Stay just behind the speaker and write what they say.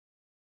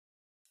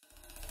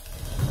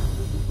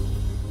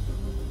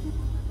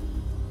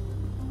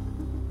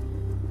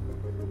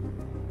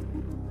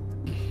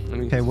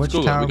Okay, which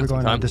tower are we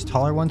going on? This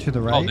taller one to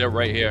the right? Oh, they're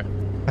right here.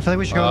 I feel like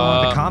we should go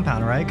on the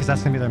compound, right? Because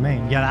that's going to be their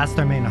main. Yeah, that's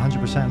their main,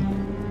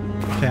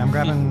 100%. Okay, I'm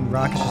grabbing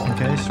rockets just in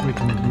case we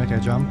can make a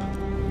jump.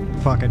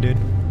 Fuck it, dude.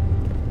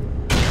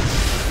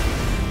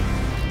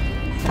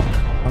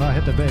 Oh no, I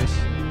hit the base.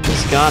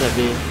 He's gotta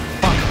be.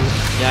 Fuck, dude.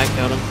 Yeah, I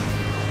killed him.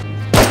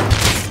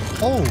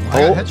 Oh, I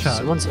got a headshot.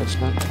 Someone's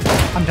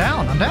headshot. I'm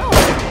down, I'm down.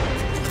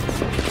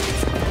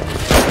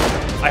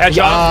 I had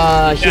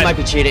shot. He might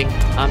be cheating.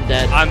 I'm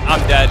dead. I'm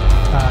dead.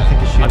 I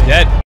think he's shooting. I'm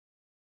dead.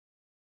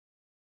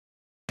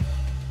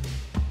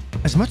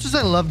 As much as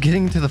I love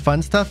getting to the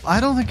fun stuff, I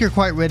don't think you're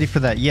quite ready for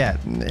that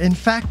yet. In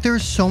fact,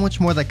 there's so much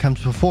more that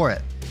comes before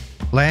it.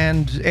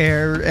 Land,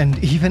 air, and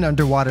even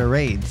underwater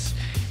raids.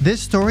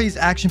 This story is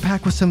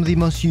action-packed with some of the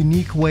most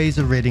unique ways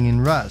of raiding in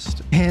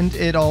Rust. And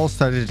it all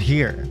started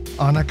here,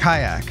 on a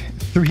kayak,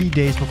 3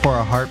 days before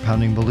a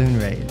heart-pounding balloon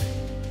raid.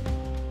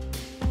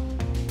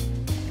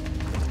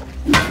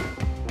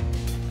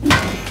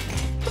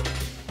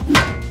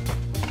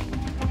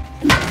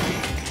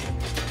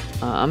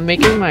 I'm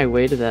making my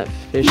way to that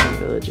fishing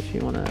village if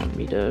you want to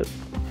meet up.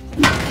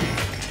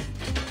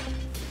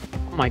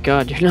 Oh my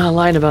god, you're not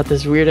lying about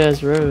this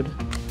weird-ass road.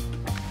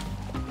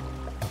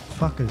 The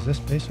fuck is this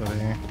base over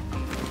here?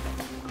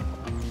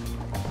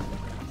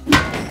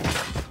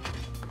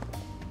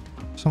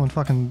 Someone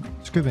fucking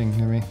scooping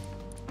near me.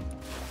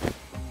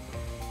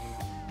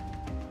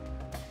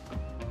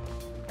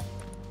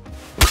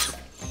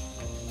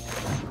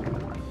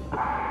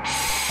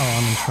 Oh,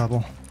 I'm in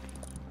trouble.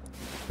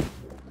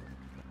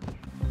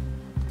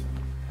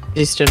 Is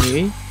he still near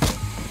you?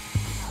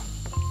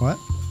 What?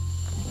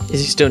 Is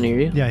he still near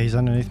you? Yeah, he's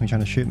underneath me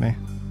trying to shoot me.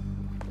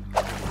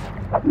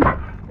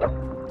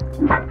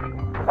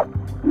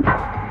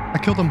 I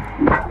killed him.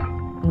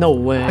 No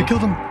way. I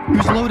killed him. He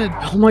was loaded.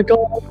 Oh my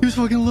god. He was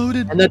fucking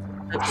loaded. And that's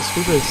the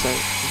scuba site.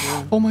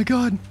 Yeah. Oh my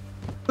god.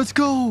 Let's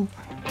go.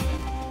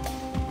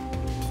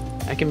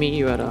 I can meet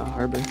you at a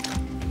harbor.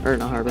 Or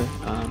not harbor.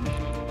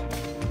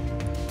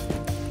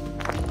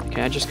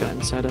 Okay, I just got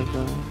inside of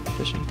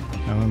fishing.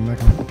 No, I'm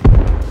making...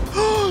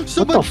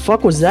 What the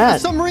fuck was that? A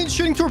submarine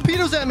shooting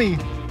torpedoes at me.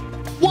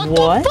 What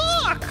the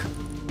fuck?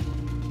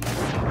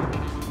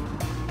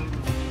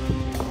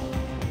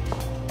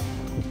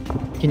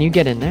 Can you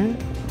get in there?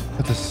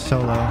 That's a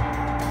solo.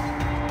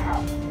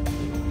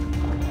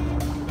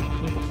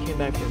 He came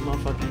back for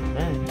motherfucking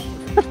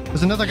revenge.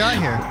 There's another guy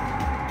here.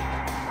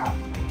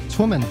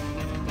 Swimming.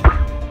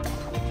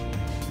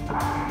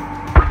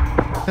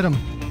 Hit him.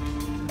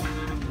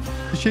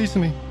 He's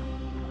chasing me.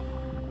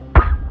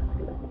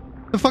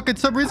 The fucking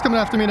submarine's coming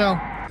after me now.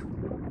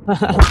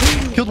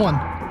 Killed one.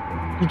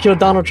 You killed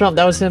Donald Trump.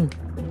 That was him.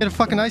 Hit a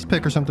fucking ice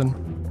pick or something.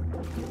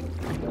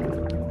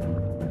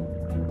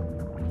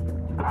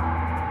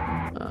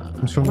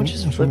 I'm swimming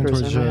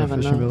towards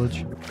fishing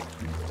village.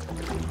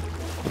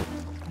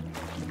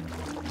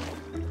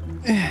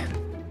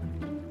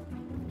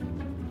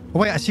 Oh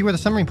wait, I see where the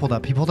submarine pulled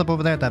up. He pulled up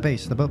over there at that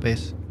base, the boat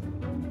base.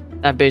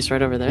 That base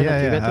right over there?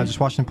 Yeah, I just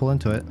watched him pull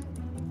into it.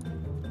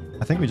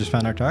 I think we just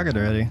found our target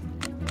already.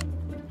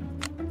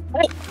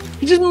 Oh,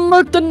 he just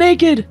murked the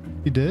naked!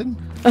 You did?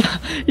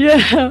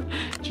 Yeah!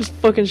 Just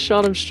fucking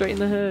shot him straight in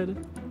the head.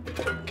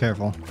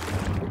 Careful.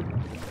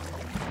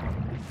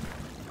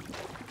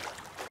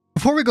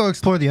 Before we go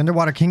explore the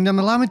underwater kingdom,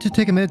 allow me to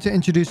take a minute to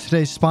introduce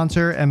today's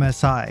sponsor,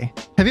 MSI.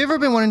 Have you ever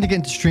been wanting to get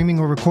into streaming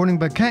or recording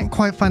but can't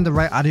quite find the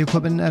right audio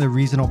equipment at a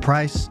reasonable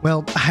price?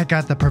 Well, I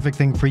got the perfect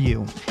thing for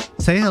you.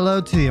 Say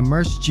hello to the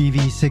Immerse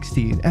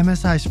GV60,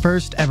 MSI's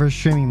first ever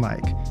streaming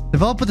mic.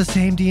 Developed with the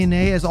same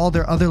DNA as all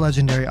their other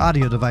legendary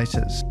audio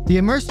devices. The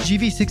Immerse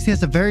GV60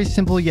 has a very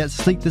simple yet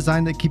sleek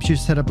design that keeps your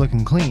setup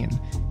looking clean.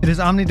 It is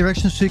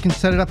omnidirectional so you can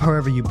set it up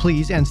however you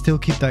please and still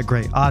keep that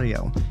great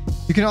audio.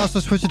 You can also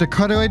switch it to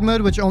cardioid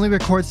mode, which only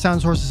records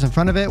sound sources in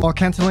front of it while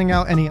cancelling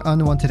out any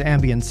unwanted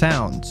ambient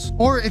sounds.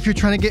 Or if you're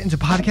trying to get into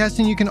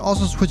podcasting, you can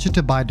also switch it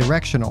to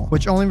bidirectional,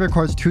 which only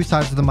records 2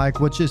 sides of the mic,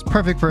 which is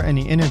perfect for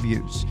any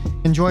interviews.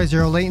 Enjoy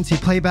zero latency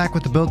playback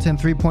with the built-in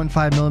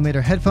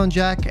 3.5mm headphone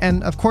jack,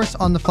 and of course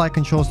on-the-fly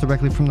controls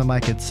directly from the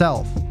mic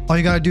itself. All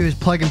you gotta do is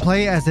plug and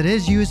play, as it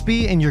is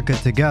USB and you're good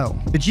to go.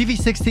 The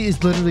GV60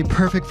 is literally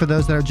perfect for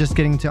those that are just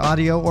getting into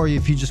audio or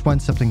if you just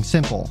want something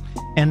simple.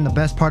 And the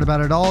best part about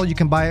it all, you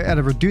can buy it at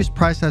a reduced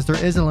price as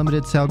there is a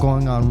limited sale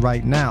going on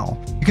right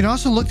now. You can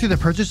also look through the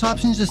purchase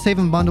options to save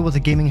and bundle with a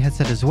gaming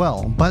headset as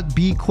well, but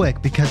be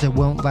quick because it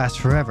won't last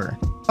forever.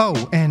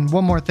 Oh, and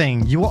one more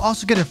thing, you will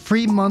also get a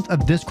free month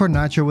of Discord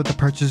Nitro with the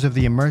purchase of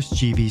the Immerse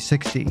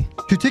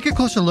GV60. To take a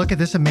closer look at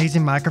this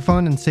amazing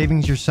microphone and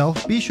savings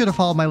yourself, be sure to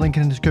follow my link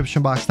in the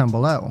description box down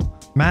below.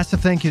 Massive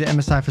thank you to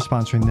MSI for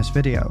sponsoring this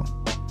video.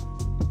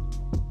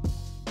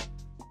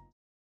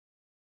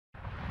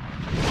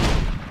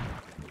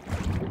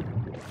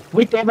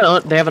 Wait, they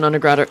have an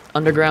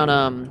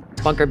underground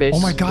bunker base. Oh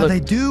my god, Look. they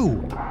do!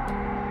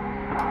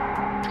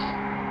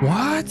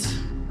 What?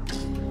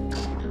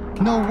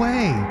 No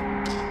way!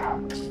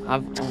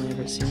 I've only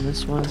ever seen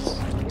this once.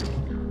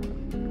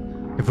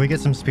 If we get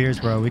some spears,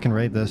 bro, we can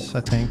raid this,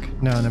 I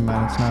think. No, never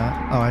mind, it's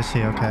not. Oh, I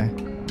see, okay.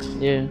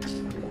 Yeah.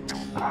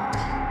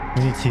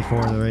 We need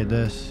C4 to raid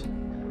this.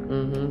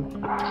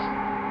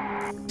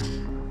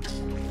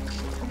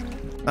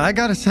 I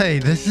gotta say,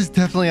 this is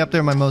definitely up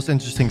there my most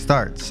interesting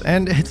starts,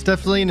 and it's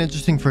definitely an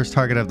interesting first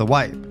target of the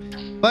wipe.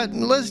 But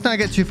let's not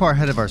get too far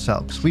ahead of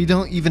ourselves. We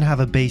don't even have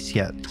a base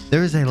yet.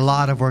 There is a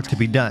lot of work to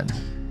be done.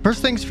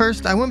 First things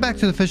first, I went back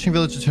to the fishing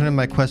village to turn in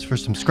my quest for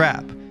some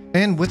scrap.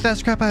 And with that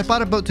scrap, I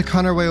bought a boat to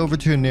con our way over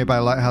to a nearby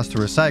lighthouse to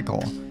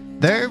recycle.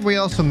 There, we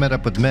also met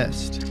up with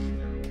Mist.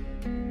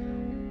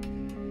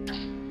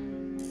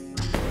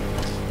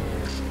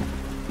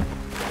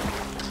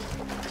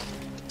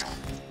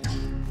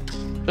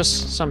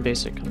 Just some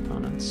basic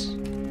components.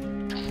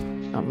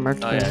 Oh, merc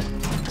Oh there. yeah,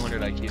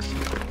 200 IQ.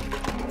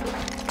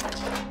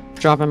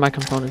 Dropping my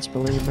components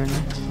below you, Bernie.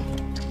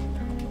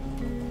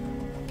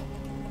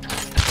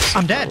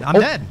 I'm dead. I'm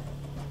dead.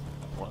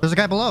 There's a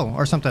guy below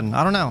or something.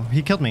 I don't know.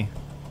 He killed me.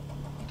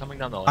 I'm coming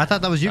down the line. I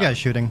thought that was you guys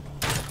shooting.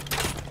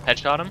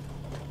 Headshot him.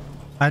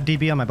 I had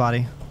DB on my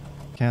body.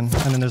 And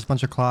then there's a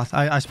bunch of cloth.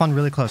 I spawned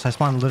really close. I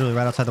spawned literally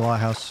right outside the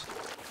lighthouse.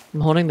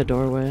 I'm holding the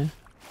doorway.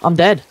 I'm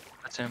dead.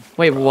 That's him.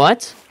 Wait,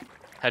 what?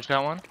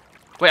 Headshot one.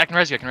 Wait, I can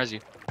res you. I can res you.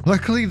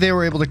 Luckily, they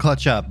were able to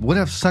clutch up. Would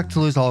have sucked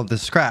to lose all of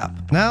this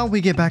scrap. Now we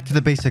get back to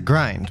the basic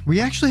grind. We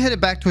actually headed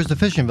back towards the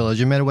fishing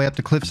village and made our way up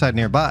the cliffside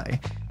nearby.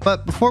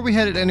 But before we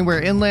headed anywhere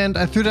inland,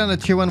 I threw down a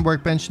tier 1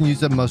 workbench and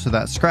used up most of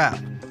that scrap.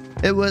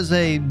 It was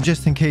a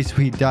just in case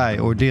we die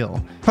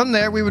ordeal. From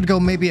there, we would go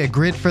maybe a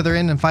grid further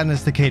in and find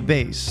this decayed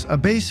base. A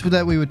base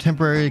that we would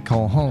temporarily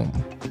call home.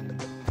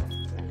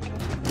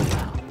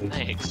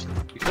 Thanks.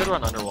 We could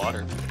run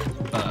underwater.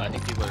 I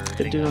think people are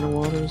Could hitting do that.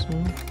 underwater as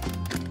well.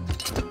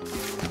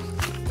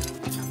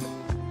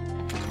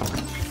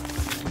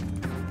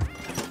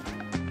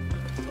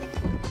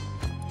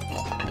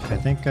 I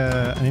think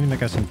I need to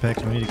make us some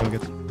picks. We need to go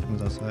get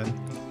ones outside.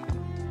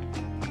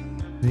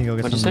 We need to go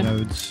get What'd some you say?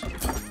 nodes.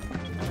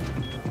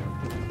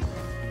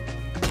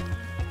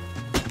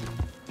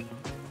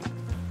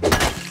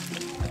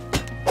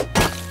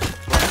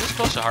 This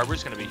close to harbor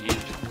is gonna be huge.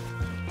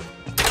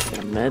 Get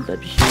a med,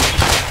 that'd be huge.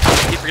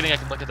 I keep forgetting I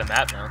can look at the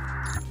map now.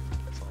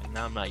 That's like,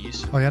 now I'm not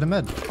used to it. Oh, you had a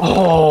med.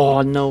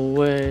 Oh, no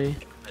way.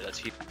 Wait, that's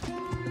huge.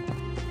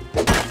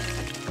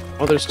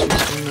 Oh, there's two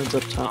stone nodes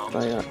up top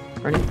by,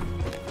 Bernie.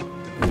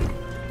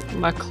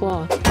 My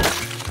cloth.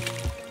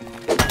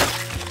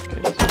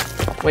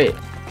 Wait.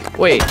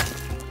 Wait.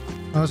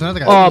 Oh, there's another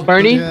guy. Oh,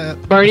 Bernie? Yeah,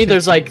 Bernie, shit.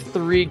 there's like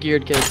 3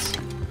 geared kids.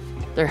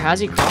 They're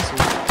Hazy crossing.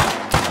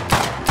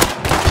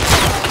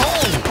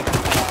 Oh!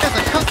 There's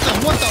a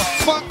custom. What the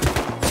fuck?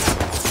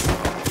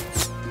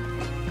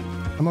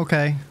 I'm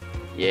okay.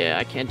 Yeah,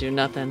 I can't do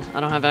nothing. I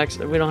don't have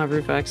access. We don't have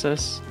roof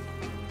access.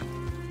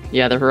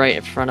 Yeah, they're right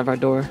in front of our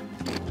door.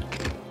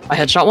 I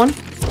headshot one.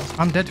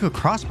 I'm dead to a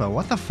crossbow.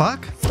 What the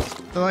fuck?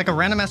 They're like a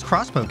random ass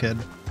crossbow kid.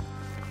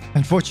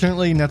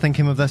 Unfortunately, nothing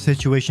came of that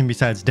situation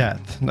besides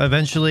death.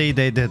 Eventually,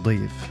 they did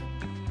leave.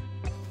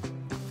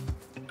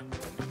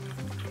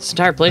 This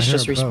entire place I hear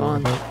just a bow.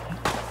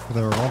 respawned. With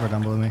a revolver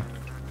down below me.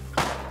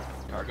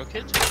 Cargo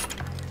kids?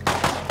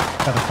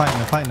 Yeah, they're fighting.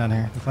 They're fighting down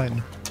here. They're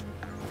fighting.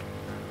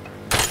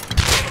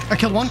 I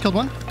killed one. Killed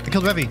one. I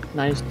killed Revy.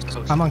 Nice.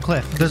 I'm on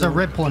cliff. There's a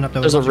rib pulling up.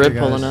 Though. There's a bunch of rib you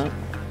pulling guys. up.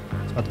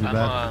 It's about to be I'm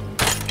bad.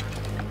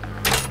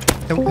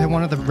 Hit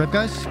one of the rib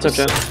guys. What's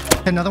up, Joe?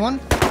 Hit another one.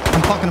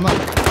 I'm fucking him up.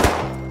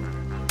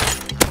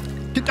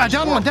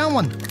 Down one. Down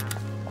one.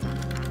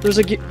 There's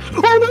a.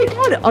 Oh my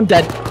god! I'm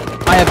dead.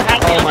 I have.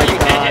 Oh my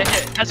god.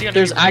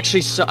 There's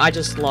actually so. I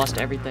just lost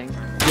everything.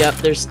 Yep.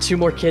 There's 2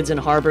 more kids in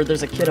harbor.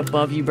 There's a kid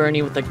above you,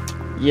 Bernie, with a.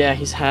 Yeah,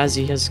 he's has.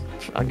 He has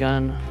a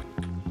gun.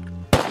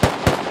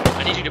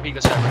 I need you to peek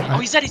this out. Oh,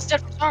 he's dead. He's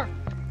dead from Star.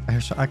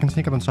 I can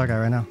sneak up on Star Guy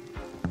right now.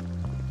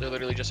 They're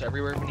literally just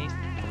everywhere beneath.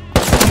 I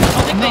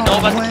don't think they know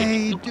about the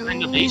kid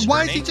behind the base.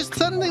 Why is he Bernie. just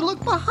suddenly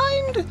look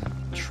behind?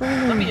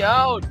 Let me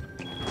out.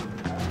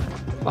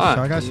 Fuck.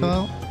 Star Guy still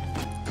out?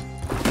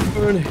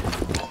 Bernie.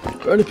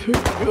 Bernie, pick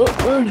me up,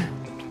 Bernie.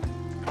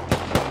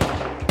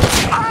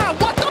 Ah!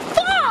 What the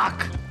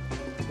fuck?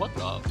 What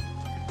the?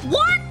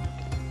 What?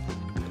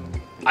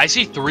 I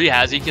see 3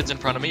 Hazy kids in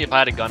front of me. If I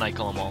had a gun, I'd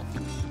kill them all.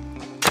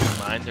 Never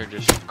mind, they're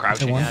just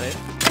crouching one. at it.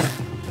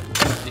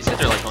 These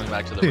kids are like going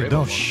back to the Dude, rib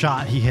no one.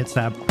 shot. He hits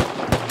that.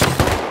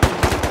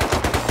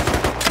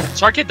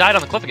 Star kid died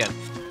on the cliff again.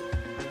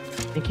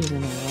 I think he's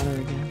in the water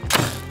again.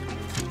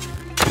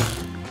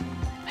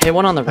 Hit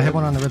one on the I hit rib.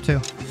 one on the rib too.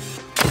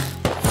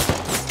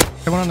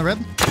 Hit one on the rib.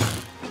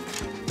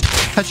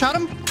 Headshot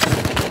him.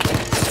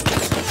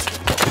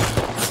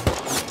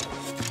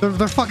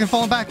 They're fucking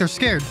falling back. They're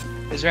scared.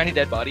 Is there any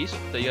dead bodies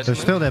that you guys There's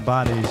can still dead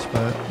bodies,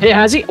 but Hey,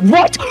 has he?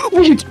 What?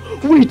 Wait.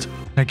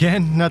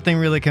 again, nothing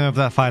really came of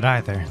that fight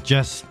either.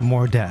 Just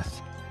more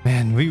death.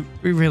 Man, we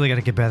really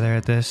gotta get better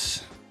at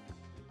this.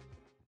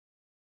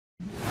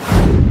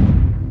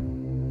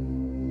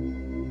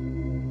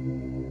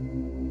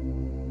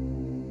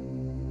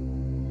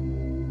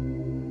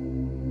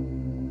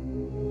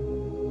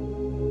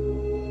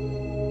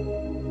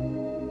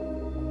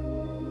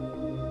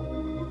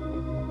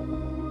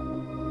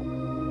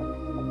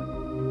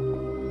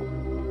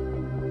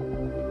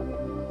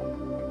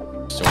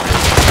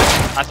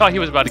 I thought he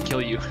was about to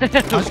kill you. I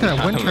just got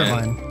a wind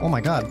turbine. Oh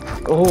my god.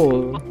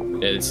 Oh.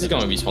 Yeah, this is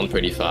gonna respawn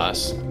pretty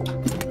fast.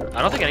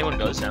 I don't think anyone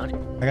goes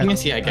down. I You can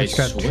see that guy just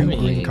got 2 swimming.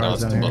 green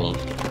cards down here.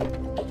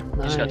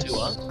 You just got 2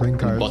 what? Green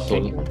cards.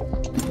 Bottle.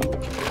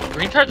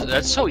 Green cards?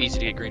 That's so easy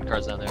to get green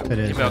cards down there. It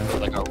is, Came out yeah.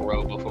 with like a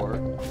row before.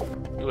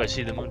 Ooh, I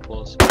see the moon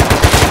pools.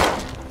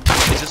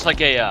 Is this like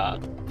a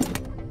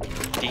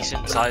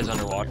decent size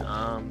underwater?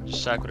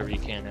 Just sack whatever you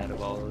can out of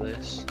all of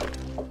this.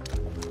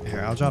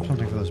 Here, I'll drop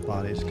something for those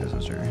bodies because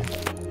those are.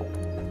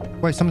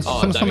 Wait, someone's Oh,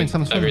 swimming.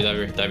 Someone's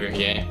swimming. diver,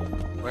 yeah.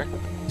 Where?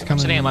 He's I'm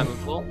coming. sitting at my moon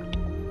pool.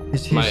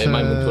 He's, My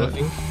moon pool, I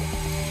think.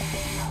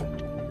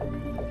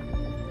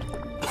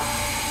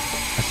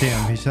 I see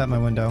him. He's at my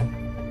window.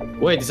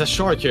 Wait, there's a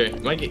shark here.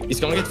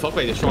 He's gonna get fucked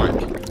by the shark.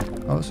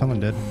 Oh,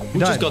 someone did. He Who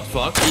died. just got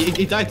fucked?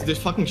 He died to this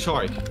fucking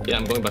shark. Yeah,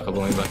 I'm going back up,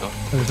 Oh,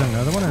 there's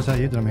another one, or is that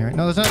you that I'm hearing?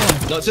 No, there's another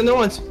one. No, it's in the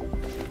ones.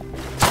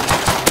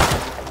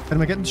 Hit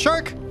him again.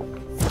 Shark!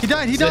 He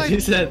died. He He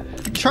died.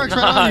 said, Shark's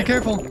right on you.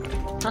 Careful.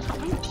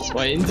 well,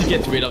 I need to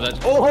get rid of that.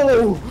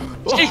 Oh!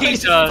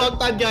 Jesus. Fuck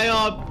that guy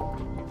up.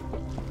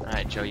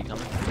 Alright, Joe, you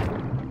coming?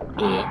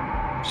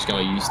 Yeah, just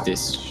gonna use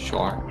this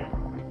shark.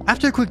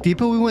 After a quick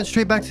depot, we went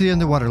straight back to the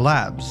underwater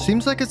labs.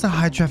 Seems like it's a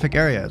high traffic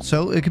area,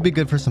 so it could be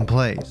good for some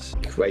plays.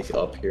 Right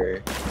up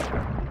here.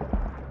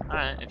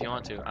 Alright, if you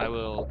want to. I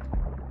will...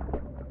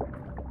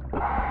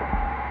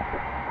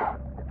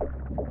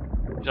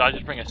 Should I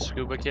just bring a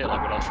scuba kit?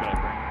 Like, what else should I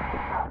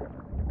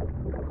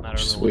bring? Matter of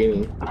the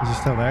Swinging. Is he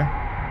still there?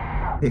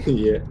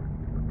 Yeah.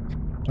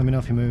 Let me know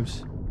if he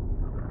moves.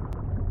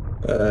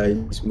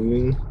 He's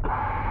moving.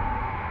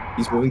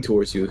 He's moving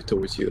towards you.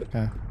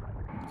 Okay.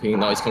 I think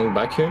now he's coming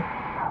back here.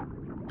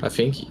 I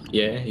think,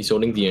 yeah, he's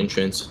holding the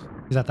entrance.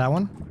 Is that that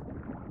one?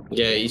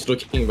 Yeah, he's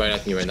looking right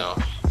at me right now.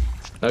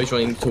 Now he's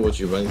running towards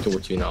you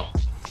now.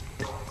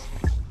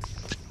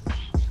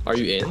 Are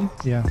you in?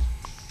 Yeah.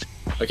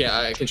 Okay,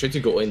 I can try to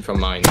go in from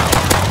mine.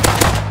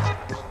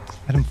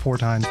 Hit him 4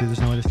 times, dude. There's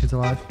no way this kid's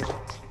alive.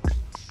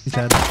 He's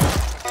dead.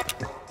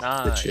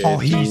 Nice. Legit. Oh,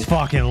 he's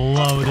fucking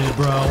loaded,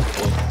 bro.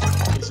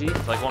 Is he?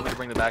 Like, want me to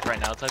bring the back right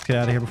now type? Get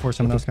out of here before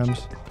someone else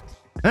comes.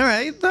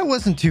 Alright, that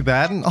wasn't too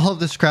bad. All of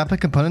the scrap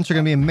and components are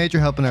going to be a major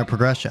help in our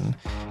progression,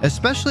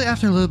 especially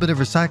after a little bit of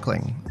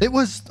recycling. It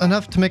was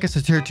enough to make us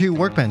a tier 2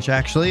 workbench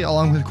actually,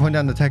 along with going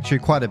down the tech tree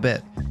quite a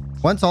bit.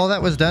 Once all that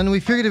was done,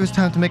 we figured it was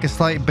time to make a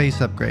slight base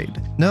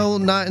upgrade. No,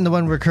 not in the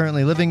one we're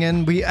currently living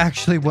in, we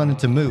actually wanted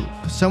to move,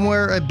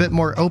 somewhere a bit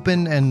more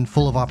open and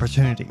full of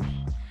opportunity.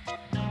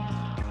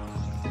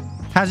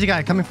 How's the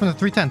guy coming from the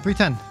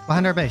 310,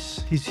 behind our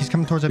base. He's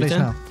coming towards our base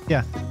now. 310?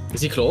 Yeah.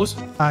 Is he close?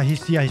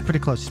 He's pretty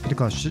close.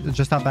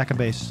 Just out back of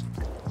base.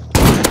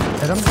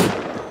 Hit him.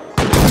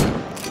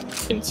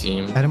 Can see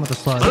him. Hit him with a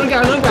slug.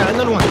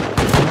 Another one.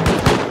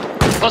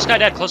 Close guy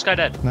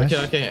dead. Nice.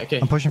 Okay.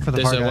 I'm pushing for the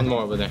There's far guy. one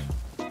more over there.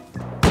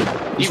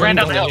 He ran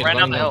down the hill,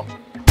 I'm gonna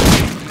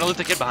leave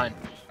the kid behind.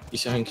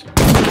 He's hanging.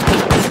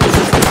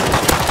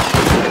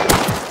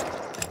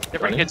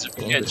 Different kids.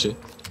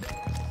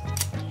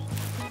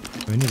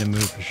 We need to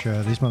move for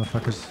sure. These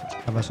motherfuckers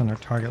have us on their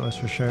target list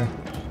for sure.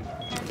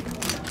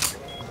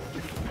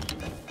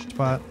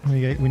 But we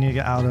need to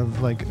get out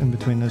of, like, in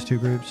between those 2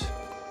 groups.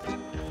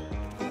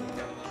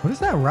 What is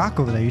that rock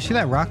over there? You see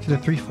that rock to the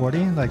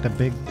 340? Like the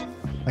big,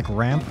 like,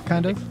 ramp,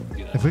 kind of?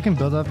 If we can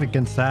build up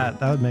against that,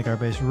 that would make our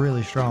base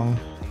really strong.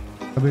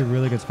 That'd be a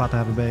really good spot to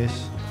have a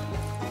base.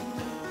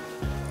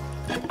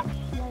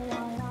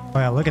 Oh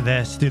yeah, look at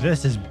this. Dude,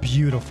 this is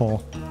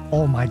beautiful.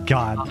 Oh my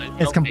god.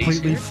 It's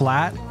completely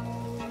flat.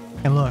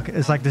 And look,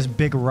 it's like this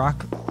big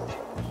rock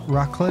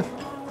cliff.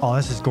 Oh,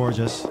 this is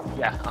gorgeous.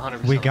 Yeah,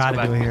 100%. We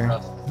gotta do it here.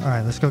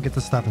 Alright, let's go get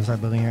the stuff and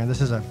start building here.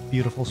 This is a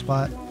beautiful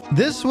spot.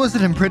 This was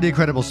a pretty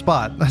incredible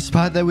spot. A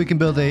spot that we can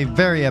build a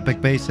very epic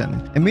base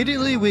in.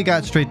 Immediately, we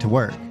got straight to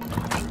work.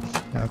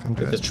 Yeah, okay, I'm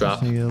good. The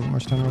trap. Just need a little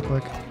more stone real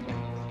quick.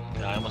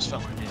 Yeah, I almost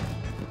fell in it.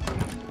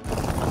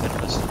 I'm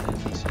interested in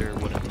these here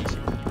wooden pieces.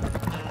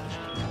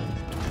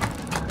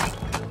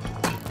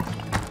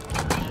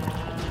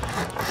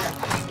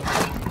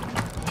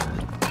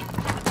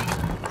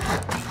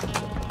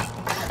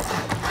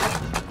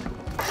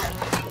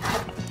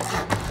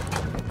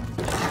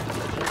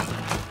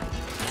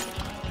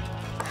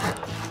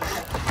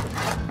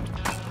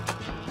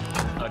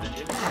 Oh, did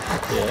you?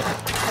 Yeah.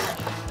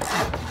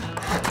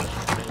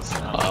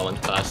 Oh, I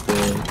went past him.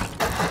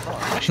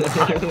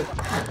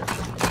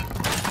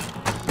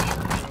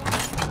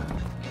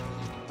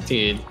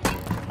 Dude.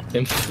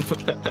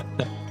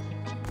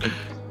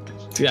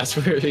 Dude, that's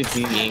where it's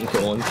the aim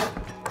going.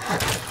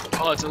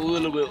 Oh, it's a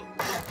little bit.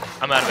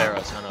 I'm out of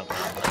arrows. No.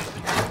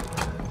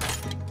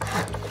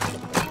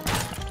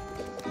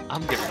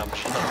 I'm giving up.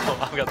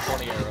 I've got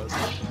 20 arrows.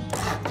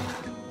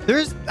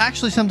 There's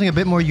actually something a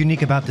bit more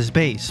unique about this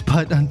base,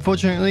 but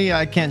unfortunately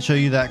I can't show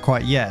you that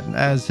quite yet,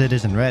 as it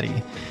isn't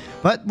ready.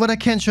 But what I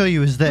can show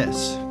you is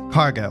this,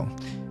 cargo.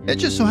 It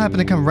just so happened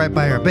to come right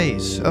by our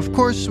base. Of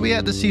course, we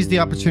had to seize the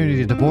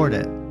opportunity to board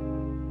it.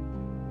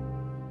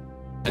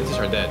 Scientists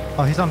are dead.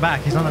 Oh, he's on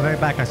back. He's on the very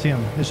back. I see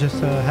him. It's just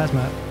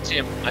hazmat.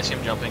 I see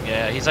him jumping.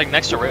 Yeah, he's like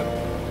next to Rip.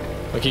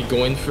 Okay,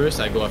 go in first.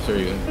 I go after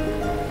you.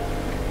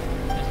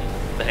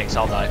 Thanks,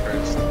 I'll die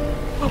first.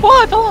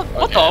 What?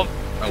 What the?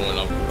 I went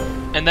up.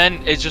 And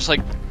then it's just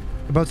like.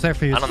 The boat's there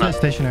for you. I don't know. It's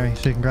stationary,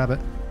 so you can grab it.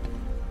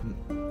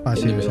 Oh, I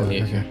see In the it. middle Okay.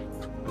 here.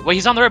 Wait,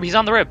 he's on the rib. He's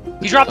on the rib.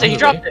 He dropped it. He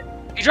dropped it.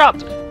 He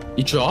dropped.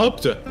 He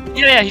dropped?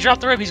 Yeah, he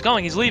dropped the rib. He's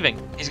going. He's leaving.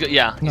 He's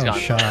yeah, he's No gone.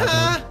 shot, dude.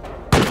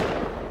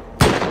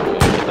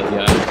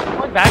 Yeah.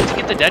 Going back to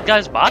get the dead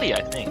guy's body,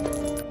 I think.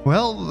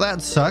 Well,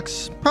 that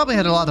sucks. Probably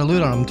had a lot of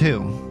loot on him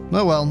too.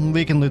 Oh well,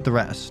 we can loot the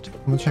rest.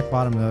 I'm gonna check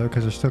bottom though,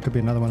 because there still could be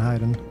another one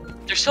hiding.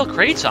 There's still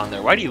crates on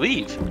there. Why'd he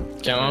leave?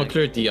 Can I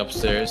clear the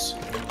upstairs?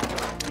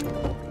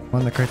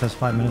 One of the crates has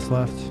 5 minutes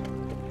left.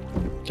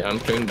 Okay, I'm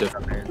clearing the.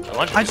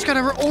 I just got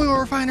a oil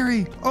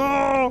refinery!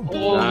 Oh!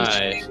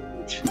 Nice.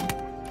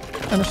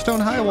 And a stone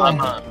high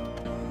wall.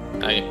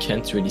 I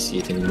can't really see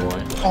it anymore.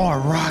 Oh, a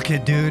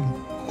rocket, dude.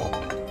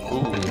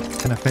 Ooh.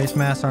 And a face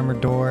mask,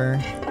 armored door,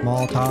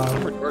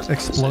 Molotov,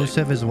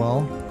 explosive as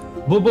well.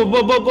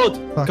 Boat!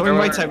 Fuck. Coming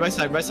right side.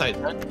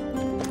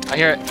 I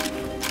hear it.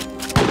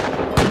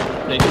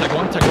 Hey, tag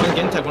one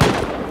again, tag one.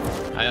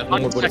 I have no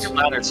more bullets. Second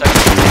ladder, second.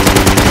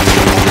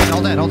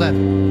 All dead.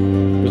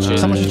 Which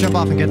is? Someone should jump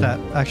off and get that,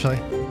 actually.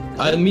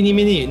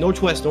 Mini,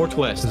 northwest.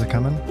 Is it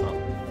coming?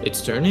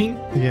 It's turning?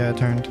 Yeah, it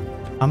turned.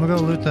 I'm gonna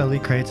go loot the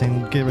elite crates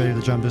and get ready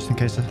to jump just in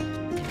case.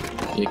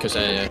 Yeah, because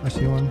I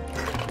see one.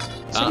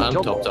 I'm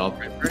top.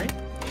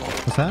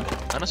 What's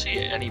that? I don't see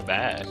any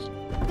bad.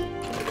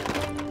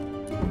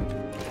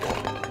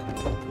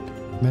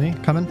 Mini,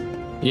 coming?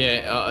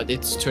 Yeah,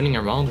 it's turning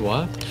around.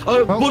 What?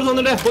 Oh, boat on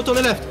the left.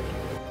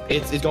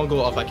 It's gonna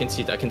go up. I can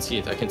see it.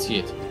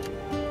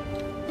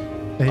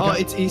 There you Oh,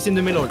 go. he's in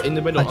the middle.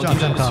 I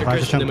jumped off. I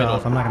just jumped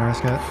off. I'm not gonna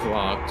risk it.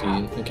 Fuck,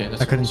 dude. Okay,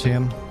 that's I couldn't see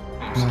him.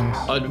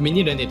 Nice. We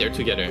need it there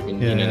together.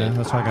 Yeah,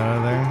 that's why I got out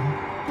of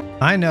there.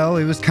 I know,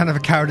 it was kind of a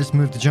cowardice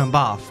move to jump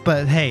off,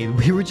 but hey,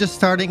 we were just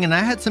starting and I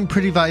had some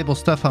pretty valuable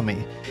stuff on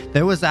me.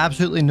 There was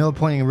absolutely no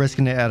point in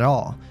risking it at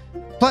all.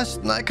 Plus,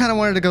 I kind of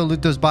wanted to go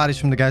loot those bodies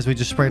from the guys we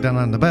just sprayed down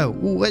on the boat,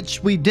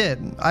 which we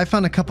did. I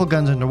found a couple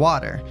guns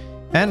underwater.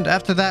 And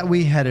after that,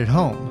 we headed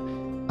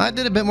home. I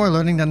did a bit more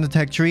learning down the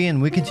tech tree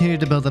and we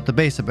continued to build up the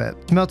base a bit,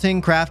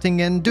 smelting,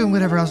 crafting, and doing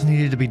whatever else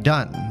needed to be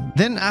done.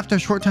 Then after a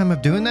short time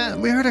of doing that,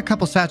 we heard a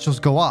couple satchels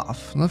go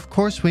off. And of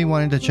course, we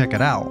wanted to check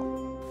it out.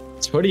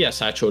 It's pretty a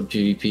satchel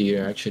PvP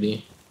here,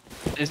 actually.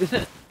 Isn't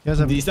it?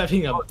 He's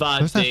having a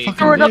bad day.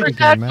 Or another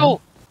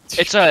satchel!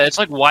 It's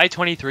like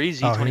Y23,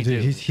 Z22. Oh,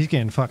 dude, he's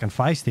getting fucking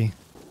feisty.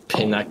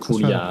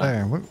 Penaculia.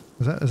 There. What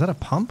is that a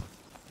pump?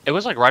 It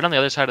was like right on the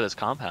other side of this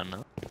compound,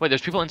 no? Wait,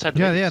 there's people inside the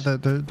base.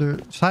 They're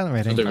silent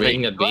rating. So they're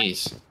raiding at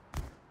base.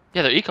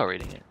 Yeah, they're eco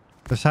rating it.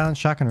 They're silent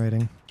shotgun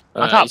rating.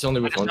 On top. It's only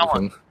with There's one no of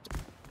them.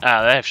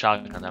 Ah, they have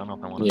shotguns. I don't know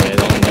if I want to. Yeah,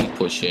 don't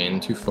push in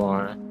too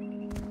far.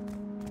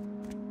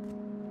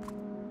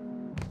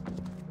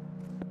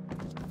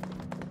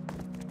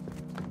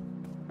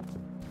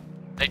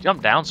 They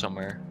jumped down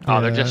somewhere. Yeah,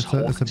 Oh, they're just.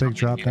 it's a big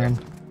drop down.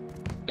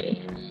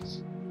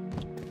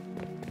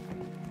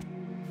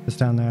 It's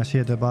down there. I see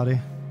a dead body.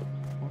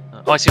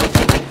 Oh, I see one.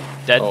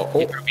 Dead. Oh.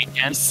 He threw a bean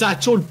can.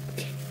 Satchel.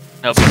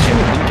 No,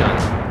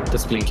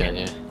 That's bean can,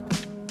 yeah.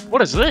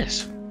 what is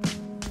this?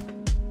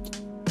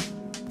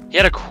 He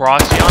had a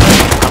crossy on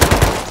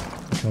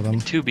it. Killed him.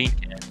 2 bean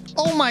cans.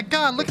 Oh my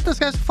god! Look at this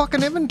guy's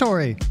fucking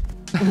inventory.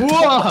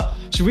 Whoa!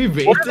 Should we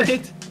raid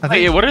it?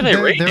 Wait, what are they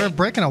raiding? They were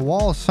breaking a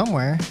wall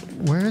somewhere.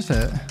 Where is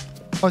it?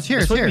 Oh, it's here.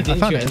 That's It's what here. we I did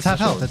found here it. in It's half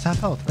health. Satchel. It's half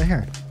health. Right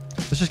here.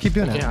 Let's just keep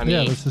doing it. Okay, I Yeah,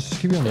 mean- let's just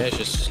keep doing Yeah, it.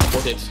 just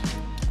put it.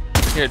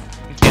 Here,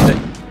 get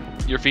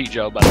your feet,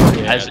 Joe. By the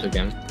way, Yeah, As-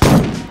 again.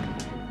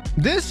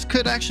 This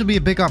could actually be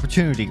a big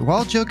opportunity.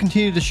 While Joe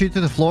continued to shoot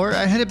through the floor,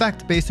 I headed back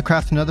to base to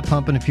craft another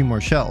pump and a few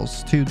more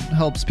shells to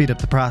help speed up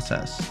the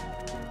process.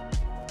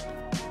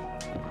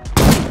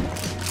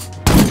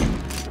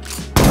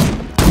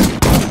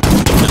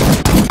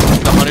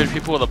 100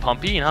 people with a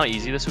pumpy. You know how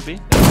easy this would be?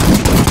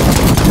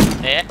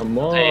 Eh? Come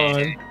on.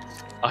 Eh.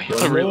 Oh, you have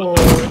to One reload.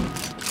 more.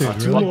 Dude,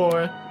 Two really?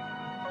 more.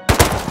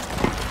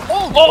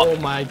 Oh! Oh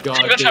my god.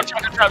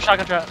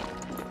 Shotgun trap.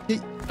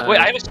 Wait,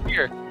 I have a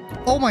spear.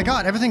 Oh my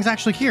god, everything's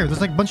actually here.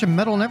 There's like a bunch of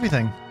metal and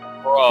everything.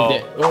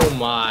 Bro. Oh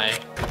my.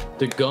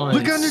 The gun.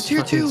 Look under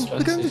tier 2.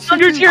 Look under tier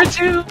Under 2. tier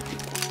 2!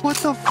 What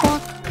the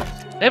fuck?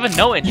 They have a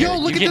note in here. Yo,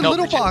 look You at get the no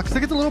little purchase. box.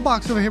 Look at the little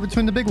box over here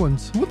between the big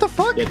ones. What the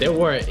fuck? Yeah, they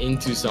were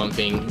into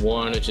something.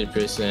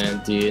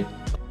 100%, dude.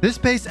 This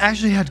base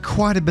actually had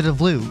quite a bit of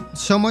loot.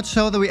 So much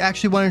so that we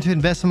actually wanted to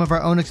invest some of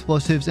our own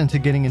explosives into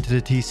getting into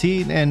the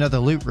TC and other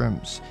loot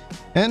rooms.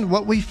 And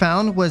what we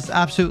found was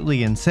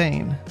absolutely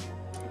insane.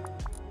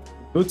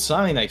 Good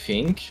sign, I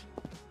think.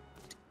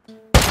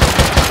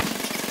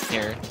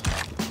 Here.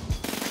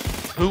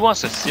 Who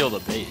wants to steal the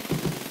bait?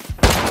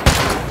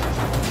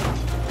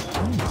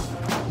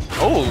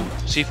 Oh,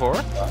 C4?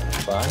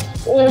 Bye.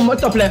 Oh, my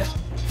top left.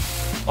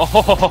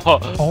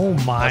 Oh, Oh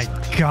my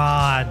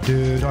god,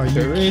 dude. Are you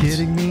Turret.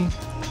 kidding me?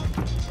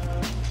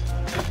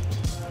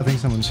 I think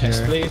someone's Chest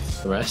here. plate.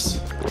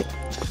 Rest.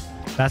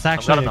 That's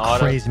actually an a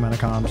auto. crazy amount of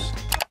comms.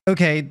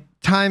 Okay,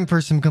 time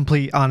for some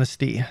complete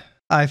honesty.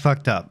 I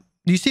fucked up.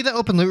 Do you see that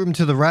open loot room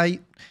to the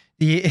right?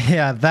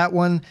 Yeah, that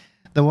one.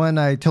 The one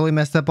I totally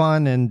messed up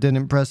on and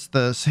didn't press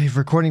the save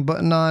recording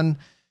button on.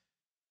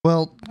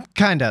 Well,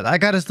 kinda. I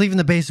got us leaving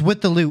the base with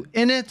the loot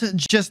in it,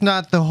 just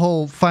not the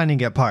whole finding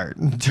it part.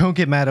 Don't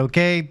get mad,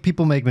 okay?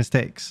 People make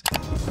mistakes.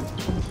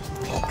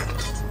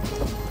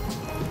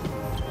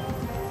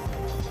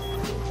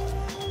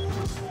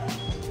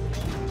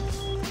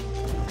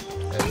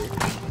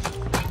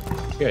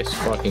 You guys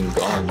fucking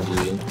gone,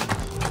 dude.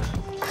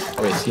 Oh,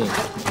 wait, see him.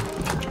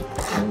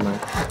 Never mind.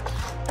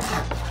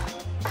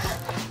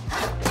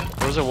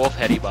 There was a wolf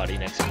heady body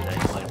next to me that you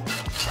might.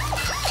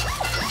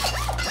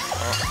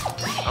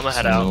 Oh, I'm gonna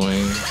head out.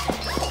 Annoying.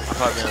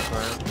 Probably gonna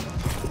burn.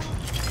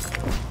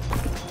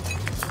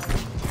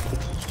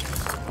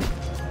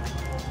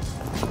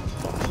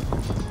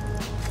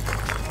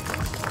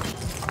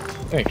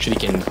 I actually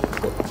can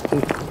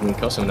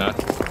kill some of that.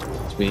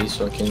 Please,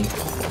 so I can.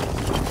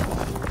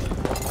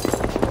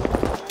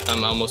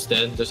 I'm almost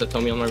dead. There's a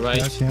Tommy on my right.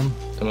 Yeah, I see him.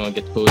 I'm gonna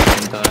get pushed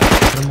and die.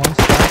 Hit him once,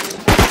 twice.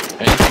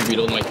 I need to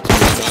reload my gun.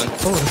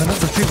 Oh, there's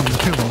two of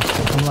them.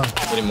 I'm low.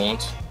 Hit him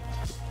once.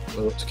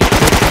 Oh, it's okay.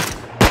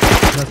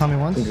 Did that tell me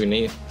once?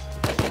 Grenade.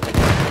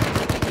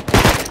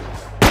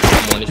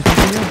 Did you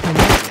continue?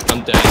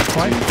 I'm dead.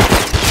 Twice?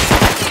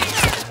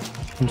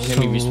 I'm Let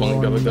me respawn and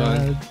grab a gun.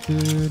 mad,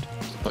 dude.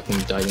 Fucking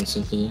died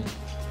instantly.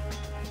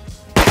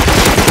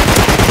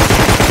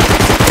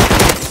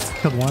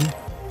 Killed one.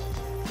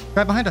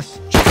 Right behind us.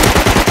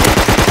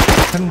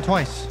 Hit him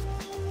twice.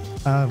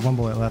 One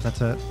bullet left,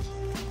 that's it.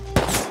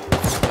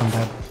 I'm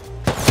dead.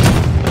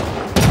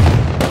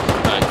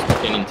 I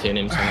can tin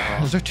him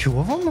somehow. Was there two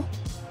of them?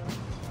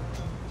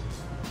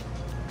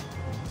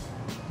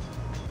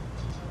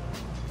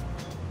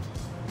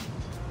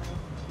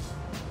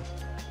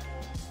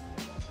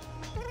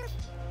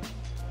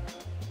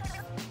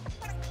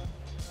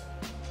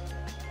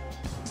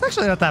 It's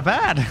actually not that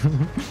bad.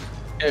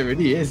 It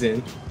really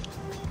isn't.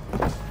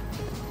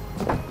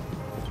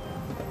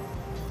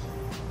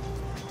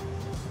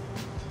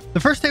 The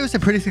first day was a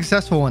pretty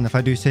successful one, if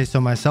I do say so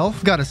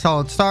myself. Got a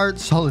solid start,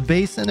 solid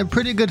base, and a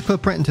pretty good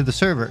footprint into the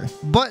server.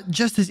 But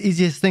just as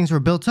easy as things were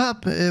built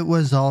up, it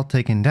was all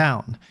taken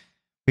down.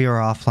 We were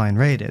offline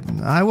raided.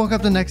 I woke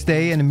up the next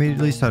day and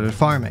immediately started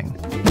farming.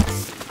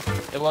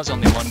 It was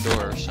only one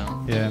door,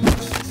 so. Yeah.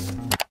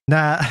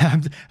 Nah,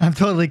 I'm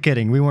totally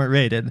kidding. We weren't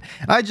raided.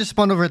 I just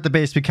spawned over at the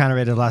base we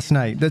counter-raided last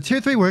night. The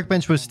tier 3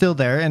 workbench was still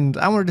there, and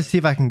I wanted to see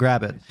if I can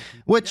grab it.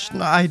 Which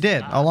I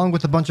did, along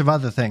with a bunch of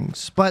other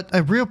things. But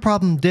a real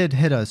problem did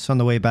hit us on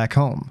the way back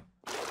home.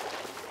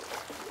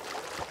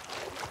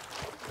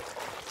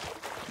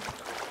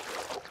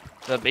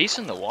 The base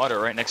in the water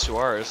right next to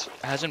ours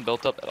hasn't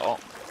built up at all.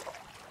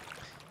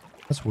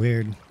 That's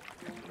weird.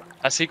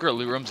 That secret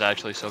loot room's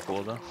actually so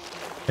cool, though.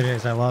 It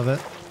is, I love it.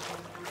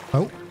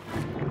 Oh.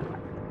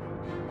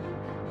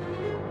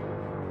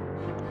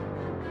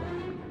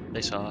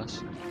 They saw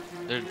us.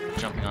 They're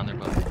jumping on their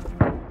boat.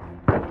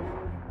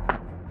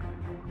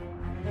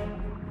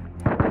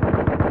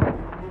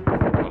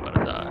 I'm about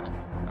to die.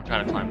 I'm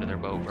trying to climb to their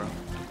boat, bro.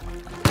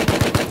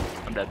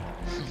 I'm dead.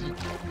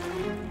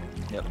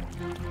 Yep.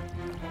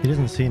 He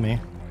doesn't see me.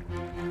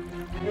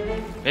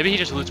 Maybe he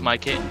just loots my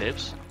kit and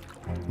dips.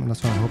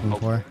 That's what I'm hoping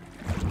for.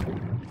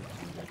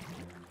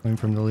 Waiting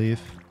for him to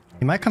leave.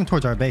 He might come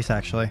towards our base,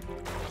 actually.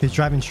 He's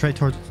driving straight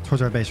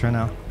towards our base right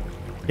now.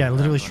 Yeah,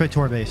 literally straight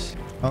to our base.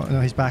 Oh,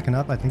 no, he's backing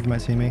up. I think he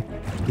might see me.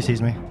 He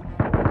sees me.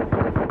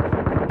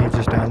 He's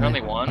just down me.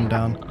 Only one? I'm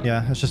down.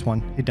 Yeah, it's just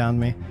one. He downed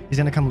me. He's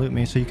gonna come loot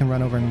me, so you can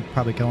run over and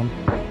probably kill him.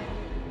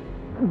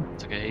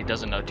 It's okay, he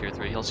doesn't know tier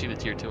 3. He'll see the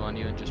tier 2 on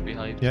you and just be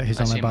hyped. Yeah, he's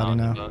I on see my him body on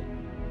the now. boat.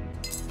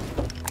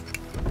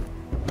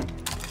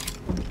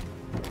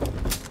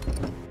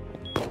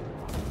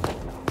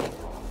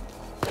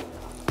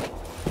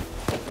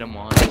 Hit him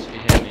once, he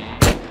hit me.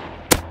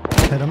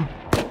 Hit him.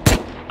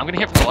 I'm gonna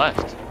hit from the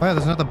left. Oh yeah,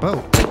 there's another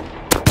boat.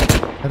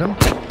 Hit him.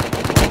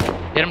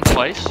 Hit him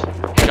twice.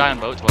 Hit a guy on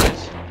boat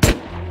twice.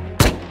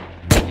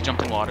 He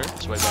jumped in water.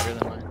 It's way better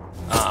than mine.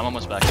 I'm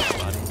almost back to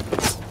my body.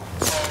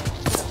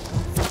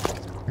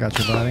 I got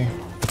your body.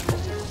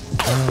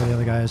 I don't know where the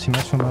other guy is. He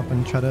might swim up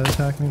and try to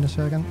attack me in a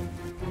second.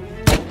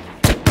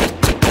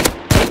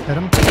 Hit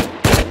him.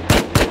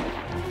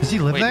 Does he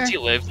live Wait, there? does he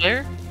live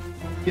there?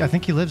 Yeah, I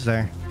think he lives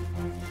there.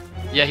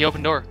 Yeah, he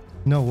opened door.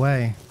 No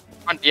way.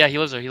 Yeah, he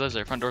lives there. He lives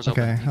there. Front door's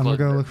open. Okay, He I'm gonna closed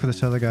go it. look for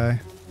this other guy.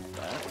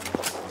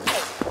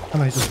 Oh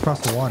no, he's just across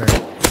the water.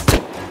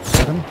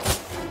 Hit him.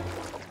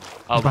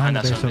 Oh, He's behind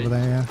the that base over zombie.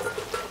 there, yeah.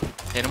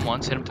 Hit him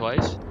once. Hit him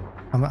twice.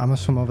 I'm gonna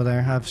swim over there.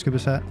 I have scuba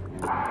set.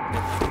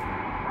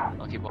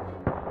 I'll keep.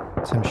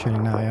 It's him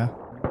shooting now, yeah.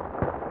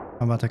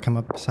 I'm about to come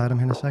up beside him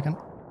here in a second.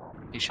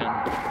 He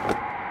shouldn't.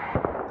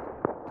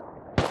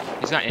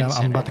 He's got Yeah,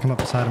 instant I'm about to come up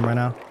beside him right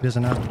now. He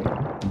doesn't know.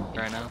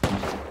 right now.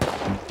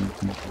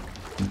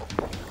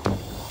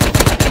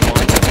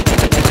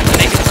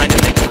 Naked behind him.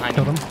 Naked behind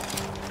Killed him. him.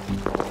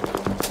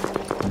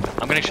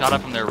 I'm getting shot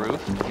at from their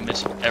roof. He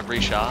missed every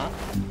shot.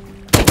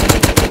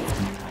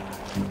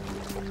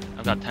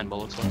 I've got 10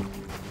 bullets left.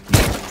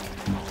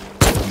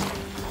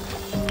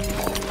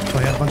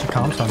 bunch of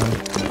comps on him.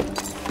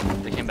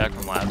 They came back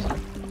from labs.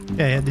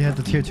 Yeah, he had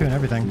the tier 2 and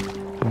everything.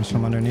 I'm just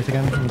from underneath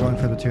again. I'm going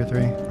for the tier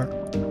 3.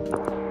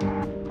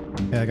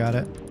 Yeah, I got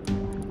it.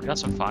 We got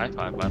some 5-5,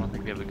 but I don't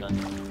think we have a gun.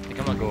 I think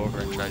I'm gonna go over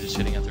and try just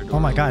sitting at their door. Oh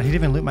my god, he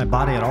didn't even loot my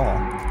body at all.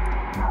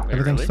 Wait,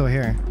 Everything's really? still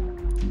here.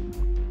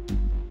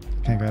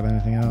 Can't grab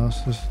anything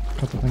else. There's a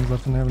couple things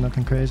left in there, but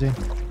nothing crazy.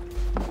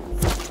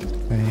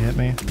 And he hit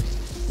me.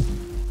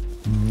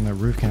 They're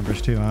roof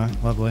campers too, huh?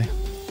 Lovely.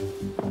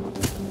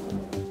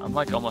 I'm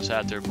like almost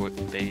at their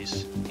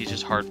base. He's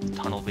just hard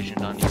tunnel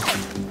visioned on you.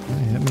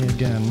 He hit me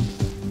again.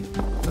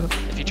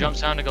 If he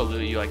jumps down to go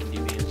loot you, I can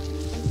DB him.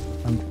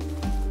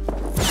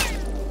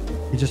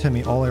 He just hit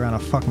me all the way around a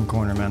fucking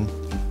corner, man.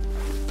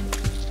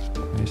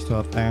 And he's still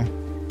up there.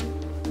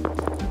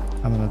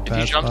 I'm in a If bad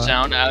he jumps spot.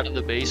 down out of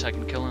the base, I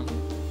can kill him.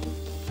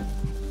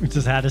 We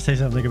just had to say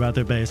something about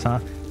their base, huh?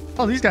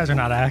 Oh, these guys are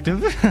not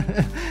active.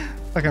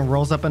 Fucking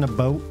rolls up in a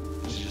boat.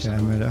 It's just Yeah,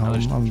 I made it home.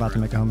 I'm about to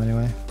make it home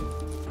anyway.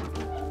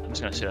 I'm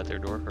just gonna sit at their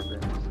door for a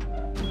bit.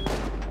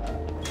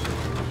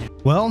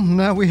 Well,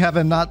 now we have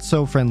a not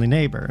so friendly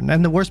neighbor.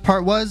 And the worst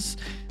part was,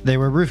 they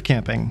were roof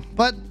camping.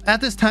 But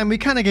at this time, we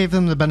kind of gave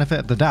them the benefit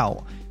of the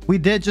doubt. We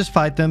did just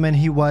fight them and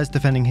he was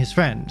defending his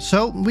friend.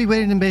 So we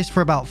waited in base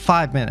for about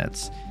 5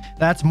 minutes.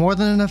 That's more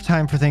than enough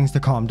time for things to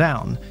calm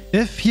down.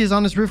 If he is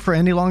on his roof for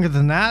any longer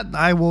than that,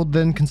 I will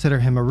then consider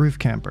him a roof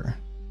camper.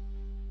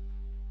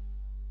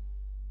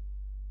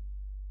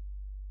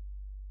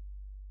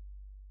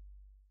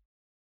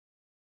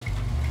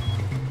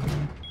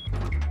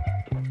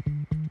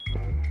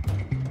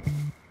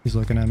 He's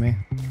looking at me.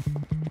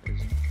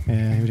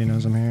 Yeah, he already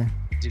knows I'm here.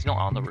 He's not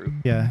on the roof.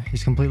 Yeah,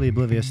 he's completely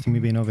oblivious to me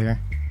being over here.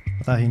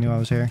 I thought he knew I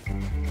was here.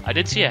 I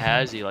did see a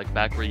Hazy like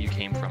back where you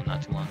came from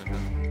not too long ago.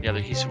 Yeah,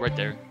 he's right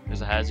there.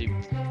 There's a Hazy.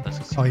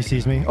 Oh, he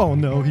sees me. Oh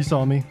no, he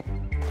saw me.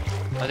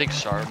 I think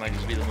Star might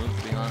just be the move,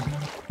 to be honest.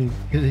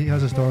 He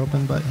has his door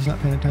open, but he's not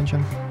paying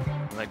attention.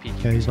 He might peek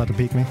you. Yeah, he's about to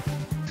peek me.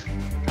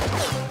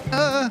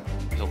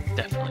 He'll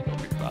definitely go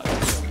for your body.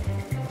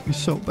 He's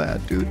so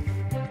bad, dude.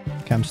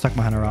 Okay, I'm stuck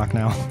behind a rock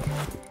now.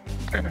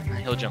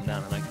 He'll jump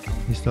down and I can kill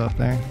him. He's still up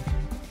there.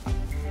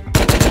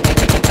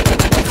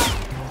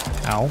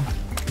 Ow.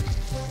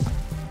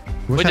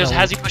 Wait, there's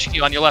Hazy pushing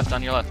you on your left, My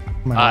left?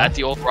 At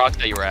the old rock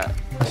that you were at.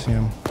 I see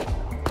him.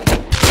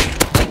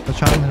 I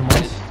shot him, hit him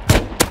once.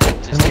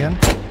 Hit him again.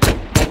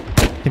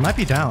 He might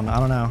be down. I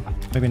don't know.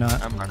 Maybe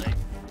not. I'm running.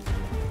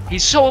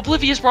 He's so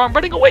oblivious, bro. I'm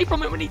running away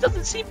from him and he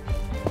doesn't see me.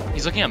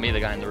 He's looking at me, the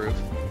guy on the roof.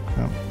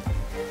 Oh.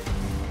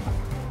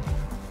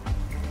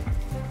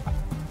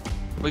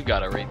 We've got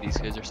to raid these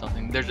guys or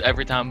something. There's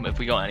every time if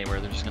we go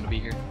anywhere, they're just gonna be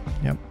here.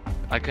 Yep.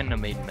 I couldn't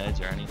have made meds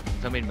or anything.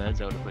 If I made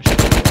meds, I would have pushed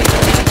it.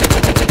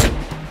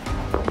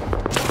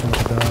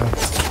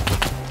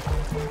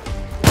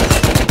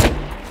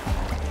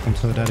 I'm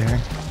so dead here.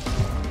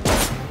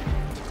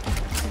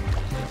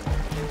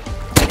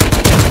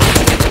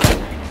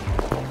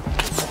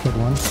 Good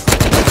one.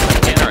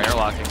 In our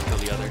airlock, I can kill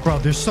the other. Bro,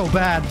 they're so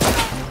bad.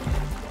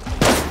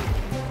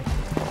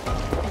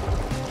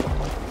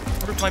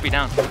 Roof might be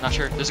down. Not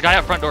sure. There's a guy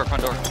out front door.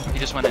 He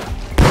just went in.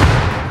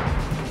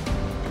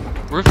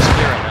 Roof is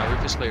clear right now.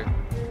 Roof is clear.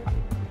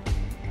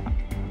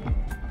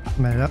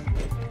 Made it up.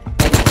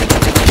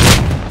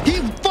 He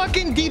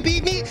fucking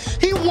DB'd me.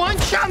 He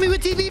one-shot me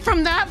with DB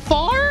from that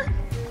far?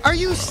 Are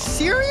you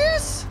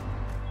serious?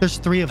 There's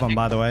 3 of them,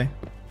 by the way.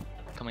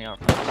 Coming out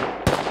front.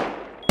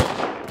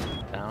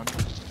 Down.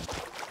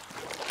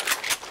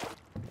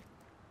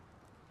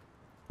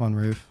 On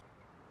roof.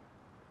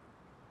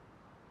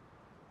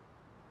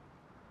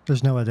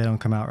 There's no way they don't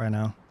come out right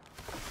now.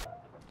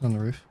 On the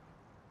roof.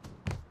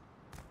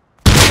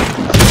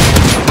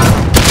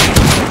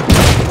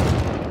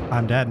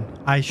 I'm dead.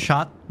 I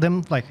shot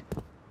them like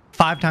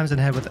 5 times in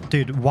the head with it.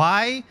 Dude,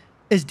 why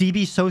is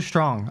DB so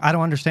strong? I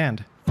don't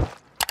understand.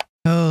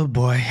 Oh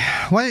boy.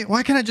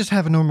 Why can't I just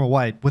have a normal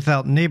wipe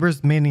without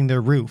neighbors manning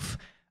their roof?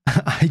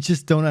 I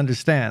just don't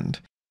understand.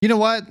 You know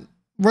what?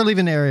 We're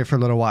leaving the area for a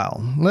little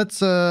while.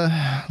 Let's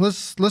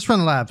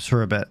run labs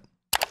for a bit.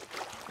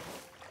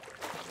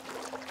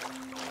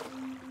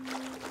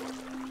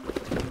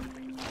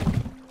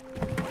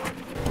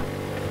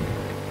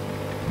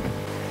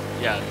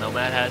 Yeah,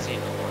 Nomad has he.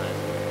 Nomad.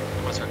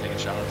 I'm gonna start taking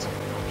shots.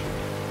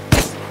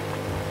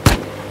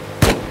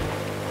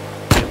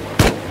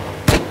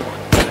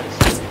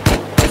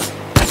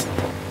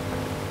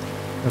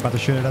 They're about to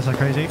shoot at us like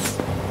crazy.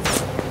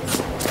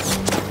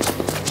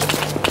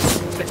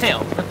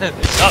 Damn. They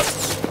suck.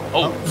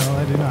 Oh. No,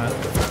 I do not.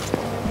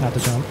 Not to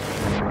jump.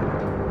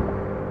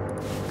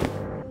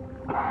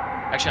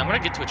 Actually, I'm gonna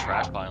get to a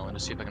trash pile and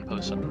just see if I can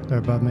post something. They're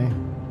above me.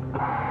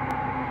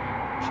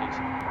 Jeez.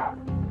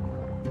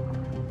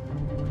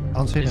 I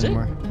don't see it Is it?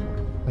 anymore.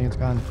 I think it's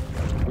gone.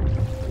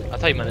 I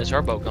thought you meant it's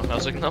our boat gun. I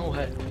was like, no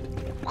way.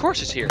 Of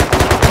course it's here.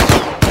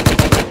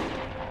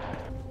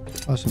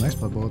 Oh, some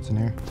explode bullets in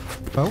here.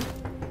 Oh?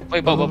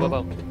 Wait, boat.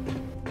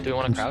 Do we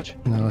want to crouch?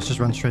 No, let's just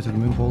run straight to the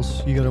moon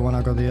pools. You go to one,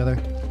 I'll go to the other.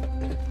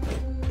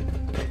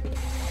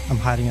 I'm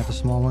hiding at the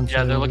small one.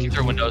 Yeah, so they're looking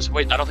through windows.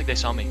 Wait, I don't think they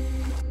saw me.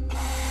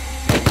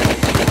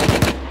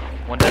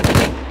 One dead.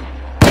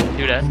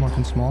 Two dead. I'm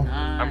working small.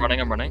 I'm running.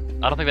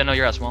 I don't think they know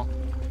you're at small.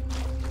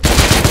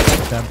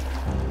 Dead.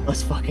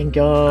 Let's fucking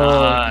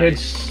go. Good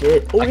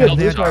shit. Oh, I yeah, killed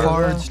They blue had Blue card.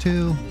 cards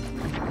too.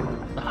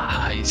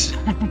 Nice.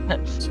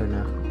 So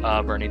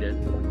now. Bernie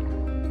did.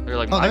 They're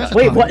like, Oh, I there's got- a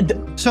Wait, comment.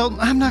 what? So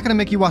I'm not gonna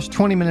make you watch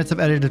 20 minutes of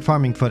edited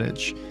farming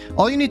footage.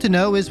 All you need to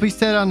know is we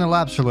stayed on the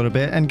labs for a little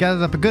bit and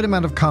gathered up a good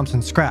amount of comps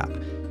and scrap.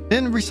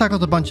 Then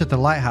recycled a bunch at the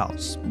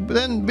lighthouse. But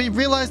then we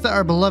realized that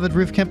our beloved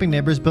roof camping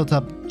neighbors built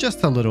up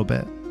just a little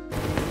bit.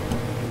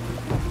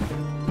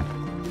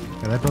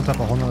 Yeah, they built up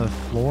a whole nother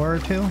floor or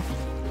two.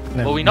 And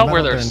then Well, we know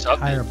where metal their the sub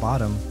entire is.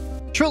 bottom.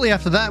 Shortly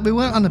after that, we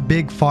went on a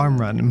big farm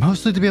run,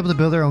 mostly to be able to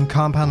build our own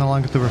compound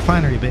along with the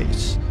refinery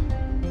base.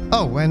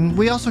 Oh, and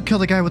we also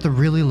killed a guy with a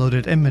really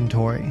loaded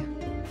inventory.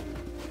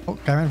 Oh,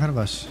 guy right in front of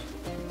us.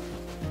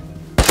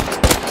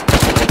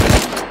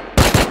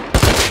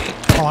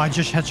 Oh, I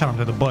just headshot him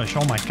to the bush.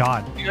 Oh my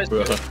god. You guys-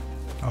 Bro.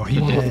 Oh, he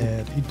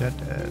dead. He dead.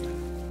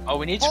 Oh,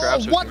 we need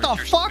scraps. Oh, what the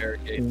fuck?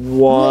 What the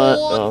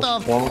What the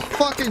fuck?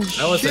 fucking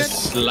That was a shit?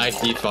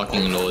 slightly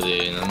fucking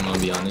loaded, I'm gonna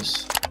be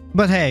honest.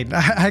 But hey,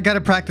 I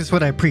gotta practice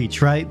what I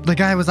preach, right? The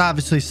guy was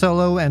obviously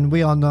solo, and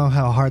we all know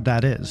how hard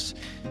that is.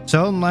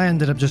 So I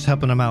ended up just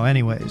helping him out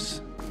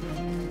anyways.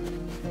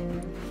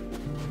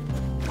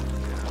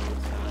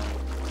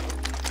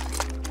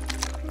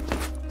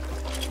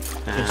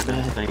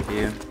 Thank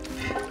you.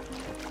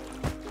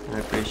 I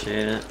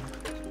appreciate it.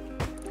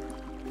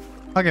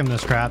 I'll give him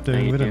this crap, dude.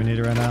 Thank We don't you. need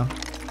it right now.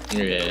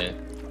 Yeah.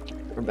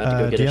 We're about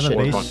to go Do get you a have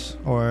a shit. base,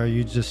 or are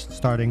you just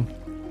starting?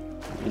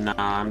 Nah,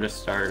 I'm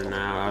just starting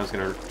now. I was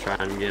gonna try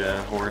and get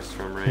a horse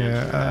from ranch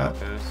Yeah, or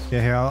outpost.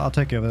 Yeah, here, I'll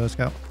take you over. Let's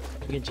go.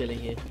 We can chill in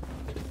here.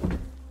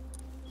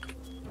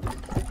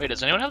 Wait,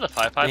 does anyone have the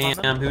 5-5 on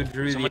them? Damn, who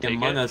drew Someone the take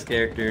Among it. Us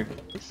character?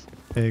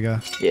 There you go.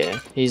 Yeah,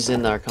 he's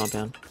in our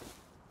compound.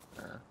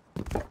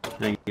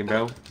 Thank you,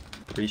 bro.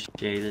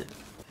 Appreciate it.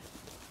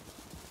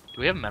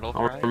 Do we have metal?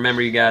 I'll Right?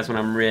 remember you guys when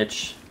I'm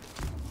rich.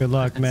 Good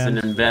luck, It's man.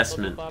 an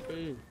investment.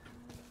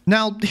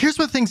 Now, here's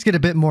where things get a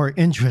bit more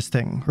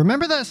interesting.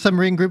 Remember that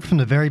submarine group from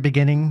the very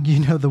beginning? You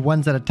know, the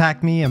ones that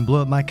attacked me and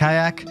blew up my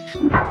kayak?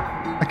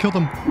 I killed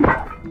them.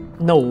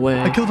 No way.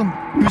 I killed him.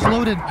 He was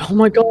loaded. Oh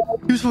my god.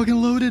 He was fucking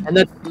loaded. And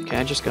then, okay,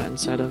 I just got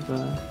inside of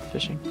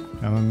fishing.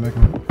 I'm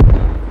making...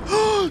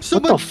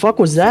 What the fuck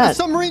was A that?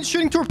 submarine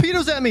shooting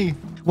torpedoes at me!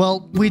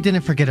 Well, we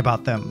didn't forget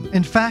about them.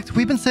 In fact,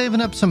 we've been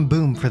saving up some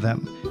boom for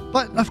them.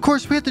 But, of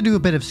course, we have to do a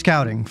bit of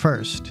scouting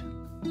first.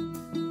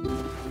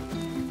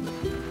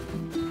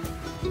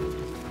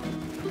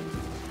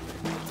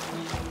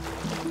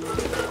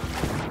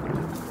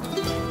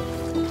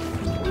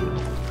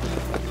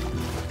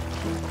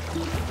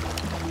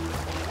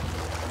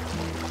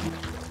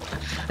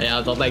 Yeah,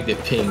 I don't like the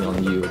ping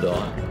on you though.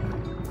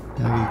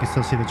 Now you can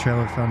still see the trail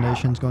of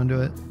foundations going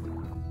to it.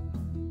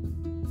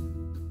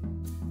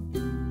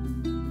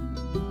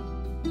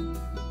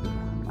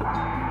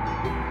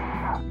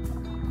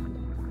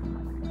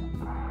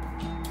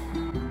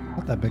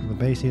 Not that big of a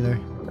base either.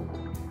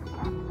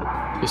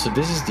 Okay, so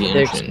this is the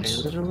They entrance.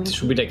 expanded a little This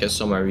should be like a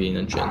submarine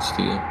entrance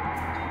too.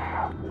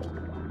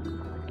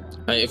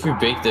 If we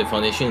break the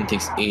foundation, it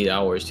takes 8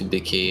 hours to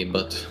decay,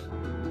 but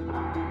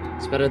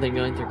It's better than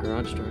going through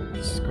garage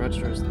doors. Garage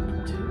doors 2,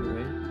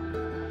 right?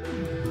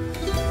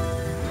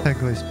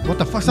 Technically, what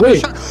the fuck? Somebody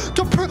Wait. shot.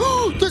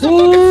 There's a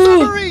fucking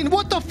submarine!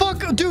 What the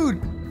fuck,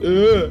 dude?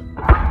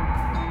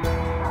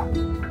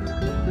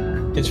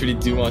 it's really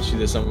too much to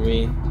the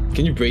submarine.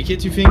 Can you break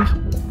it, you think?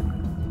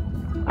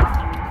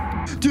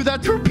 Dude,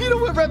 that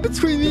torpedo went right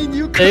between me and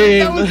you. That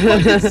Damn. was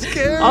fucking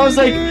scary. I was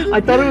like, dude.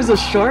 I thought it was a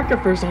shark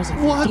at first. I was like,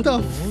 What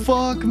the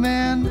fuck,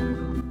 man?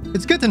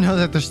 It's good to know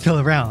that they're still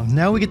around.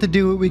 Now we get to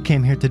do what we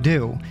came here to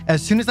do.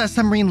 As soon as that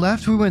submarine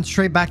left, we went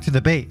straight back to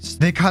the base.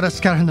 They caught us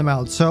scouting them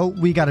out, so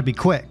we gotta be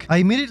quick. I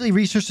immediately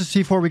researched the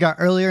C4 we got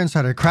earlier and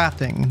started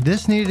crafting.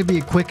 This needed to be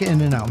a quick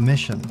in and out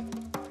mission.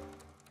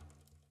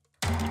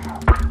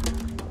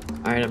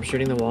 Alright, I'm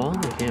shooting the wall.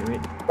 I can't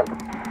read.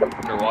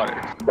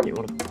 Underwater. You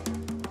wanna...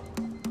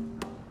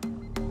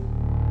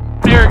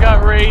 Bear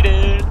got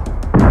raided.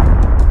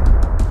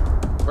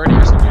 Bernie,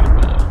 you're so muted,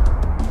 but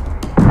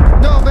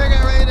No, bear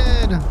got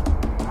raided!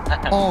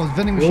 Oh,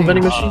 vending machine. Little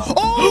vending machine.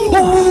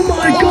 Oh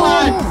my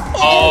god!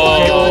 Oh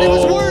my god, it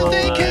was worth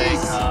it, my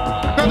case!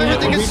 God. Grab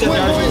everything and swim,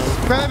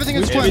 boys! Grab everything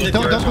and swim. did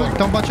Don't yours.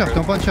 bunch up,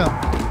 don't bunch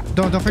up.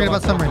 Don't forget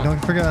about submarine. Don't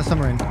forget about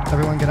submarine.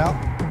 Everyone get out.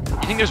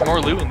 You think there's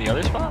more loot in the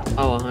other spot?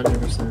 Oh,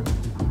 100%.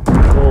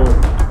 Whoa.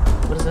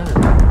 What is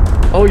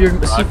that? Oh, you're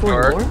C4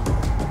 door. more?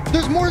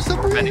 There's more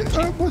submarine,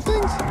 Vending more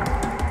things.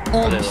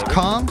 Oh, they these loaded?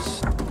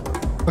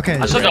 comms. Okay,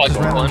 I still got, just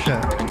like, random one.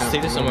 shit. Just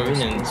take the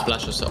submarine and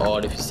splash us all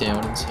if you stay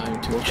out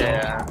inside to watch out.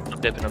 Yeah, I'm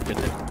dipping. Okay,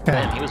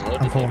 Man, he was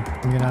loaded. I'm full. I'm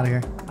getting out of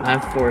here. I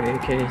have 4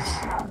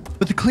 AKs.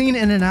 With the clean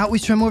in and out, we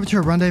swam over to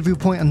a rendezvous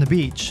point on the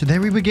beach.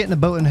 There we would get in a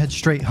boat and head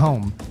straight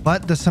home.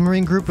 But the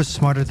submarine group was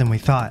smarter than we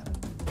thought.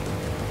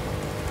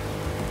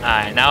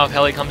 Alright, now if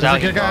Heli comes There's out,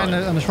 a good he's guy gone.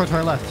 on the shore to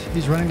our left.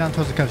 He's running down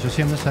towards the coast. You'll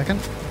see him in a second.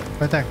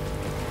 Right there.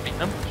 Beat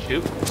him.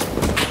 Shoot.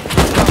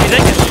 He's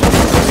in.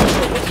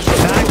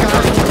 That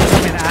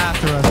guy.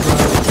 after us, bro.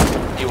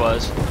 He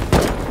was.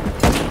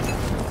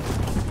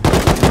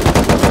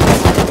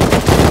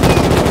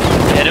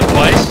 Hit him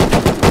twice.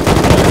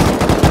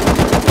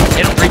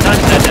 Hit him 3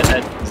 times.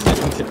 Dead.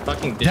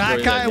 Fucking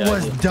That guy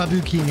was dude.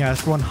 W keying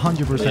us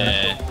 100%.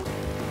 Yeah.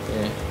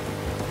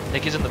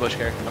 Nick is in the bush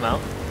here. I'm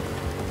out.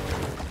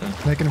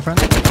 Naked in front.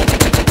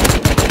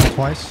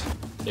 Twice.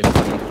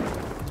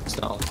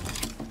 Stall.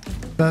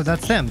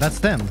 That's them. That's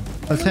them.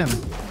 That's him.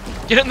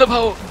 Get in the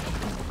boat.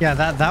 Yeah,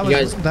 that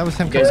was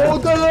him. You guys What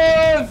was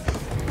that?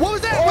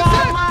 What's that? What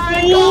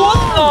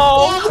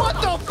What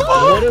the fuck?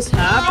 What is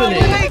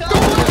happening?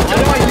 Why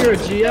do I hear a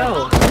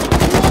GL?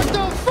 What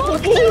the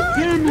fuck?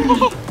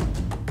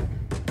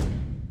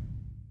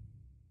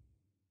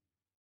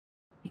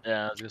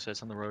 Yeah, I was gonna say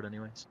it's on the road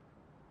anyways.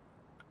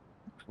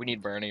 We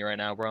need Bernie right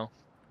now, bro.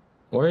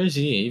 Where is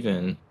he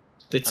even?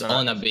 It's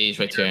on that base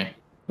right here.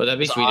 But that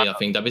base raided, I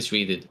think. That base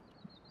raided.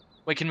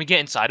 Wait, can we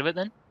get inside of it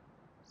then?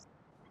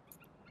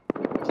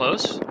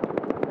 Close?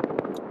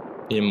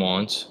 In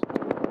Mons.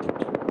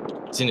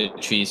 It's in the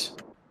trees.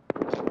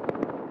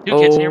 2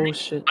 kids near me.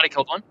 Shit. Body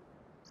killed 1.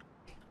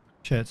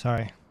 Shit,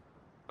 sorry.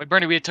 Wait,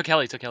 Bernie, we took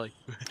heli. It's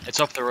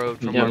up the road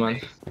from Yeah, where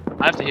man.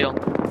 I have to heal.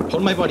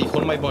 Hold my body,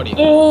 hold my body.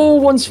 Oh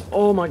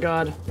my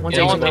god. One's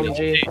Yeah, on one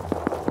LMG.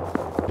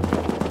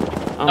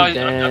 No, I'm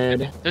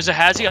dead. There's a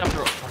Hazy up the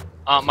road.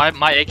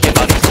 My AK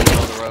body's in the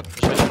middle of the road.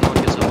 Just wait till no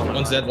one gets up on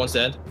it. One's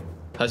dead.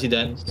 How's he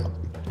dead?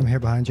 I'm here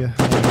behind you.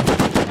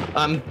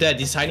 I'm dead.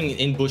 He's hiding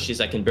in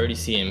bushes. I can barely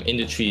see him. In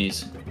the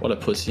trees. What a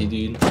pussy,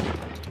 dude.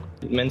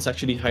 The man's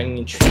actually hiding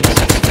in trees.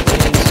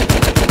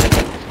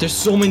 There's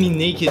so many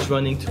nakeds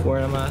running to where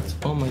I'm at.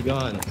 Oh my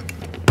god.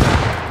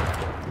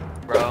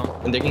 Bro.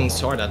 And they're getting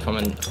sword at from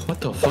an...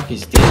 What the fuck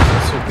is this?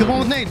 That's so Good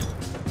one with Nate.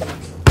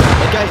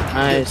 That guy...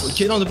 Nice.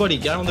 Get on the body.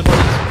 Get on the body.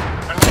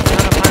 I'm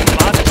trying to find the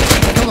bodies.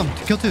 Kill him.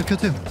 Kill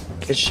two.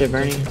 Good shit,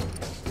 Bernie.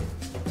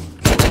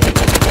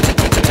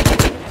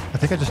 I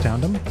think I just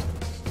downed him.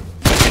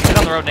 Get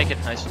on the road naked.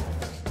 Nice.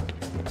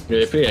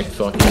 You're pretty like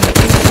fucking...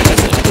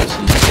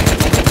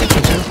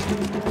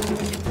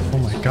 Oh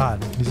my god.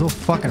 These little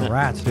fucking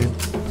rats, dude.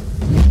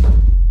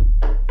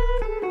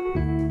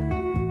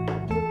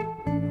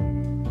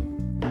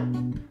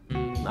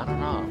 I don't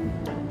know.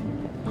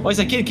 Oh, it's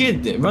a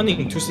kid running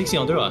 260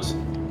 under us. He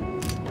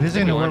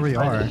doesn't even know where we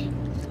are.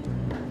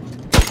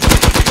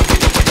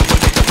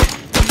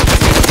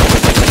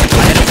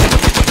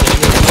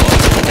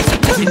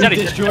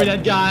 Destroy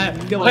that guy.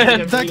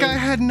 That guy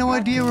had no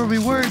idea where we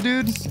were,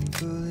 dude.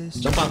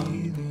 Jump up.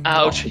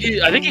 Ouch.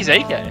 I think he's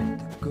AK.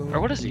 Or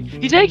what is he?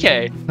 He's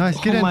AK. Nice,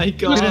 get in. Oh my He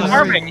was god. Get in,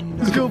 farming.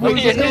 Let's go,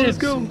 boys. Let's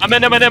go. I'm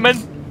in.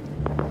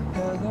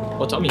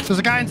 Oh, Tommy. There's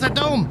a guy inside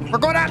dome. We're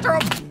going after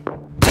him.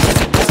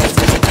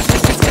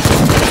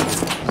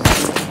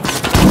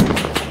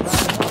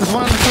 There's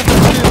one on the cliff too.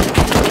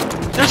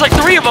 There's like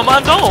 3 of them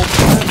on dome.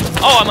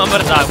 Oh, I'm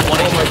about to die.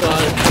 Oh my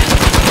god.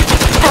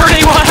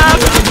 Bernie, what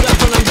happened?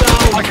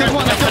 I killed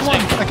one.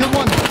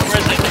 Where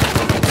is it?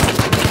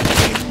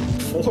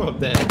 4 of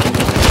them.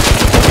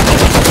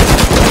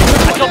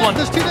 I killed one.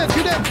 There's 2 dead.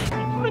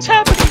 What is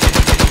happening?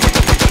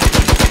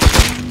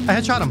 I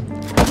headshot him.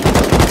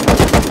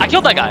 I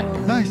killed that guy.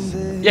 Nice.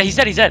 Yeah, he's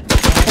dead. Oh,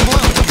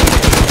 wow.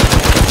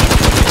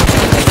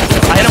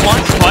 I hit him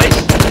once, twice,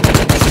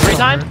 3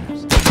 times.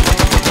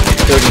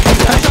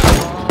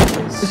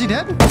 30. Is he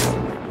dead? No,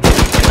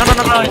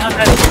 he's not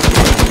dead.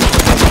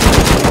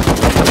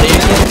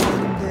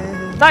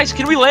 Nice,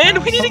 can we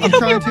land? We need to get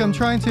up here. I'm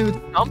trying to.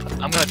 Jump.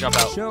 I'm gonna jump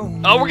out.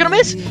 Oh, we're gonna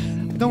miss.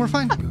 No, we're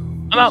fine.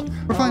 I'm out.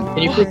 We're fine.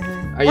 Can you pick?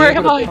 Are you Where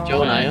able am to pick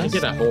Joe and I?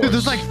 Get that horse. Dude,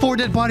 there's like 4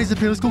 dead bodies up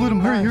here. Let's go loot them.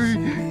 Hurry.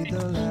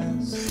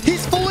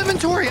 He's full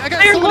inventory. I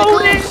got They're so many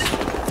loaded.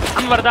 clothes.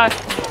 I'm about to die.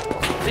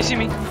 They see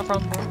me. I'm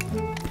from.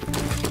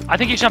 I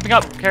think he's jumping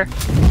up. Care.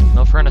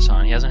 No furnace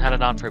on. He hasn't had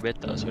it on for a bit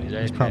though, so he's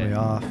He's probably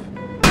off.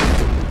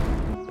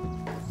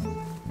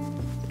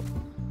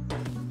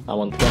 I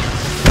want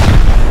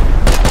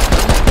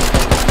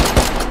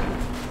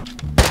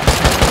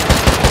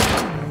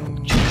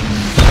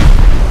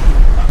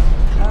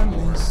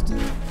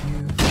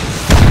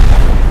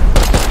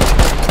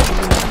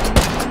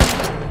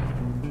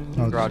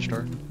Garage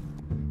door.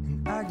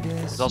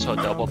 There's also a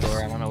double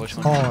door. I don't know which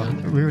one. Oh,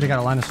 we already got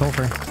a line of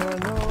sulfur.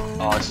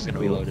 Oh, this is gonna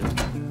be loaded.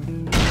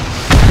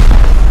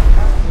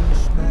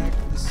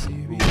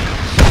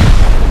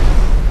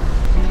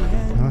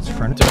 No, it's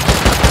furniture.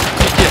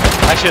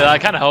 Actually, that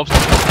kind of helps.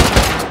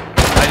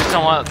 I just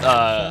don't want.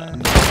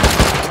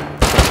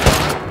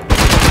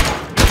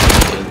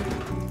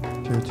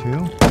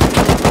 2-2.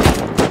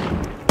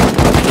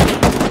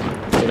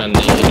 Dude, I'm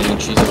naked in the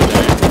trees over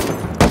there.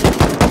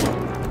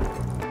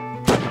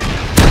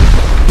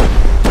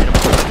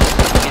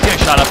 He's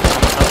getting shot up.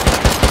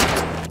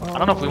 I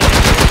don't know if we want to.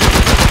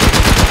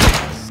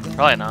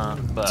 Probably not,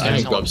 but I I'm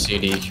just gonna don't grab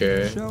CD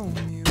here.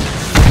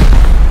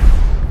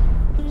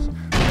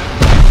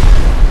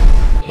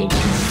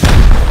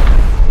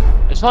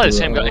 It's probably the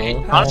same guy.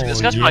 Honestly,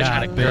 this guy's probably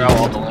trying to clear out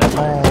all the land.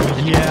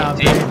 Oh, yeah,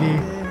 baby.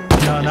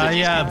 No, not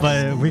yet,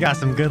 but we got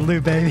some good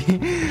loot, baby.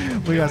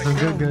 We got some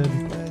good.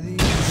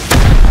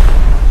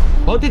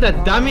 How did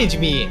that damage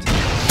me?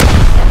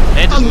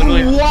 Man, just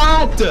literally.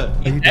 What? Are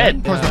you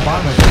dead? dead? Towards the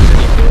bottom of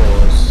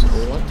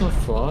What the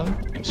fuck?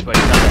 I'm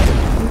sweating.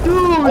 Dude!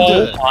 Oh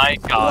my Why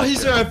god.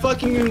 is there a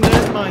fucking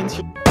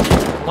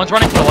landmine? One's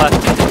running to the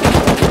left.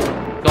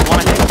 Don't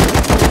want to hit.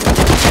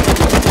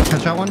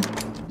 Catch that one.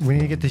 We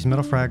need to get these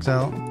middle frags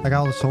out. I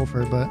got all the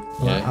sulfur, but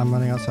Yeah. I'm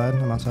running outside.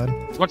 I'm outside.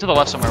 One to the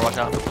left somewhere. Watch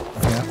out.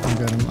 Yeah, I'm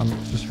good. I'm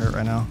just hurt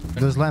right now.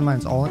 Those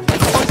landmines all in.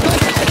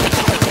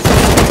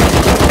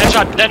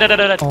 Headshot.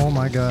 Dead. Oh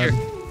my god. Here.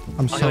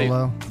 I'm I'll so heal you.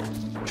 low.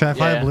 Should I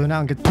fly Yeah. a blue now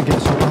and get the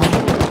sulfur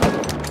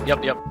home?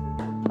 Yep.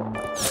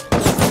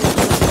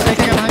 Hey,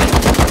 can I get behind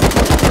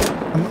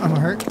you? I'm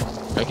hurt.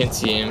 I can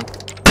see him.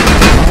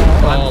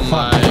 I'm Oh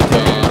my fucked.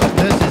 god.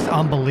 This is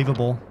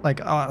unbelievable. Like,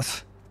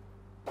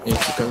 Hey,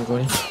 keep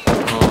everybody.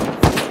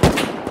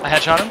 Oh. I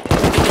headshot him.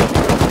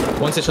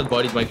 Once headshot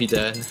bodied might be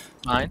dead.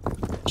 Mine.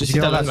 Just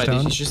You hit get all that that landmine.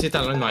 stone? You just hit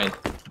that landmine.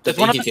 There's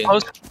one up in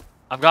post.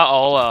 I've got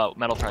all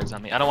metal frags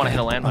on me. I don't want to hit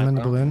a landmine. I'm in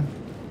the bro. balloon.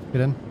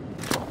 Get in.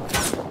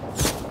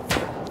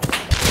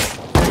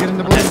 Get in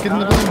the balloon. Get in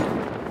the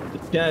balloon.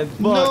 Yeah,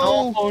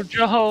 No. Oh,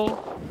 Joe.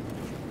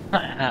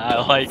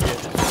 I like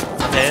it.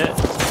 I'm hit.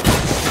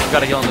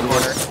 Got a heal in the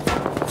corner.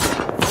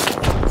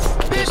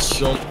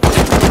 So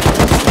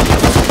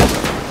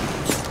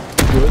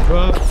good,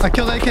 bro. I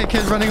killed AK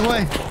kid running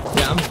away.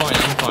 Yeah, I'm fine.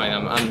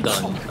 I'm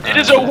done. It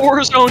is a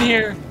war zone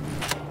here.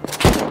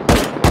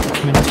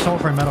 I mean, the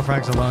sulfur and metal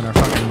frags alone are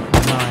fucking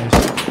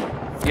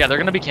nice. Yeah, they're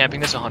gonna be camping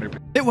this 100%.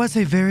 It was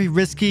a very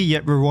risky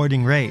yet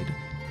rewarding raid.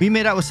 We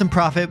made out with some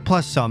profit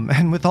plus some,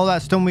 and with all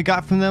that stone we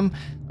got from them,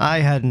 I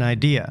had an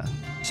idea.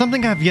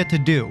 Something I've yet to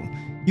do.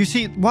 You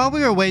see, while we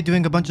were away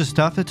doing a bunch of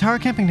stuff, the tower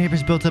camping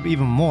neighbors built up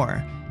even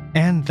more.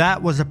 And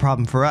that was a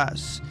problem for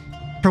us.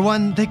 For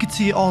one, they could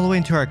see all the way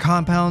into our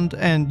compound,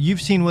 and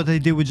you've seen what they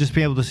do with just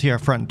being able to see our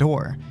front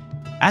door.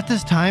 At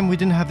this time, we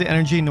didn't have the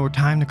energy nor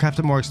time to craft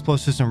up more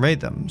explosives and raid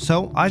them,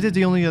 so I did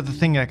the only other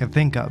thing I could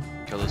think of.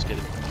 Kill this kid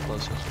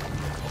closest.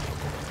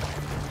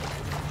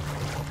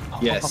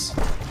 Yes.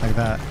 Like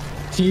that.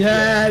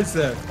 Yes.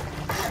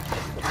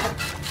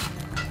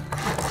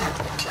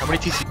 How many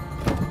TC?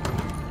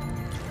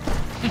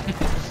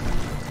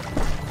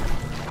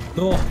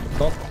 No.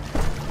 Stop.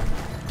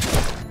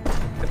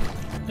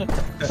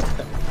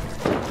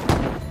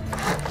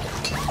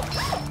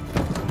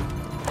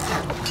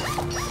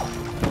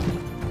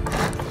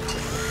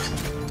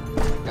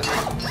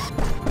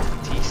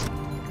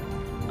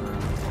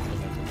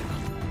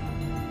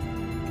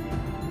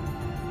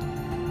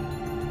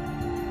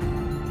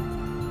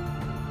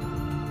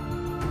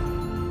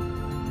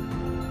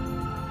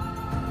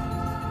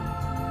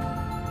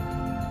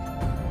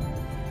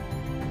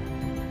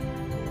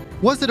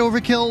 Was it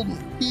overkill?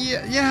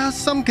 Yeah,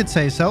 some could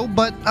say so,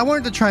 but I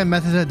wanted to try a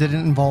method that didn't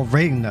involve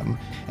raiding them.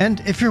 And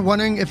if you're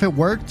wondering if it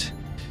worked,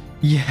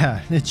 yeah,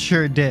 it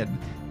sure did.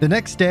 The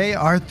next day,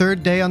 our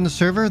third day on the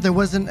server, there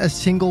wasn't a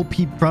single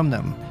peep from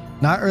them.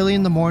 Not early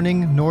in the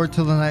morning, nor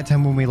till the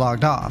nighttime when we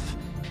logged off.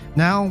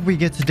 Now we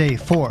get to day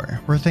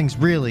 4, where things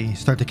really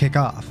start to kick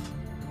off.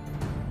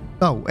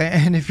 Oh,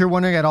 and if you're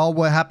wondering at all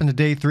what happened to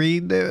day 3,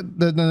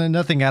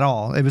 nothing at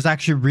all. It was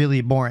actually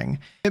really boring.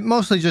 It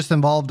mostly just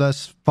involved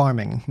us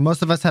farming.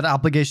 Most of us had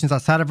obligations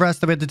outside of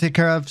rest that we had to take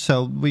care of,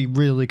 so we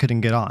really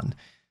couldn't get on.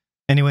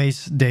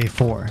 Anyways, day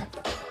 4.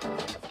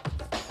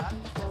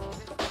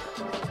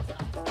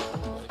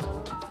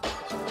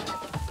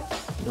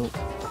 Nope.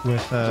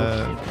 With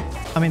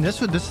I mean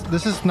this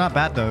is not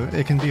bad though.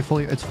 It can be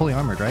it's fully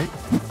armored, right?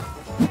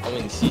 How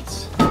many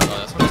seats? Oh,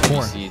 that's not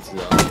 4. 3 seats.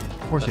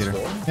 4-seater.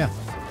 That's 4? Yeah.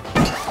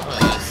 Oh,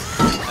 yes.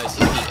 I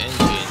see the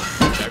engine,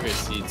 the driver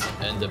seats,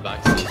 and the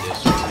back seat.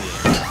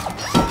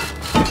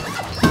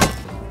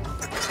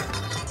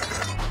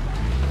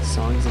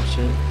 Songs and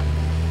shit.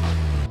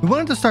 We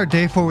wanted to start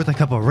day 4 with a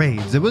couple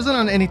raids. It wasn't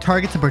on any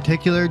targets in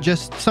particular,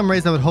 just some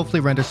raids that would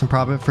hopefully render some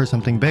profit for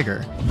something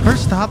bigger.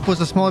 First stop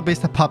was a smaller base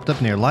that popped up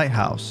near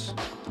Lighthouse.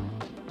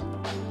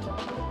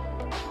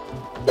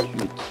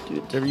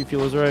 Dude, whatever you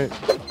feel is right.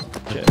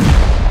 Okay.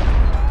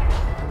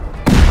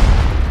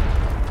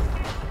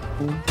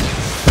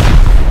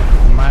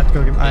 I might have to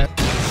go get my...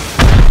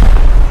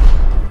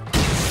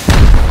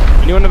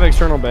 Anyone have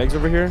external bags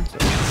over here?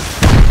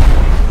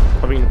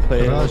 Probably gonna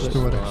play. Garage this.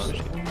 door.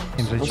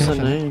 What's the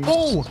name?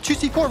 Oh,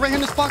 2C4 right here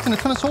in this box and a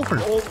ton of sulfur.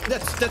 Oh,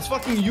 that's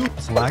fucking you.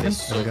 It's lagging.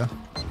 There we go.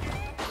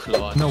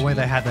 Clutch. No way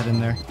they had that in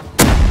there.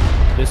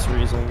 This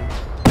reason.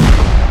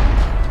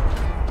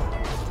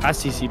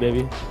 ICC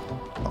baby.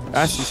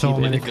 ICC So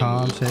baby. many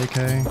comps, AK.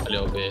 A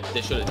little bit.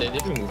 They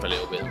did remove a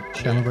little bit.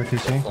 Channel by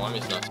 2C. Form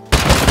is not.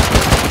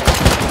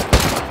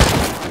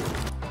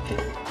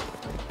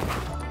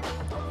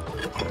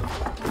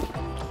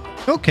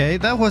 Okay,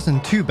 that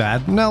wasn't too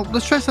bad. Now,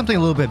 let's try something a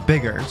little bit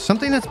bigger.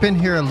 Something that's been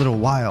here a little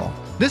while.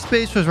 This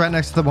base was right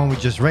next to the one we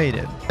just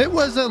raided. It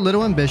was a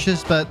little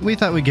ambitious, but we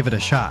thought we'd give it a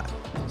shot.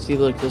 See,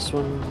 look, this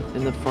one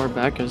in the far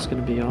back is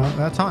gonna be Oh, on.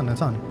 that's on,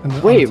 that's on.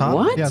 Wait, on top,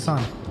 what? Yeah, it's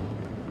on.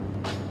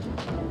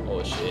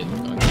 Oh shit.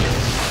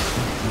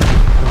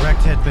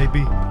 Direct hit,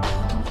 baby.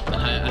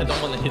 I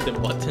don't want to hit the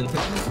button.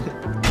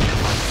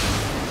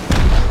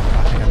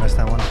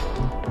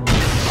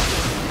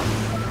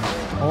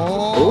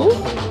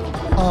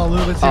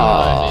 bit too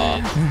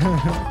high.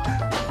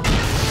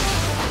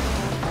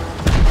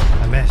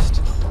 I missed.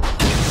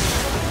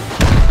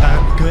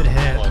 Good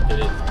hit. Oh, I did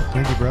it. I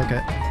think he broke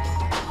it.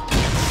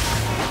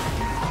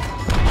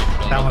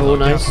 That one Oh,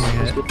 nice.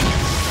 definitely hit.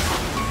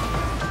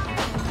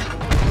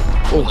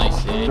 Oh, Nice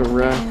hit.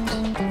 direct. Yeah,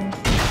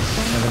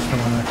 that's the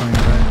one that coming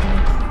right.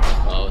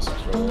 Oh, it's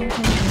control.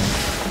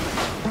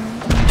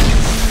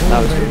 That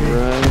was baby.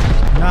 direct.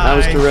 That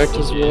was Nice. direct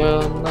as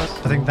well. I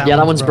think that Yeah,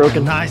 that one's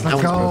broken. Nice, That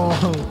let's one's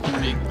go.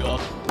 Big go.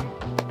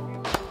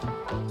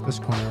 This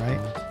corner, right?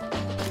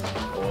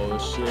 Oh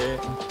shit.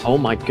 Oh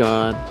my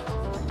god.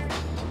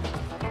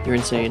 You're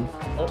insane.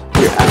 Oh.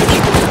 You're actually.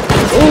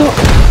 Oh!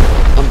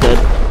 I'm dead.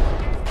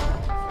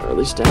 Or at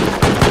least dead.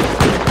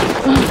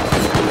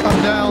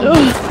 I'm down.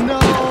 No!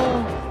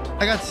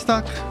 I got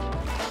stuck.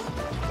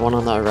 One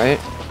on that right.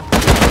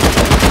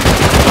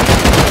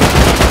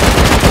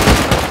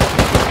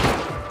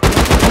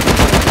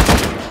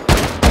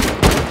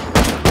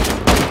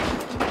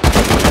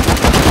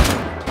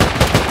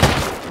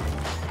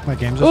 My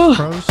game's just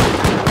froze.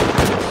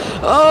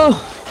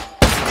 Oh!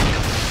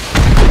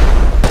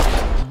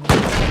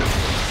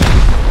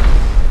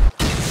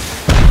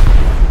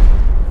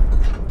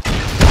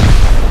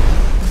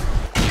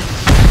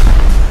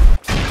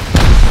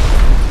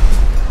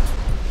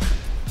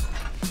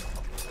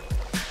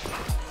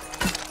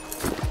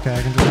 Okay,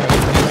 I can do that.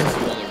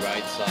 On the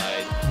right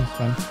side. That's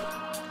fine.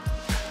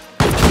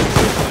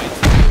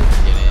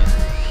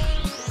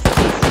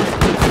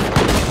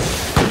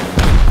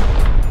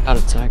 Out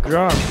of attack. Good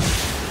job.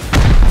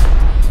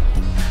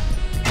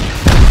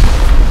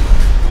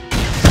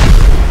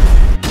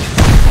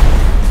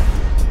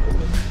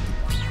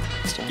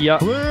 Yeah,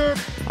 Flip!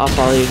 I'll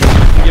follow you.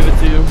 give it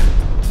to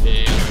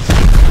you.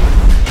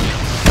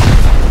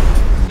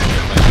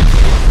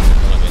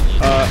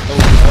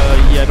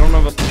 Yeah, I don't know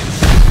about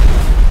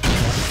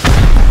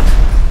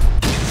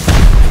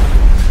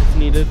it's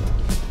needed.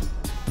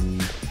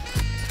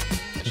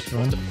 Just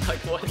run. Like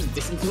what?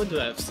 This is going to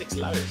have 6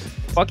 ladders.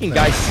 Fucking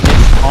guy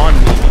snitched on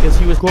me because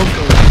he was close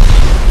to me.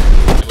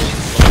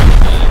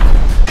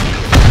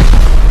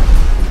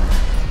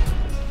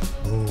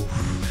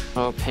 Oof.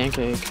 Oh,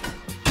 pancake.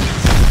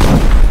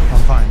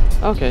 I'm fine.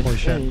 Okay. Holy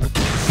shit. Hey.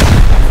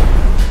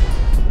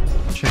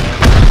 Shit.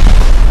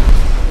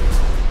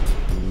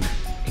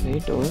 Okay,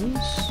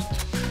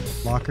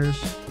 doors. Lockers.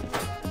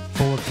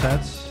 Full of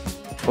sets.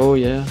 Oh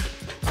yeah.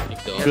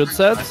 Good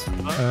sets.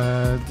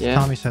 Yeah.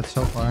 Tommy sets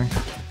so far.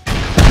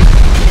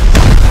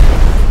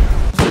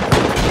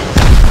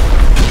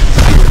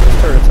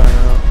 Turrets are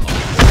out.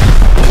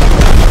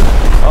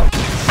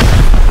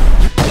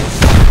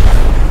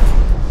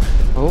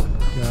 Oh.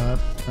 Got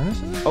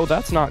furnaces? Oh,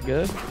 that's not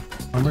good.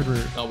 Armored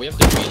roof. Oh, we have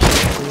the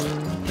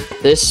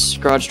green. This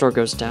garage door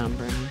goes down,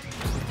 Brandon.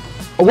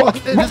 Oh, what?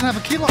 It doesn't have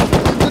a key lock. It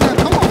doesn't have,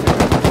 come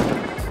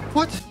on.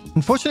 What?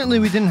 Unfortunately,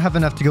 we didn't have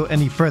enough to go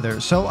any further,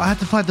 so I had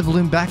to fly the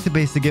balloon back to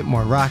base to get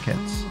more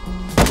rockets.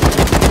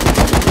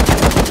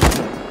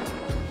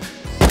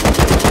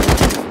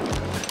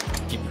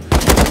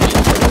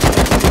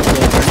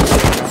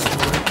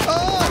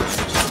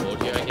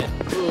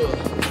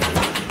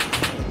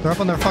 They're up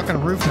on their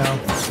fucking roof now.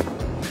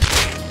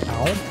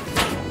 Ow.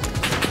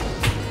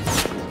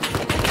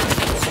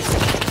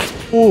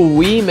 Ooh,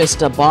 we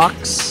missed a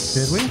box.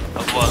 Did we?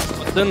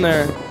 What's in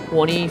there?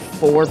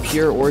 24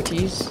 pure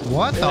Ortiz.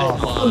 What the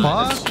fuck?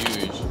 That's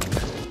huge.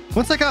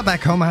 Once I got back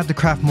home, I had to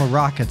craft more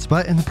rockets,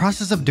 but in the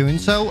process of doing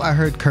so, I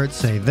heard Kurt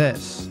say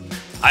this.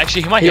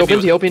 Actually, he might He hit me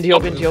opened,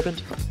 with- he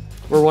opened.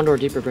 We're one door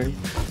deeper, Bernie.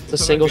 It's a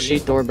single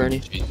sheet door,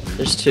 Bernie.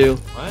 There's two.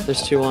 What?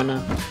 There's two on now.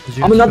 Did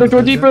you I'm just another put door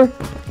a picture?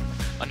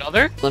 deeper.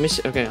 Another? Let me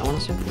see. Okay, I want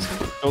to see what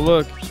this is. Oh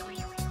look,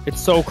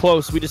 it's so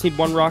close. We just need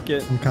one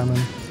rocket. I'm coming.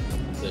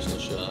 There's no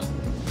shot.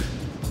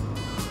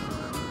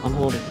 I'm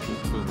holding.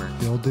 Boomer.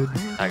 The old dude.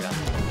 I got it.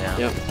 Yeah.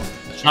 Yep.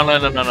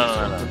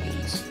 No.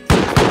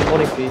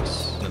 Holding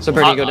peaks. So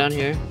Bernie, go down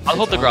here. I'll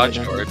hold the I'll garage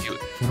go down door here.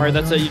 if you. All right,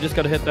 that's it. You just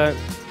gotta hit that.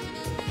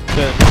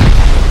 Good.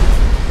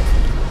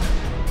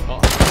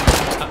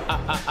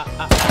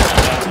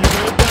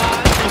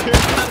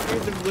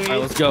 All right,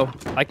 let's go.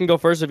 I can go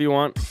first if you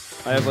want.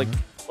 I have like.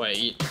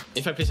 Wait,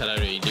 if I place a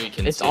ladder, you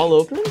can It's see all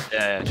it. open?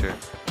 Yeah, sure.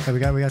 Okay, we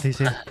got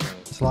TC.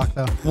 It's locked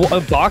though. A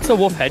box of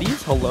wolf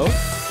headies? Hello?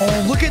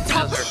 Oh, look at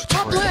top left,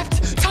 top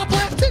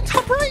left, and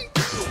top right.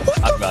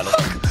 What I've the got it.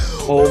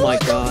 fuck? Oh my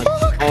god.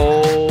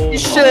 Oh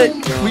Shit.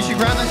 my god. We should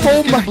grab that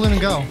and just get the balloon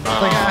and go.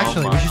 Like,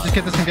 actually, we should just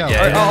get this and go. Yeah,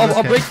 All right, yeah, I'll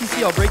let's break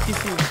TC. I'll break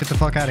TC. Get the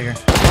fuck out of here.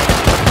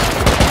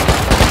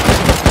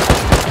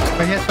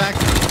 Right, hit back.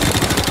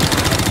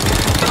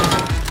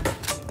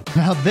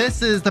 Now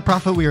this is the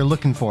profit we are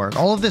looking for.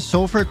 All of this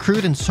sulfur,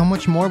 crude, and so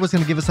much more was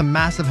going to give us a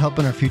massive help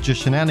in our future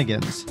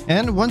shenanigans.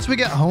 And once we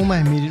got home, I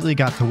immediately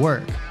got to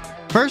work.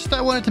 First,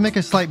 I wanted to make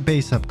a slight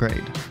base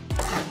upgrade.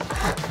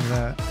 Like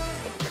that.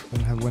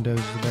 Didn't have windows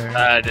there.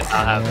 I did not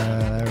have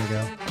that. There we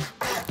go.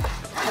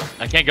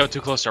 I can't go too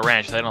close to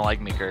ranch. They don't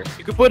like me, Kurt.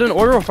 You could put an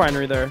oil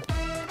refinery there.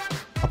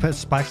 I'll put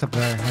spikes up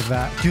there like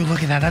that. Dude,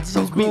 look at that. That's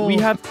so cool. We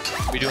have.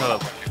 We do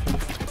have a bunch.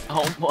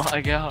 Oh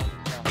my god.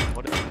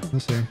 What is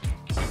Let's see.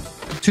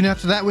 Soon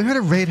after that, we heard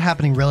a raid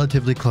happening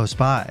relatively close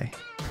by.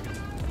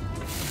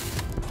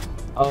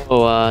 Oh,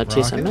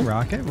 T7.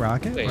 Rocket.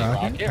 Wait,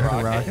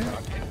 Rocket.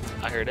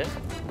 I heard it.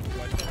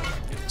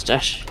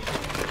 Stash.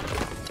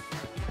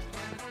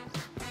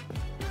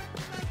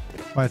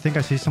 Oh, I think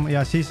I see someone.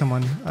 Yeah, I see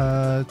someone.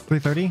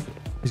 330.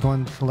 He's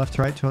going from left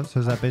to right. So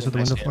is that base with the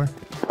window floor?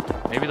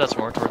 Maybe that's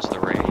more towards the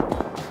raid.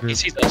 He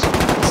sees us.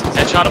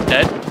 Headshot him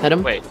dead. Hit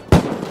him. Wait.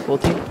 Full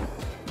team. Hit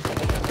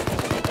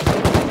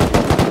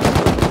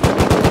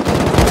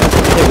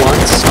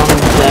once. I'm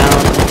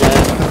down.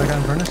 Dead. I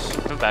got furnace.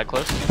 I'm back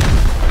close.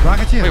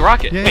 Rocket's here. Wait,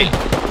 rocket. Yeah, Wait.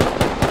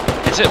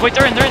 yeah. Is it? Wait,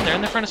 they're in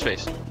the front of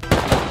space.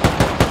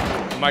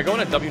 Am I going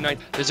at W9?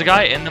 There's a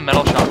guy in the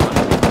metal shotgun.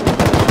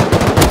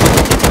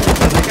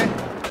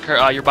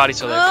 Your body's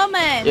still there. Oh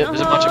man. Yep.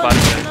 There's a bunch of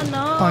bodies there.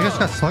 No. Oh, I guess I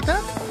got slugged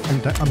at?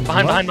 I'm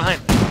Behind.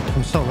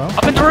 I'm so low.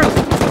 Up in the roof.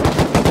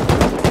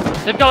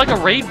 They've got like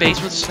a raid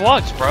base with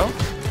slugs, bro.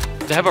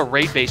 They have a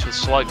raid base with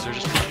slugs. They're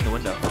just peeking the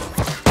window.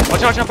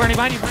 Watch out, Bernie,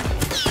 behind you, Bernie.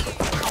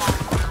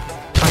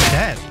 I'm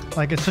dead.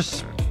 Like, it's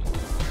just...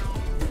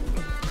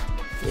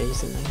 Yeah,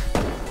 he's in there.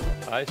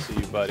 I see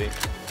you, buddy.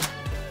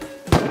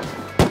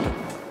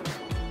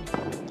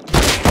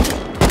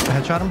 I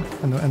headshot him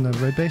in the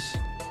raid base.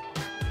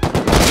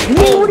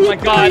 Oh my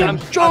god, I'm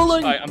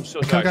trolling. I'm so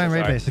The kill sorry. guy in so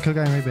raid sorry. base. The kill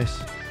guy in raid base.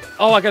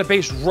 Oh, I got a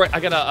base right. I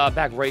got a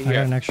bag right I got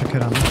here. an extra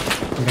kit on me.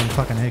 I'm getting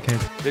fucking AK'd.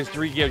 There's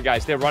 3 geared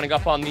guys. They're running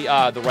up on the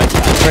right side.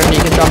 Bernie,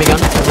 you can drop me gun.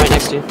 I'm right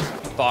next to you.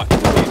 Fuck.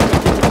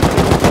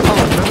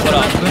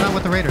 Oh, they're not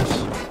with the raiders.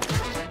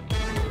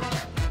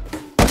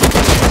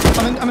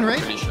 I'm in raid.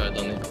 Pretty sure I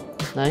done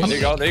it. Nice. There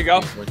you go. There you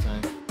go. 4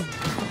 times.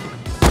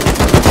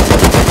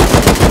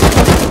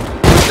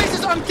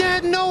 I'm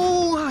dead.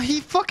 No,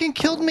 he fucking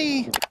killed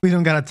me. We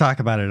don't gotta talk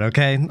about it,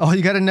 okay? All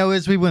you gotta know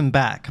is we went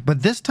back,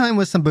 but this time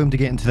with some boom to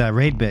get into that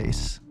raid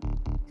base.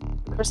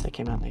 Of course they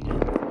came out naked.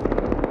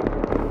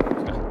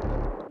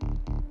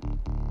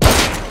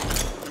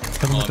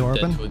 Open the door I'm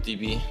open. dead to a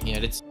DB. Yeah,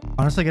 it's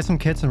Honestly, get some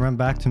kits and run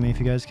back to me if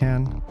you guys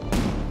can.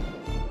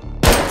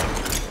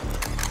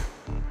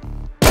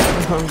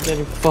 I'm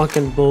getting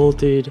fucking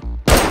bolted.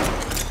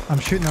 I'm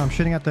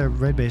shooting at the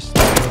raid base.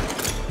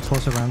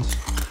 Explosive rounds.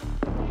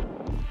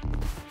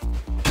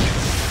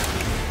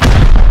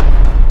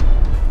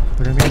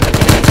 They're gonna be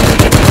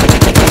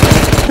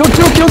Kill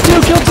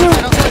two!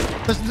 outside.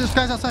 This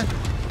guy's outside.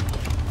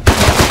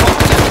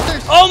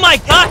 Oh my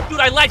god, dude!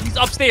 I lied. He's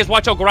upstairs.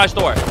 Watch out, garage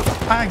door.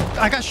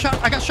 I got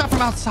shot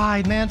from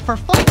outside, man. For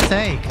fuck's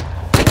sake.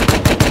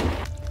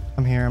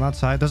 I'm here. I'm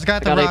outside. There's a guy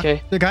at the rock.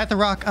 AK. The guy at the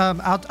rock.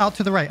 Out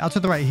to the right. Out to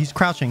the right. He's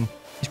crouching.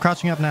 He's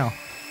crouching up now.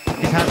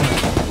 He's having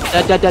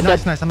it. Dead.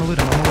 Nice. I'm gonna loot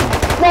him.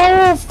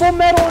 Whoa! Full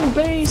metal in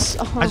base.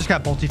 I just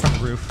got bolty from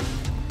the roof.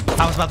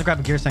 I was about to grab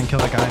a gear stand and kill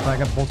that guy, but I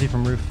got bolty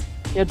from roof.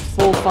 He had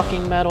full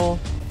fucking metal.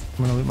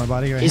 I'm gonna loot my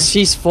body right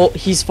He's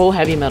full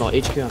heavy metal.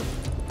 HQ him.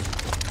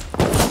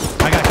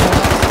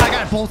 I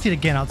got bolted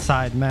again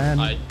outside, man.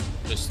 I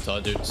just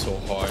stuttered so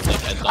hard.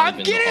 Like I don't I'm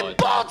even getting know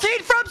how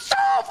bolted from so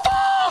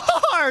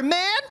far,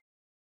 man.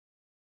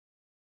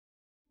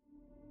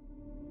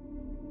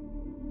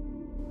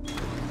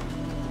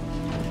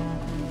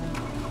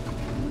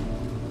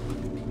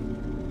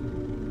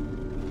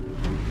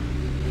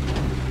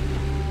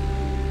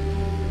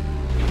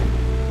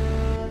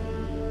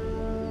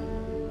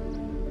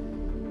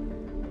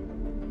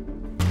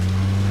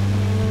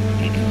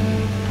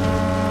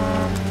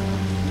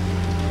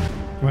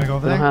 You wanna go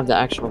over We don't there? have the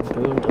actual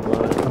boom to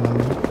blow it.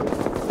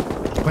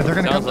 Wait, they're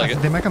gonna Sounds come. like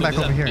it. They might come back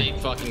There's over a here. big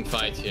fucking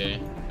fight here,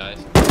 guys.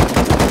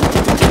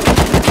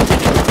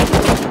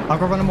 I'll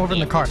go run him over in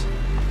the car.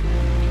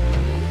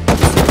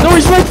 No,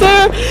 he's right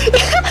there!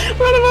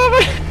 Run him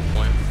over!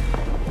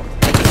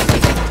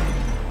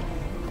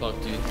 Fuck,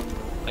 dude.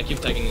 I keep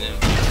tagging them.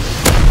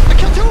 I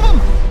killed 2 of them.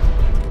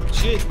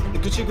 Shit!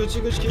 Good.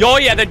 Yo,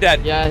 yeah, they're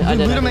dead. Yeah, I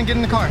did. Loot him and get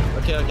in the car.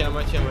 Okay, I'm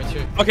right here.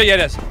 Okay, yeah, it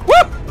is.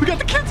 We got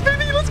the kids,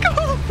 baby. Let's go.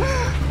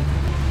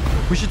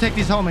 We should take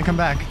these home and come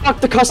back.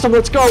 Fuck the custom,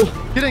 let's go!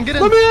 Get in.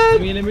 Let me in!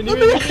 Let me in. Let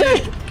me in!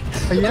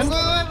 Are you in?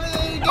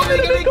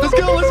 Let's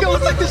go.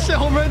 Let's take this shit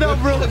home right now,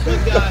 bro.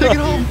 Take it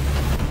home.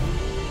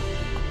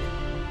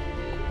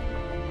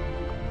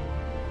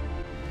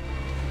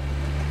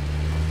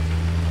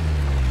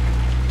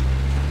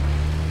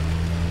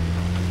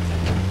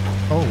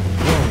 Oh,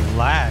 whoa,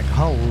 lag.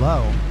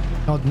 Hello.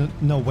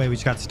 No way. We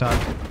just got stuck.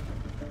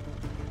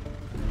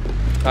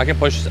 I can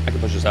push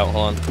this out.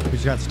 Hold on. We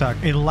just got stuck.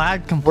 It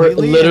lagged We're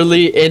completely.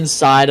 literally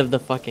inside of the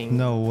fucking...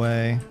 No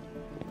way.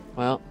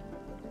 Well,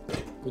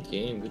 Good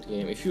game.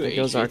 If you There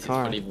goes our it's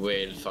car. probably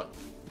well, fuck.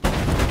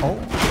 Oh.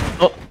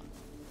 oh,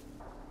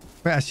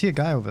 Wait, I see a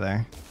guy over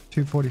there.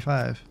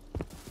 245.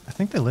 I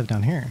think they live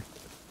down here.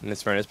 In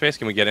this furnace space,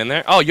 can we get in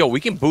there? Oh, yo, we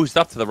can boost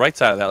up to the right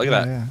side of that. Look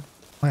at that. Yeah.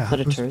 Oh, yeah. Is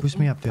that a Boost, turret? boost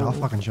me up, dude. I'll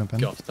fucking jump in.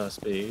 Get off that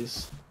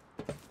space.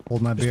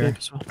 Hold my just me beer. up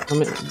as well. Let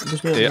me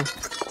just me up, Yeah. man.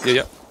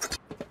 Yeah.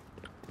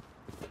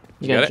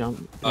 You Got gotta it?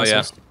 jump. Oh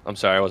yeah. I'm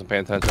sorry, I wasn't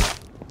paying attention.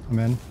 I'm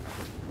in.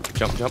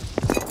 Jump.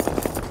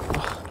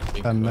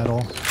 That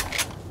metal.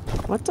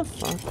 What the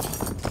fuck?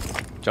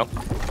 Jump.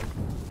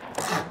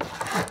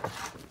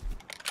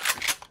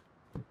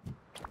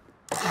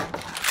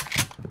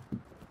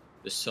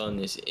 The sun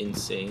is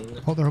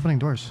insane. Oh, they're opening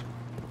doors.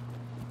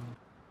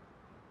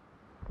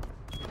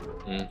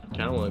 I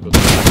kind of want to go.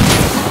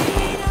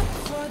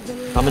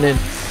 Coming in.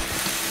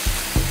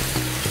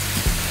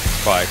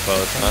 Quite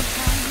close, huh?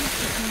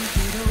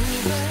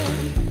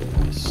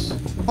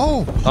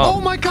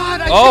 Oh my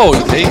God! Oh,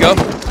 there you go.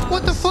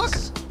 What the fuck?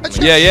 I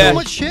just Yeah, got yeah. So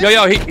much shit.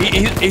 Yo, he's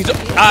in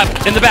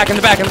the back. I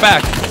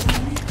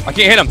can't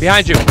hit him.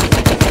 Behind you.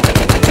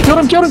 Killed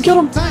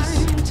him. Nice.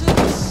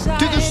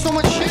 Dude, there's so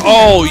much shit.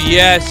 Oh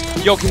yes.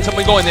 Yo, can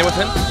someone go in there with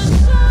him?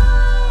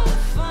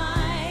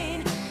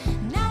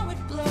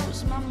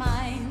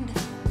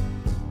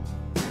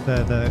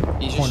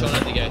 He's just shot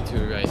at the guy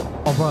too, right?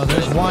 Oh, bro,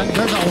 there's a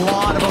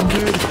lot of them,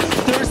 dude.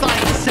 There's like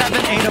 7,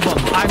 8 of them.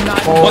 I'm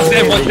not. One's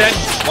dead.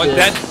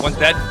 One's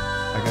dead. I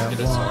got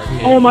one.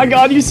 Oh my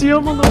God, you see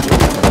him on the.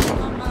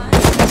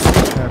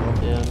 Terrible.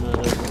 Yeah, no,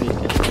 there's a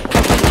beacon.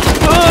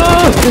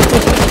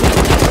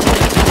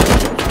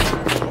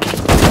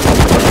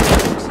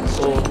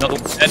 Another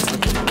one's dead.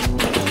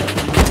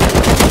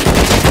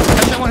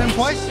 Headshot one him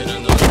twice. I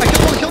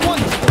killed one.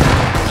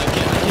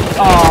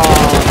 Oh.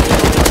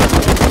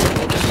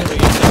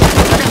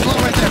 I got blown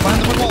right there behind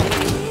the wood wall.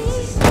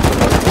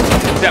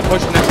 Yeah,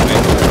 push next to me.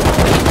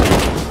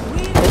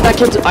 That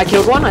kid, I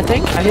killed one, I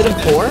think. I hit him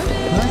 4.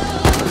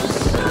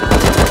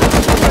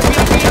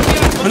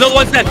 Another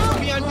one's dead. Yeah.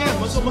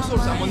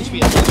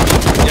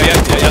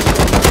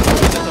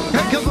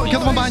 Kill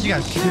the one behind you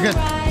guys. You're good.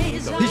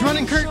 He's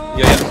running, Kurt.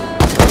 Yeah.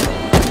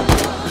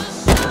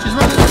 She's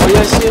running. Oh yeah,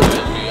 I see him.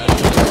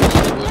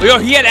 Yo,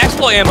 he had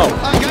exploit ammo.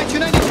 Guy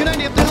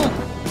 290 up the hill.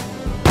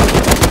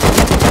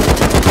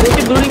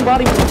 Naked looting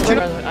body. I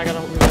got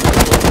him.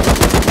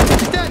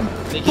 He's dead.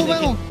 Full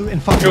metal.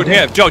 And fucking Dude,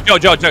 here. Joe, take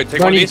one of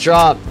Bernie these.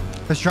 drop.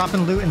 Let's drop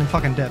and loot and then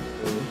fucking dip.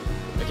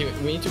 Okay,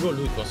 we need to go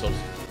loot muscles.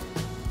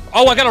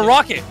 Oh, I got a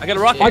rocket. I got a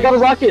rocket. I got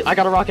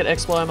a rocket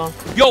explo ammo.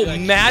 Yo,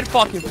 mad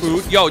fucking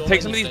food. Yo,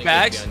 take some of these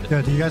bags.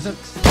 Yo, do you guys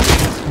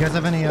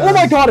have any? Oh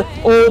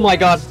my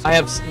god! I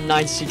have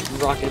 9 siege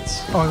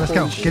rockets. Oh, let's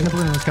go. Get in the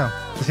balloon. Let's go.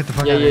 Let's get the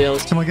fuck out of Yeah, here. yeah.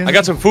 Someone get in. I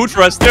got some food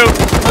for us too.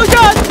 Oh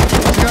god!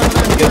 Let's go over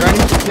there. You good,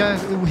 Randy?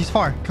 Yeah, he's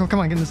far. Come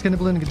on, let's get in the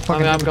balloon and get the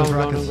fucking. I'm dip with those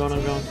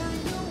going. rockets.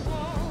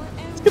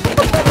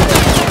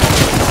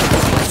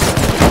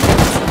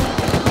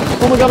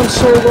 Oh my god, I'm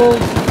so low.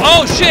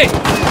 Oh shit!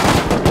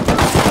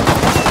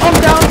 I'm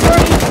down,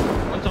 Bernie.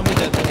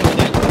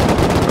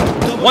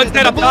 One's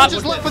dead up The balloon top.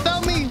 just left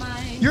without me.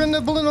 You're in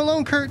the balloon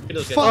alone, Kurt.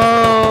 Okay.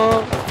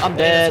 Fuck. I'm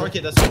dead.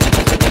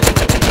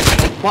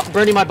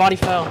 Bernie, my body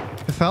fell.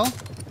 It fell.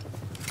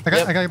 I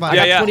got your body.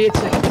 Yeah. 28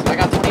 seconds. I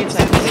got 28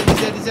 seconds.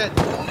 He's dead.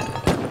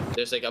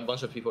 There's like a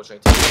bunch of people trying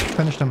to.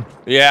 Finished him.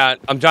 Yeah,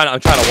 I'm trying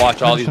to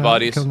watch all these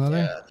bodies. Killed another.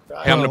 Yeah.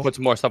 Hey, I'm gonna put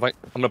some more stuff. In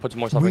We your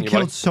killed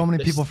body. so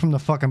many people from the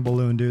fucking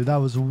balloon, dude. That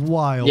was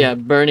wild. Yeah,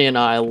 Bernie and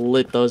I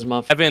lit those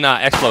muffins. I've been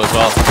Explo as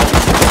well.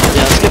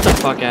 Yeah, let's get the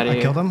fuck out of I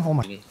here. killed him. Oh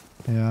my.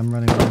 Yeah, I'm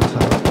running by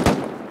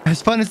myself.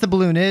 As fun as the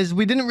balloon is,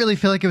 we didn't really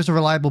feel like it was a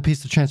reliable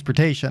piece of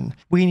transportation.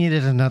 We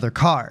needed another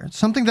car,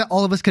 something that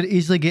all of us could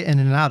easily get in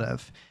and out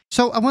of.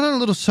 So I went on a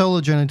little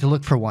solo journey to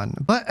look for one,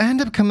 but I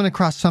ended up coming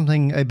across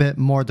something a bit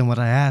more than what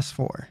I asked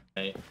for.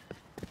 Hey.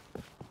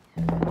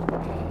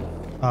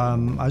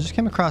 I just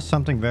came across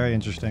something very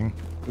interesting.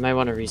 You might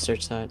want to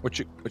research that. What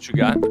you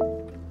got?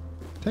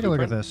 Take a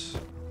look at this.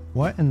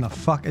 What in the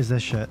fuck is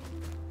this shit?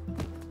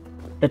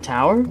 The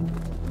tower?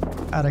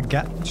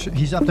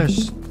 He's up there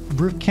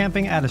roof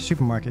camping at a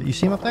supermarket. You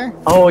see him up there?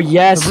 Oh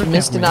yes, The roof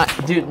missed camping.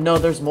 not. Dude, no,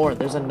 there's more.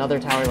 There's another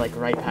tower like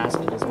right past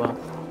it as well.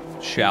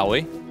 Shall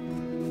we?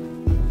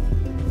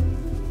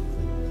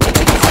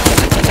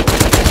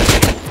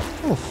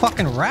 Oh,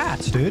 fucking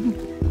rats, dude.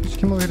 Just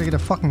came over here to get a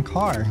fucking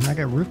car, and I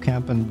got roof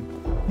camp, and...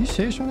 You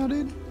serious right now,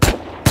 dude?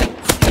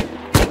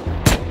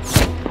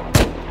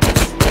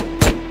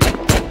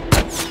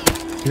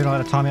 You gonna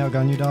let a Tommy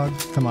outgun you, dog?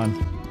 Come on.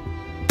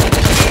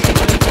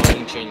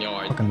 Fucking chain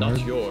yard. Fucking That's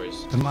nerd.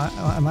 yours.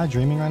 Am I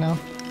dreaming right now?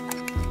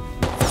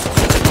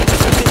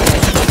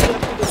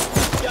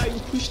 Yeah, you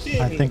pushed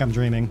in. I think I'm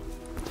dreaming.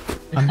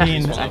 I'm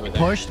being There's one over there.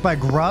 pushed by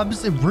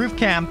grubs, roof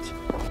camped.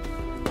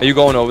 Are you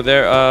going over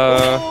there?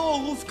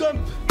 Oh, roof camp.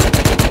 Dude.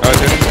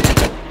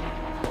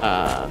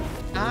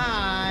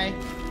 Hi.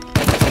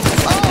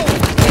 Oh!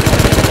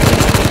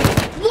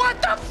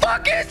 What the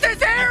fuck is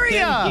this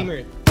area?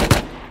 Gamer.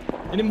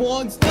 And the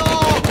mods. No!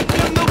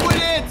 You're no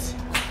bullets!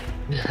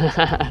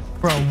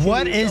 Bro,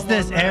 what is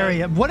this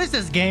area? What is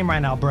this game right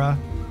now, bro?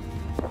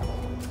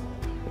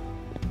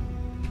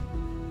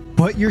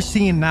 What you're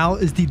seeing now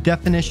is the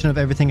definition of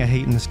everything I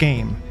hate in this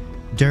game.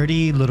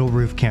 Dirty little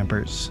roof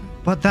campers.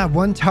 But that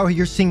one tower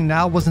you're seeing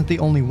now wasn't the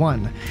only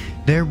one.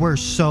 There were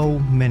so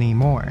many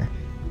more.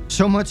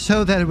 So much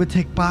so that it would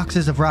take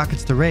boxes of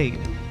rockets to raid.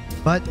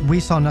 But we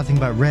saw nothing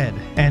but red,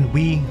 and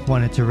we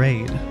wanted to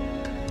raid.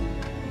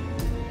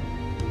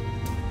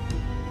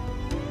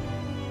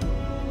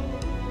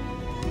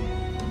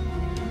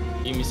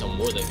 Give me some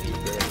wood, I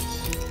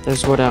think.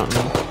 There's wood out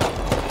now.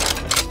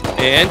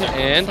 And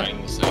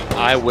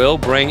I will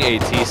bring a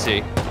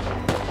TC.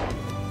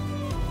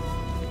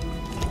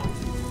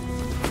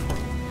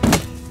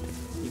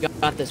 You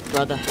got this,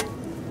 brother.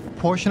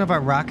 Portion of our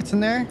rockets in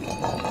there.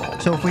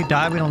 So if we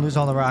die, we don't lose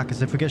all the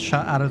rockets. If we get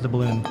shot out of the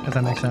balloon, if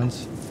that makes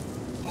sense.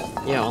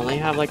 Yeah, only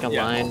have like a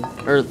line,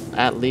 or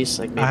at least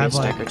like maybe a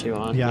stack or two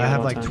on. Yeah, I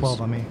have like times.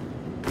 12 on me.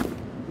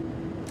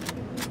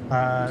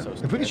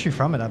 If we could shoot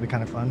from it, that'd be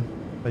kind of fun.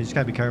 But you just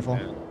gotta be careful.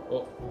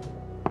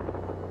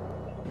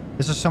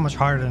 This is so much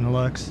harder than it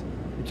looks.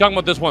 You're talking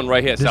about this one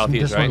right here,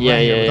 southeast, this right? one Yeah,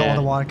 here yeah, with yeah. all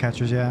the water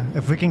catchers, yeah.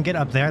 If we can get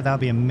up there, that'd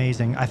be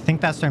amazing. I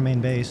think that's their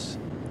main base.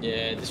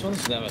 Yeah, this one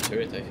doesn't have a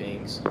turret, I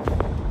think.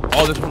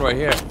 Oh, this one right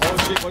here. Oh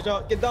shit, watch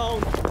out, get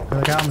down!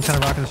 Look out, I'm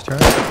trying to rocket this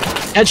turret.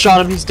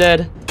 Headshot him, he's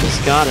dead. He's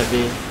gotta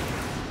be.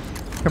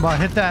 Come on,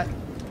 hit that.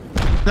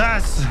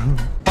 Yes!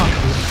 Fuck.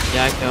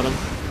 Yeah, I killed him.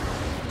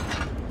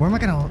 Where am I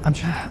gonna...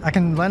 I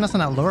can land us on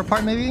that lower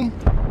part, maybe?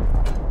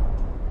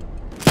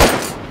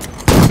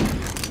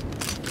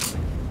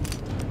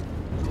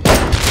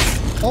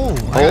 Oh,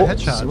 I got a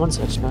headshot. Someone's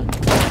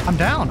headshot. I'm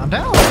down, I'm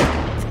down! I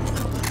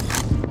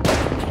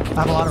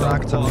have a lot of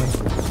rockets on me.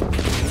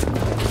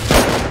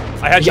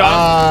 I had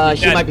shot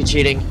him. He might be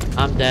cheating.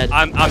 I'm dead.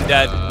 I'm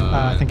dead.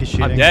 I think he's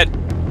cheating. I'm dead.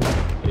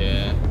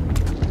 Yeah.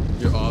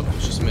 You're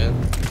obnoxious, man.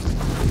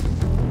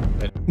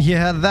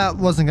 Yeah, that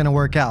wasn't gonna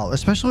work out,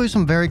 especially with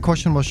some very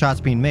questionable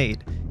shots being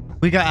made.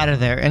 We got out of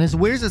there, and as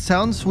weird as it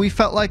sounds, we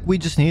felt like we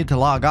just needed to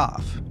log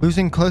off.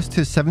 Losing close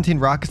to 17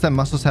 rockets that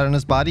Muscles had on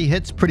his body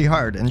hits pretty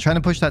hard, and trying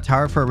to push that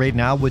tower for a raid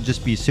now would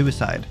just be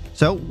suicide.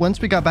 So once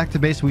we got back to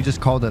base, we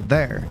just called it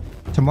there.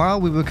 Tomorrow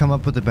we would come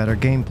up with a better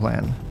game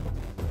plan.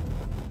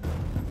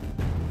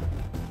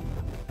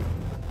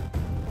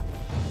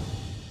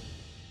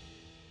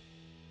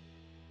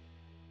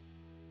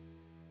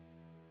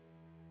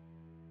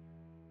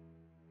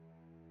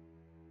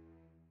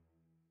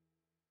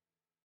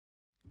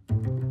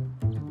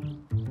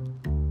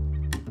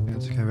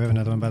 It's okay, we have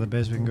another one by the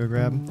base we can go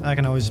grab. I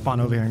can always spawn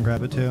over here and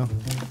grab it too.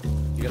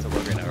 You guys are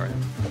working now, right?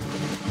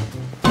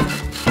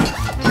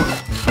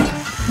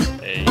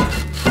 Hey.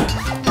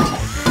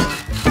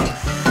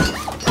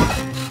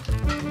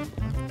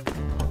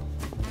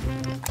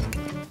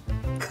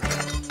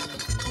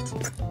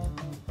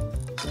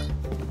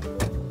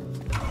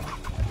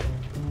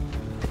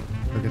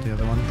 Go get the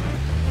other one.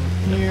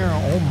 Here,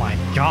 oh my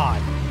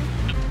god.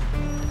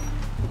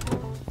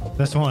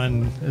 This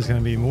one is going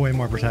to be way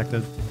more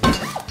protected.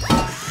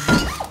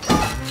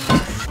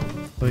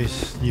 At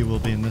least you will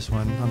be in this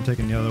one. I'm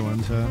taking the other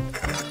one, so...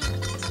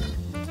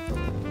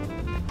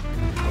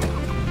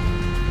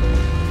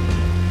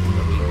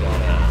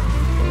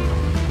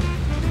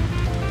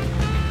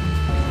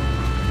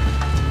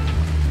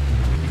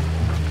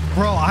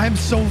 Bro, I'm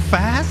so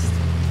fast! I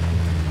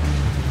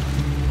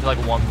feel like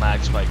one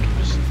mag spike can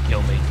just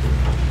kill me.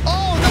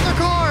 Oh, another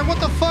car! What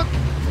the fuck?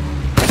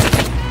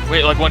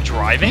 Wait, like one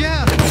driving?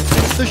 Yeah!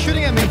 They're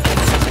shooting at me!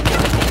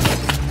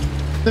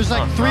 There's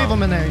like three of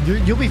them in there.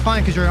 You'll be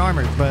fine because you're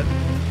armored, but...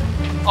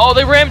 Oh,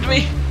 they rammed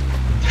me!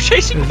 They're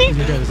chasing me!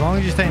 You're good. As long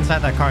as you stay inside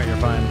that car, you're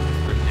fine.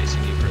 They're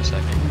chasing you for a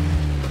second.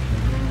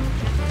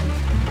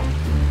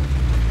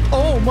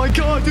 Oh my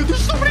god, dude, there's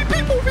so many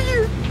people over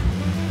here!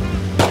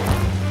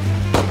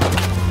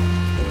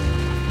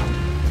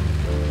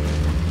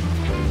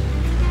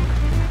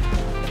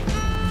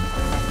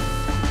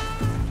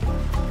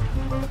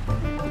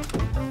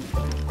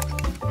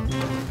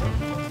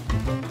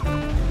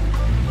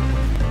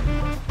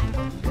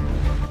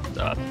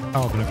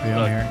 I'll open it for you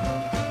on here.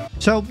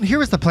 So here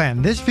was the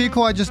plan. This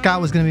vehicle I just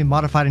got was going to be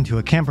modified into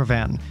a camper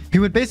van. We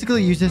would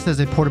basically use this as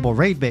a portable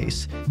raid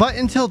base. But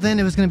until then,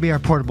 it was going to be our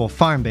portable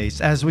farm base,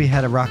 as we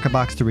had a rocket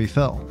box to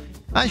refill.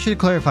 I should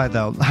clarify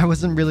though, I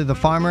wasn't really the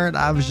farmer,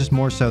 I was just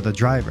more so the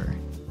driver.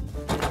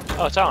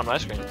 Oh, it's out on my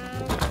screen. You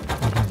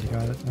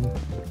got it then.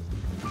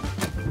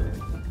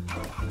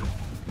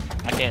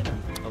 I can't.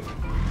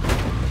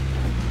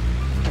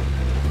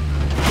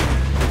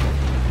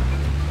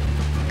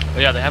 Oh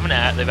yeah, they haven't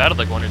they've added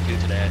like one or two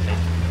today, I think.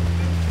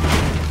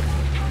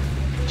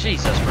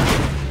 Jesus, bro.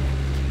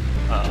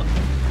 Uh-oh.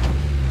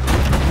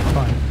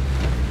 Fine.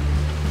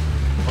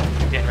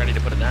 Getting ready to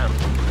put it down.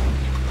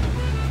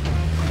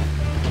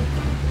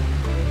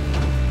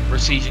 We're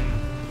sieging.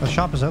 The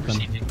shop is open.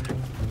 Sieging.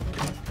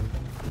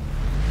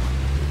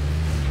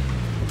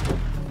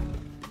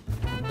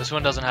 This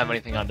one doesn't have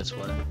anything on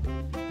display.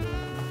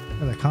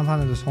 Oh, they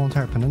compounded this whole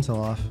entire peninsula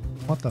off.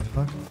 What the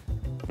fuck?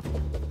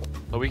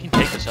 But we can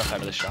take the stuff out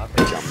of the shop.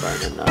 Jump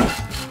burning now.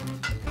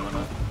 Why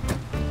not?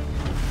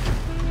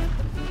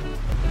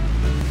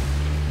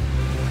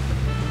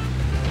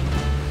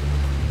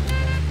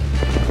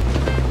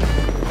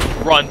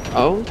 Run!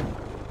 Oh?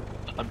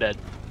 I'm dead,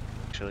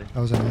 actually. That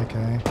was an AK.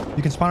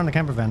 You can spawn in a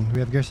camper van. We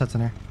have gear sets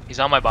in here. He's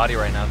on my body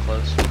right now,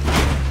 close.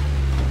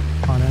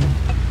 Spawn in.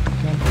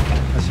 Okay.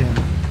 I see him.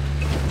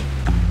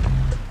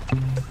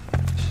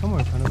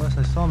 Somewhere in front of us.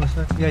 I saw him a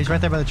sec. Yeah, he's right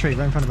there by the tree,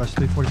 right in front of us.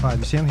 345.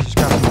 You see him? He's just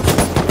grabbing him.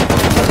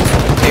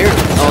 Here?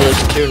 Oh,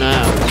 there's two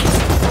now.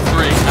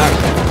 Three. Alright.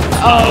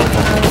 Oh!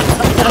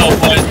 Oh,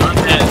 boys, I'm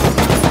dead.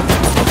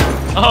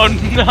 Oh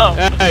no!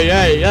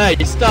 Hey,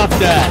 stop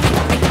that!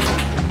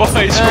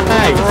 Boys,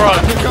 Hey.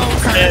 run! Go,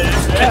 Kurt. Yeah.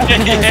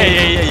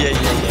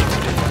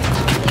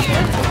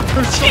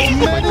 There's so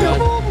many of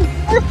them.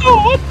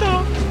 What the?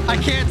 I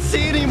can't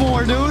see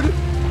anymore, dude.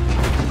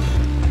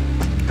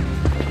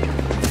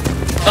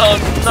 Oh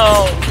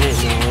no!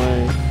 Ain't no way.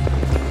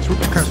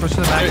 Kurt, switch to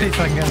the back seat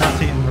so I can get in that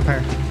seat and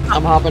repair.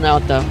 I'm hopping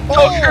out though.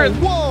 Oh, Kurt.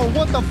 whoa,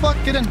 what the fuck?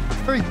 Get in.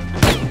 Hurry.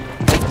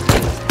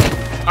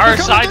 Our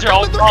sides are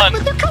all gone.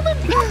 They're coming.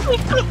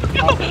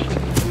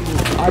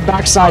 Our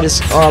backside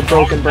is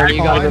broken, Bernie.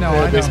 You gotta I know,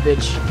 repair I this know.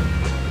 bitch.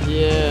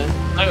 Yeah.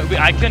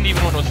 I couldn't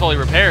even when it was fully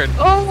repaired.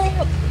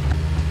 Oh!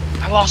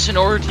 I lost an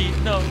orty.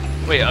 No.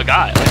 Wait, a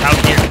guy. Like out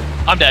here.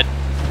 I'm dead.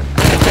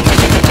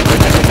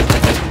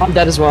 I'm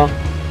dead as well.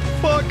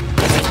 Fuck.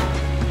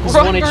 He's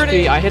Run, 1 HP.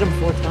 Bernie. I hit him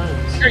 4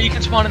 times. Here, you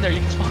can spawn in there.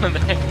 You can spawn in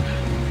there.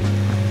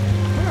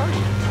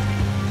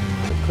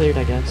 Cleared,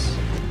 I guess.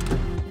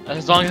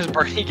 As long as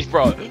Bernie,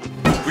 bro.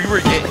 We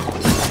were getting.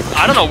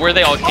 I don't know where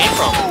they all came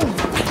from.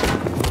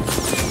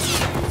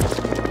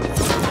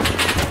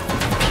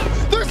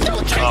 They're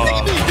still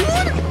chasing me,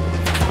 dude.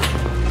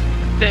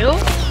 Still?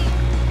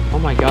 Oh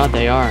my god,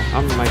 they are.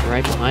 I'm like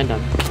right behind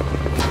them.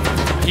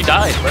 He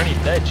died. Bernie's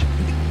dead. I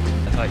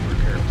thought you were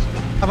cursed.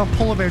 I have a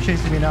polar bear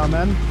chasing me now,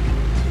 man.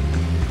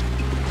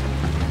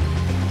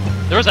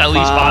 There was at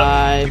least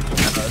 5.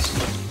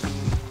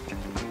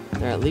 5.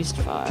 They're at least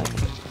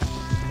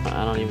 5.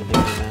 I don't even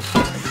think they know.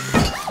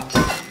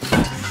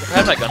 If I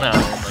had my gun out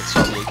and like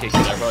saw the AK kid,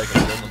 I probably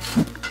could have killed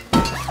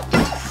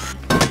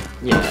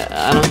him. Yeah,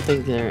 I don't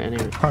think they're any.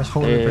 Car's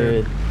fully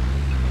repaired.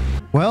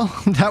 Well,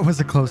 that was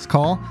a close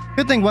call.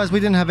 Good thing was we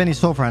didn't have any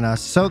sulfur on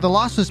us, so the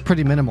loss was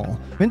pretty minimal.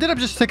 We ended up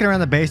just sticking around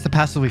the base to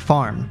passively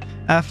farm.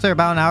 After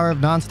about an hour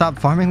of non-stop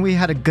farming, we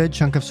had a good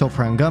chunk of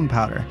sulfur and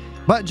gunpowder.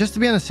 But just to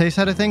be on the safe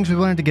side of things, we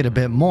wanted to get a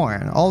bit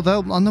more,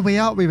 although on the way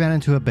out we ran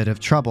into a bit of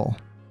trouble.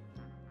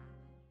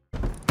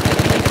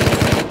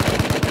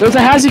 There's a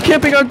Hazzy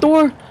camping our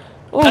door!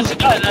 Oh, That's a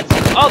guy.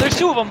 Oh, there's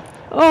 2 of them.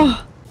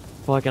 oh!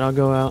 Fuck it, I'll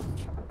go out.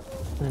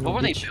 What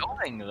were they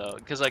building though?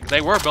 Because like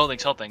they were building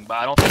something, but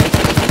I don't think.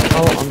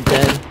 Oh, I'm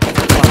dead.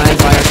 Behind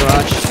by our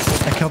garage.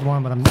 I killed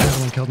one, but the other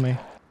one killed me.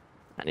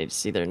 I need to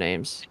see their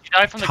names. Did you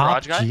die from the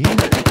garage guy? G?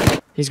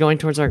 He's going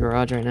towards our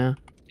garage right now.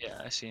 Yeah,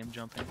 I see him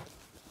jumping.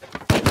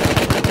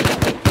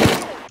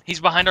 He's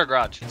behind our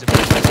garage. He's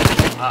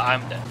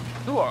I'm dead.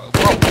 Who are?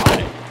 Bro,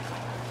 why?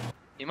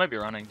 He might be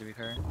running, to be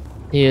fair.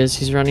 He is.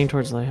 He's running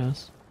towards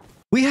Lighthouse.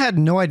 We had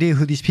no idea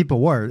who these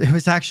people were. It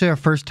was actually our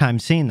first time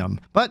seeing them.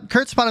 But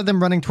Kurt spotted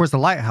them running towards the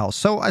lighthouse,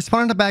 so I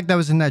spawned a bag that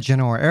was in that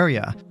general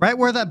area, right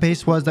where that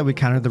base was that we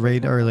countered the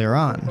raid earlier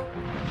on.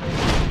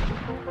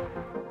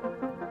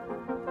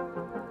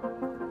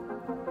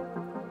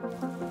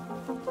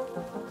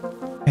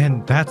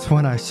 And that's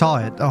when I saw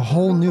it, a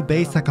whole new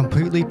base that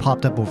completely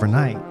popped up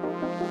overnight.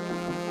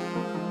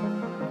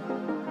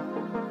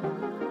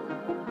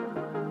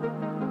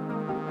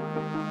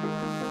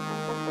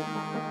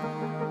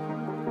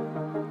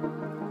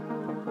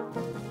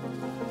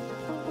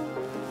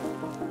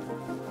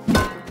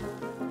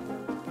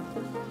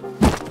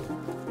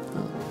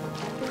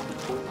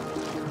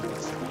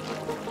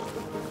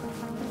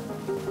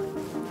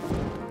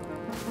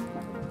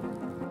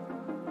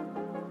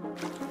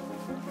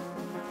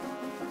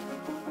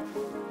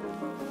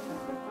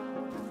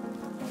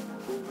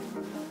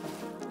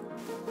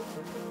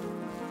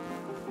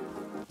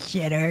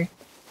 Shitter.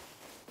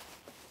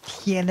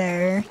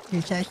 Shitter.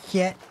 You're so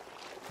shit.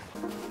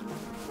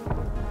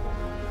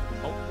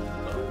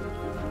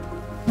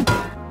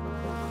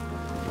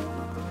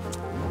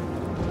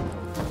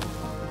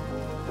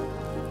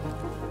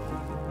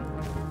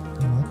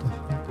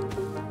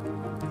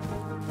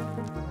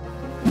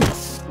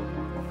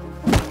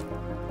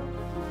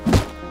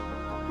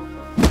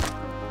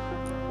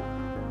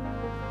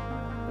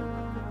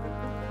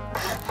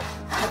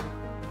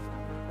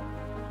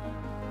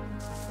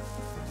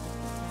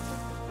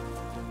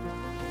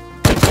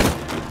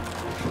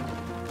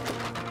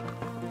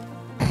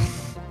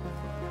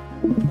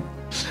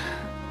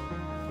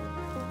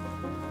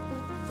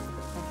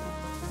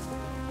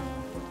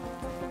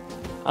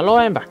 Hello,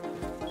 I'm back.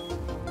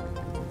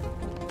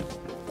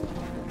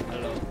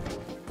 Hello.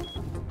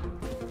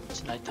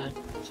 It's nighttime.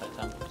 It's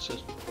nighttime. It's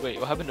just... Wait,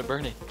 what happened to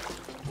Bernie?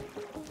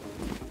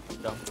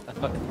 No, I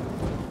thought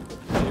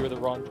you were the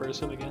wrong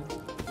person again.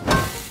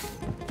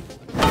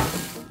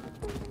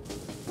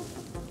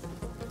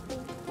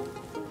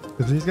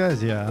 With these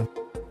guys, yeah.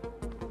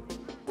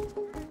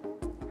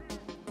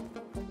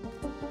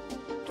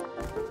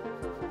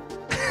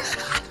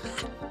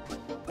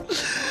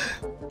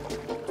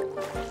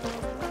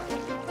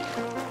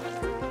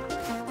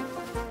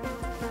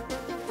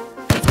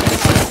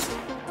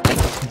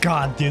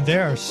 God, dude, they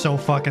are so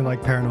fucking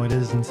like paranoid. It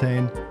is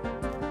insane.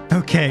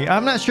 Okay,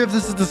 I'm not sure if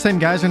this is the same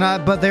guys or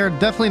not, but they're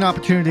definitely an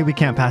opportunity we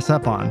can't pass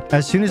up on.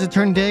 As soon as it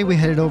turned day, we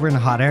headed over in a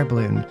hot air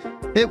balloon.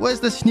 It was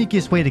the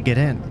sneakiest way to get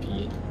in.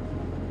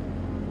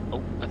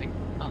 Oh, I think...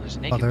 Oh, there's There's a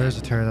Oh, naked there man. is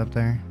a turret up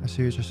there. I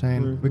see what you're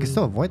saying. We can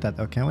still avoid that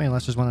though, can't we?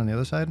 Unless there's one on the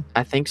other side.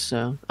 I think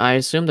so. I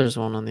assume there's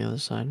one on the other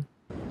side.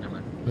 Never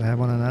mind. Do they have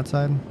one on that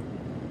side?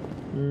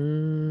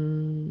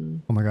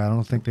 Mm, Oh my god, I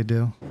don't think they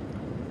do.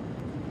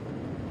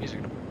 He's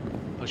gonna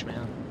push me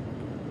out.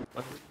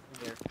 What?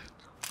 There.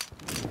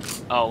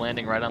 Oh,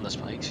 landing right on the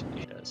spikes.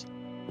 He does.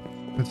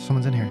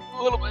 Someone's in here.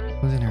 A little bit.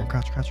 Someone's in here.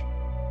 Crouch, crouch.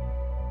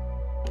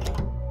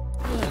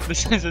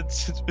 This isn't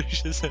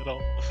suspicious at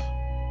all.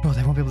 Oh,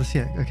 they won't be able to see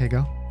it. Okay,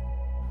 go.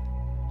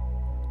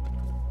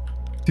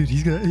 Dude,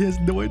 he has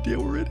no idea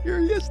we're in here.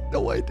 He has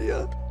no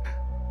idea.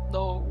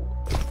 No.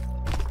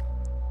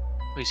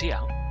 Wait, is he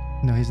out?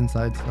 No, he's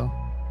inside still.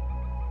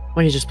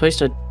 well, he just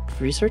placed a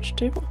research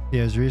table?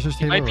 Yeah, his research He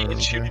table. might be or in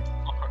over shooting.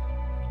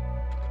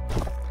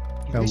 there?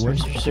 Got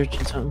wood.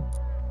 Researching something.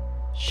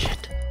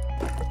 Shit.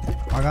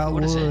 I got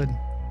What is it? wood.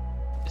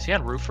 Is he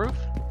on roof? I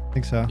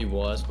think so. He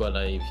was, but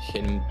I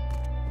hit him.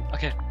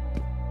 Okay.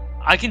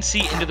 I can see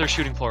into their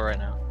shooting floor right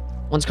now.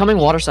 One's coming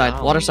water side.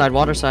 Ow. Water side.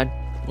 Water side.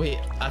 Wait,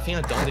 I think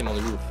I downed him on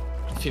the roof.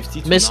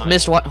 50 to Missed. 9.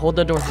 Missed. What? Hold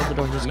the door. Hold the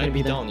door. He's He gonna might be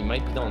be there. down. He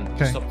might be down. Okay.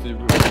 Just up to the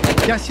roof.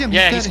 Yeah, I see him.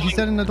 Yeah, he's he's dead. He's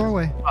dead in the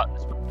doorway. Oh,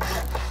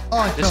 Oh,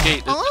 I this fell.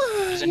 gate.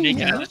 There's a naked.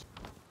 Yeah.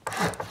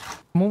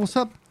 I'm almost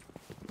up.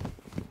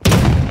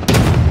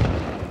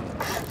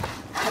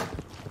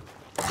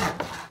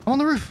 I'm on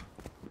the roof.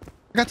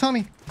 I got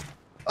Tommy.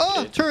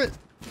 Oh, turret.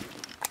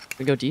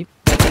 We go deep.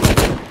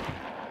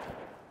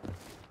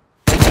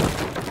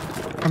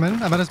 I'm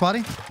in. I'm at his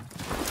body.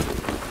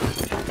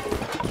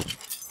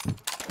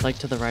 Like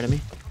to the right of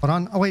me. Hold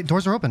on. Oh, wait.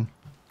 Doors are open.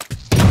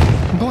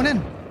 I'm going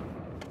in.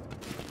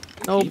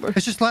 Oh,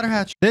 It's just ladder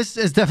hatch. This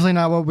is definitely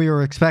not what we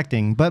were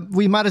expecting, but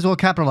we might as well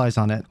capitalize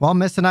on it. While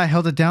Mist and I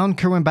held it down,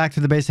 Kurt went back to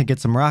the base and get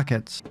some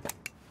rockets.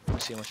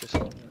 Let's see how much this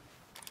is.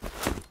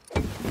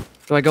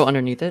 do I go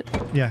underneath it?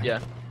 Yeah. Yeah.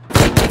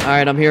 All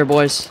right, I'm here,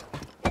 boys.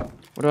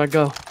 Where do I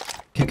go?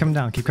 Keep coming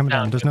down. Keep coming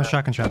down. Down, There's go no down.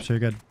 shotgun traps, so you're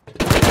good.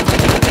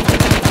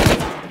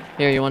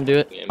 Here, you want to do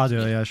it? I'll do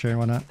it. Yeah, sure.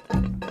 Why not?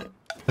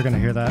 They're gonna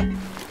hear that.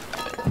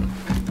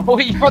 Oh,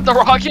 you brought the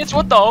rockets?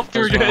 What the f?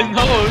 You're getting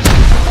those.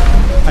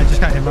 I just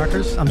got hit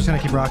markers. I'm just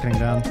gonna keep rocketing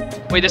down.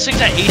 Wait, this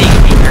thing's at 80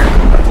 here.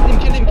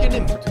 Kill him.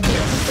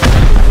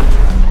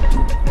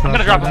 I'm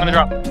gonna drop. I'm gonna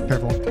drop.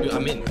 Careful. Dude,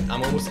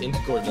 I'm almost into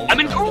core. I'm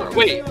in core.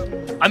 Wait.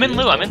 I'm in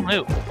loot. I'm in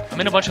loot. I'm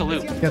in a bunch of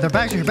loot. Yeah, their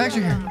bags are here. Bags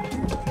are here.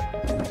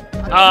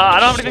 I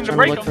don't have anything to Trying to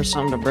break look them. for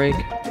something to break.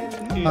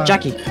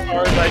 Jackie. Okay,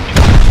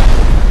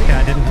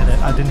 I didn't hit it.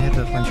 I didn't hit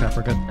the flame trap.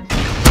 We're good.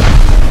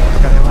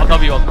 I'll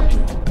cover you. I'll cover you.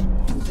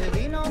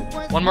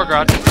 One more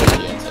garage.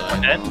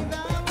 One dead.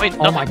 Wait,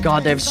 Oh no. my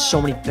god, they have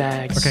so many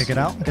bags. Okay, get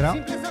out. Get out.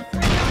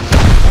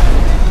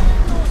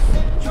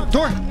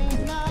 Door.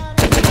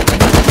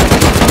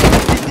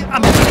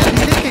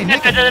 He's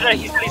naked.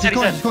 He He's said.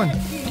 going.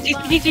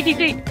 He's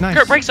going. Nice.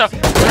 Kurt, break stuff.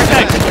 Break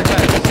bags.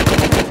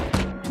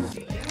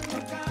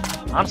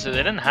 Honestly, they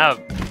didn't have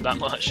that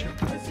much.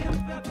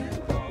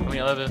 I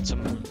mean, other than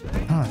some.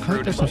 Oh, I feel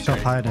like there's some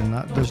stuff hiding.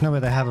 There's no way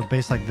they have a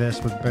base like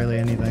this with barely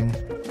anything.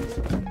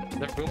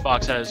 Their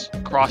boombox has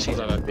crossings.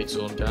 I have a big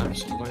zone gap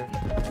somewhere.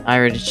 I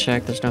already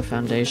checked. There's no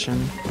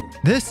foundation.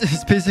 This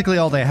is basically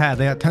all they had.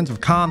 They had tons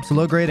of comps,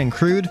 low grade and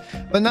crude,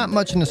 but not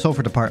much in the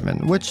sulfur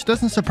department, which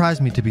doesn't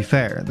surprise me to be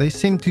fair. They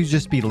seem to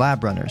just be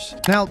lab runners.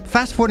 Now,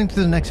 fast forwarding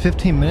through the next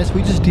 15 minutes,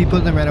 we just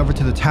deeploaded and ran over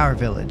to the tower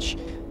village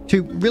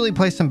to really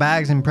place some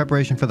bags in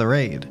preparation for the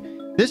raid.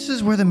 This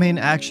is where the main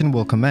action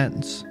will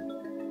commence.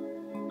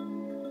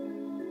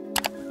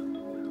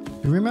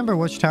 Do you remember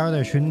which tower they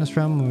were shooting us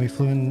from when we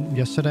flew in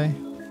yesterday?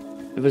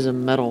 It was a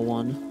metal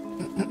one.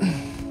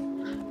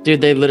 Dude,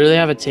 they literally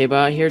have a table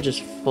out here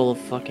just full of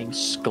fucking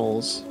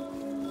skulls.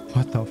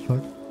 What the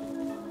fuck?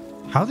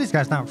 How are these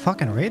guys not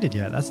fucking raided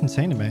yet? That's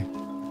insane to me.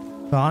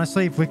 But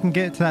honestly, if we can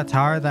get to that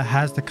tower that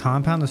has the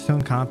compound, the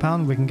stone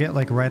compound, we can get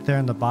like right there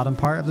in the bottom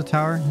part of the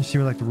tower. You see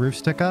where like the roof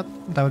stick up?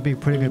 That would be a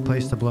pretty good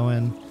place to blow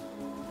in.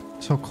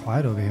 It's so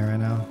quiet over here right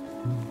now.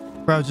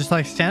 Bro, just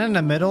like stand in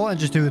the middle and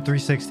just do a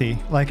 360.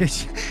 Like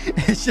it's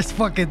just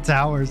fucking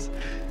towers.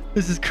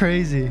 This is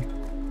crazy.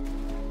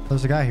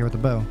 There's a guy here with a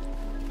bow.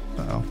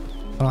 Uh-oh.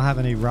 I don't have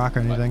any rock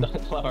or anything.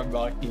 Flower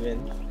rock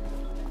even.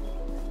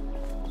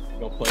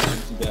 Go play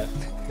him to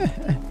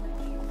death.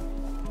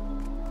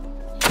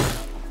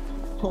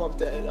 Oh, I'm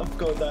dead. I'm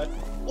gonna die.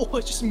 Oh,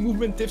 I just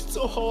movement dipped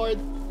so hard.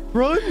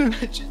 Run!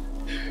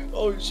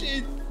 Oh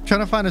shit.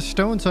 Trying to find a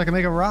stone so I can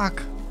make a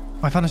rock.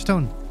 Oh, I found a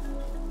stone.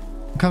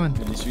 I'm coming.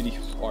 But it's really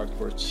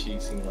hardcore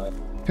chasing like.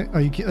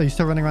 Okay, are you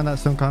still running around that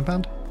stone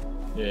compound?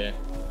 Yeah.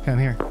 Okay, I'm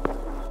here.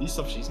 You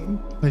stop chasing me?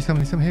 Oh, he's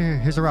coming. He's coming. Here,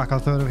 here's a rock. I'll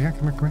throw it over here.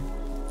 Come here. Come here.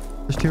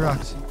 There's 2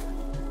 rocks.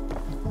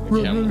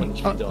 Okay, I'm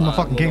gonna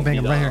fucking gangbang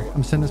him right here.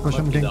 I'm sending this bush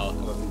up and gang.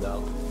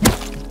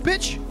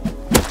 Bitch!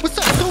 What's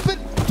up, stupid?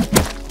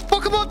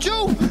 Fuck him up,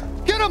 Joe!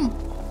 Get him!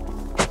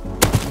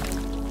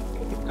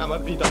 I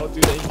might be down,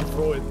 dude. I need to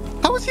throw it.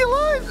 How is he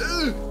alive?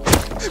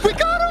 We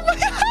got him!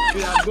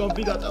 Dude, I'm gonna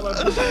beat that. I'm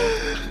gonna beat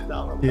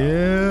that.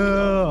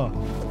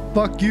 Yeah!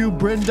 Fuck you,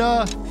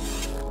 Brenda!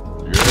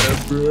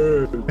 Yeah,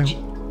 bro.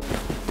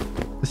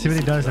 Let's see what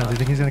he does now. Do you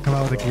think he's gonna come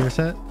out with a gear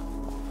set?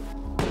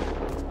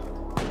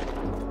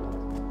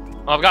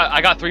 Oh,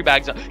 I got 3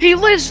 bags. He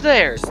lives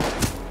there.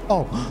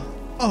 Oh.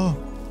 Oh.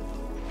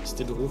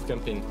 Still the roof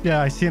camping.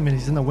 Yeah, I see him and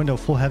he's in the window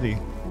full heavy.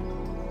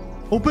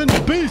 Open the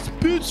base,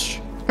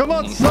 bitch! Come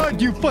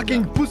outside, you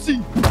fucking pussy!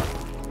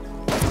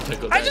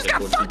 I just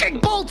got fucking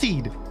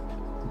bolted!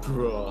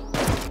 Bro.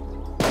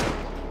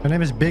 Her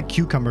name is Big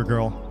Cucumber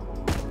Girl.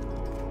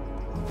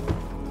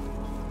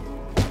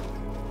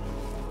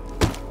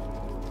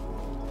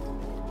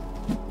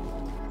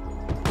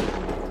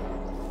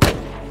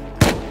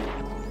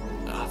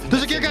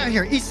 There's a guy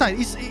here, east side,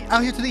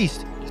 out here to the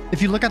east.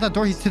 If you look at that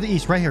door, he's to the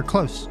east, right here,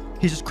 close.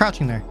 He's just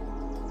crouching there.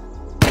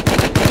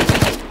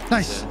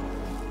 Nice.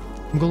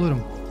 I'm gonna loot him.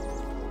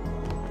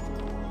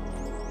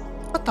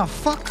 What the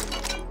fuck?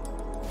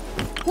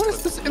 What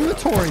is this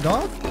inventory,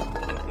 dog?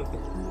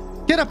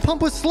 Get a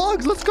pump with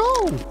slugs, let's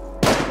go!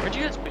 Where'd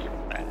you guys put your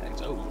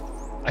bags?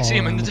 Oh, I see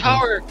him in the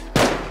tower.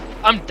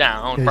 I'm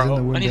down, Yeah,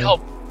 bro. I need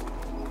help.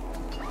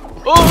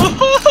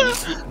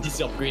 Oh! This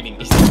is upgrading.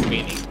 This is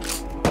upgrading.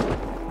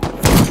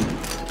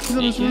 He's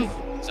on this roof.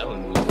 Is that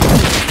one?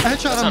 I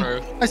headshot him.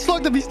 Roof. I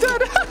slugged him, he's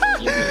dead!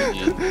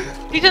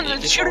 He's in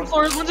the shooting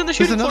floor. One's in the There's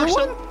shooting another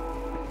floor.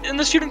 one? In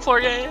the shooting floor,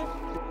 yeah.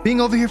 Being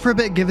over here for a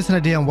bit gave us an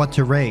idea on what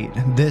to raid.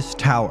 This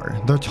tower,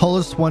 the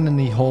tallest one in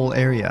the whole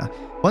area.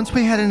 Once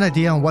we had an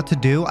idea on what to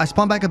do, I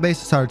spawned back a base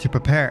and started to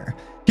prepare.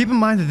 Keep in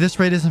mind that this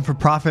raid isn't for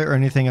profit or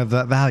anything of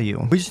that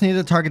value. We just needed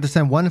a target to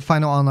send one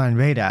final online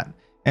raid at,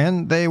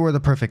 and they were the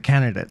perfect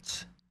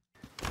candidates.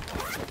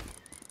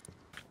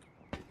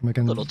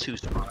 Making, Little too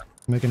smart.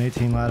 making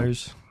 18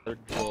 ladders. Third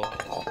floor.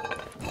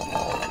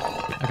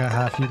 I got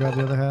half, you got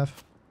the other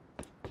half.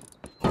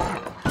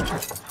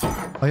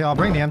 Oh yeah, I'll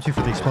bring the M2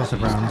 for the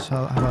explosive rounds.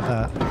 How about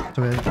that?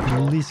 So it at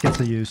least gets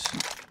the use.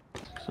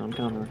 So I'm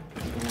coming.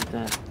 Something like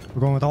that. We're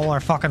going with all our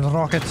fucking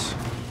rockets.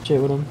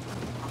 Shit with him.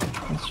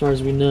 As far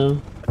as we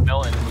know.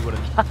 No, and we would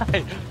have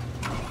died.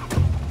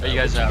 Are you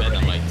guys ready? ready?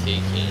 I'm like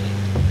taking.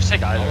 Just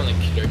take I either. want to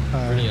clear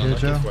pretty here,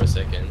 Joe. unlucky for a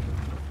second.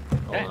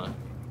 Okay. Hold on.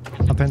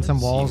 I'll pin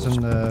some walls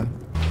in the...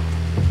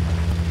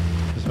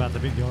 It's about to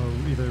be go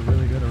either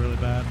really good or really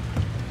bad.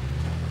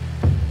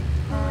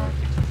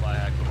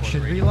 Flag before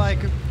Should the we raid. like...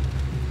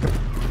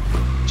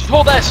 Just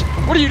hold S.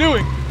 What are you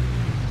doing?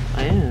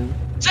 I am.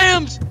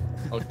 Sam's.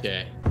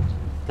 Okay.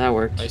 That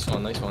worked. Nice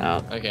one, nice one.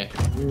 Out. Okay.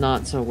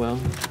 Not so well. I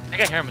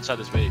think I hear him inside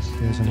this base.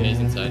 Here's Yeah, he's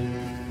another one.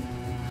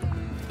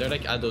 inside. They're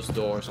like at those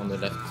doors on the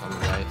left, on the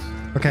right.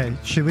 Okay,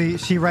 should we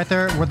see right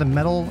there where the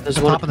metal, There's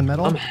the one- top of the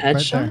metal? I'm Right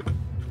headshot? there.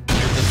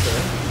 This door.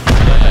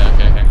 Yeah,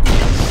 okay,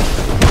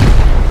 okay.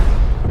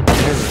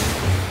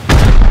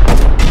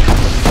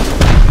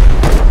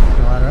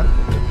 Go ladder up.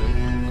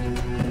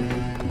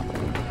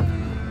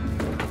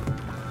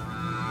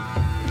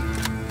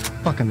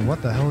 Fucking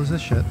what the hell is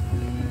this shit?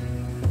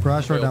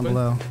 Garage door Okay, down open.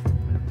 below.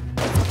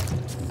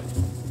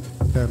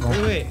 Careful.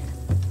 Wait, wait.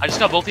 I just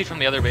got bolty from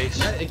the other base.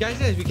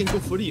 Guys, we can go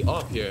fully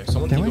up here.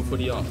 Someone Can can we? go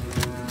fully up.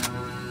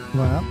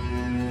 Going up.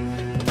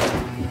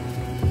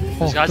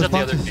 These guys there's at the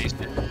other boxes.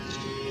 base.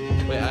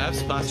 Wait, I have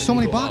spots. So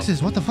many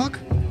boxes, what the fuck?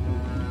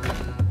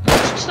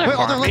 Just their Wait,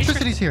 all the farm base.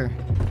 electricity's here.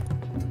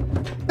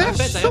 They I have have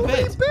beds, I so have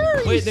many beds.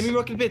 berries! Wait, let me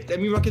rocket beds. Let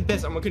me rocket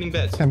beds. I'm rocketing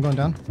beds. Okay, I'm going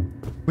down.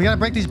 We gotta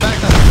break these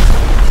bags down.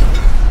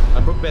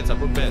 I broke beds. I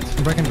broke beds.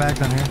 I'm breaking bags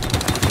down here.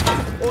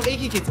 Oh,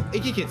 AK kits.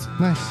 AK kits.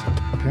 Nice.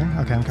 Okay,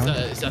 okay, I'm coming.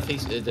 Is that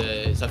face?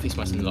 Is that face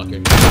mask in the locker?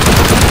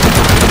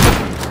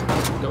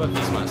 Grab a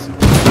face mask.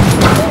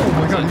 Oh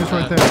my god, he was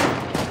right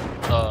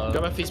there.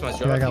 Grab a face mask.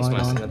 Yeah, I Grab a got face one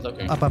mask in going.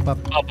 that locker. Up, up, up.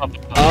 Up, up, up.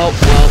 Oh,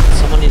 well,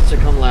 someone needs to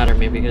come ladder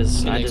me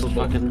because Can I I just go for-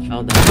 fucking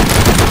fell down.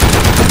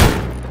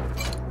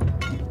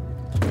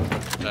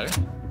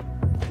 Better?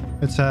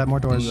 It's more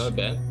doors. Not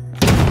bad.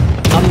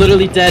 I'm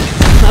literally dead.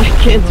 I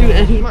can't do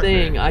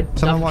anything. I'm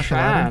Someone watch the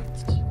ladder. trapped.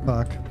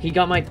 Fuck. He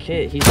got my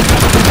kit. He's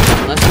trapped.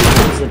 Unless he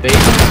runs the base.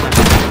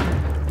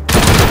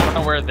 I don't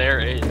know where there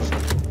is.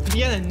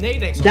 He had a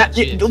nade next to That,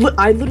 that shit.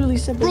 I literally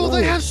said Bro, below.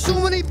 they have so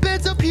many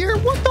beds up here.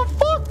 What the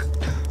fuck?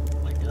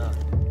 Oh my god.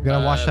 You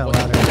gotta watch that what-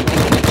 ladder.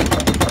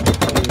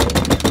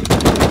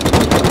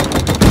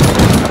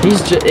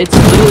 He's just, it's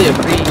literally a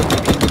free.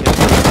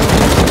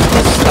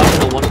 He's stuck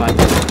in a 1x1.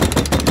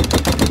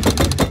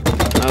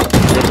 Oh,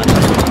 they left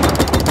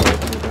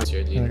it. That's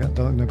your Yeah, I dude. got,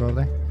 don't go over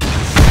there.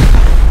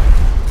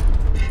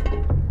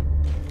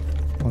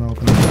 Wanna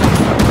open this?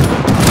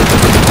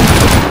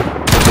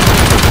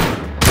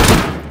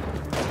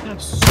 I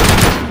have so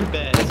many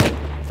beds.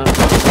 It's up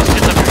here,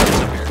 it's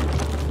up here.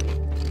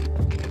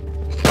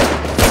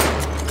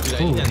 Dude,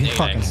 I Ooh, need a he nade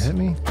fucking X. hit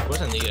me.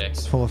 What's a nade X?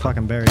 It's full of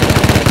fucking berries. He's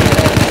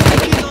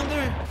on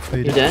there. Oh, you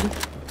You did? dead?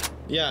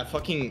 Yeah,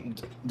 fucking.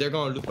 They're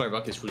gonna loot my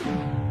rockets fully.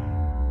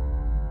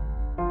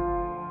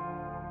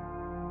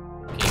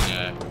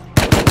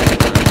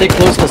 Fucking, Stay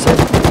close to some.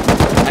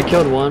 I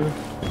killed one.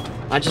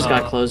 I just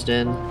got closed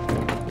in.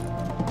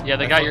 Yeah,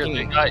 they I got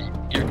fucking-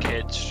 your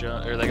kids,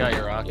 or they got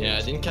your rockets. yeah,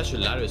 I didn't catch the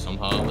ladder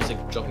somehow. I was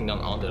like dropping down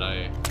on the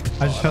ladder.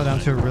 I just fell down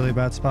to a really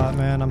bad spot,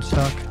 man. I'm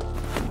stuck.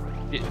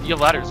 You have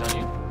ladders, don't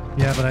you?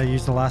 Yeah, but I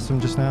used the last one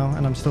just now,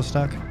 and I'm still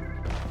stuck.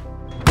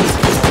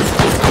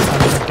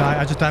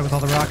 I just died with all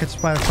the rockets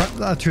by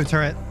to a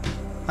turret.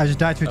 I just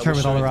died to a turret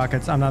with all the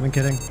rockets. I'm not even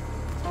kidding.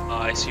 Oh,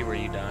 I see where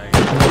you died.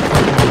 No fucking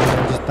way.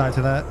 I just died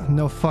to that.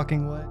 No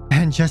fucking way.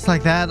 And just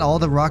like that, all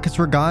the rockets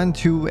were gone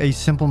to a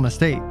simple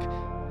mistake.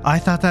 I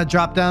thought that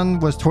drop down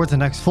was towards the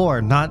next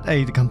floor, not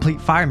a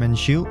complete fireman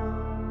shoot.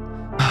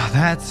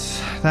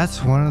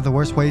 That's one of the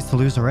worst ways to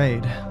lose a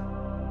raid.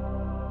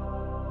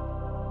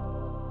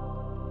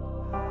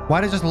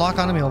 Why'd it just lock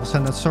onto me all of a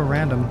sudden? That's so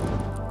random.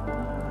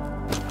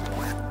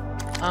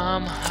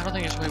 I don't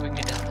think there's a way we can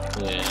get down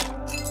there. Yeah. I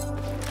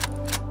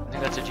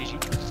think that's a GG.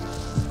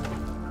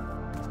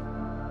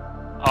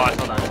 Oh, I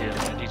fell down too.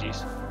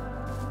 GG's.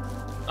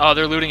 Oh,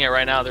 they're looting it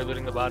right now. They're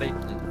looting the body.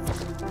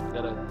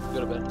 Gotta go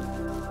to bed.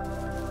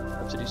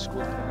 Up to these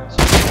school parents.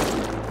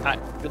 Hi.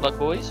 Good luck,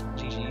 boys.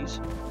 GG's.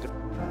 Good.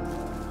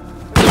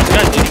 There's a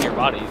guy looting your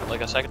body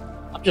like a second.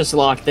 I'm just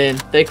locked in.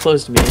 They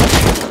closed me in.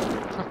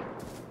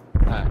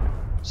 Alright.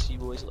 See you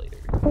boys later.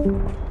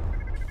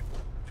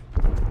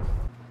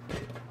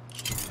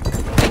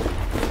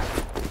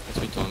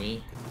 Sweet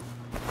Tommy.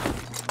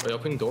 Are you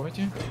opening the door right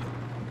here?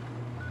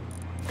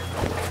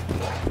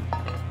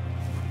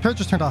 Turret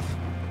just turned off.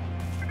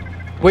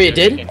 Wait, it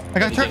did? I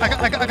got turret. I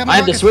got my I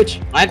have the rockets. switch.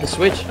 I have the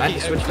switch. I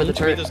have the switch for the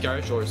turret. Those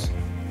garage doors.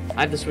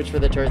 I have the switch for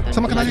the turret then.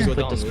 Someone come I out just here.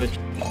 clicked the switch.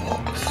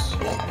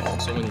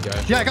 So many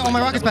garage. Yeah, I got all my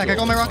rockets back. I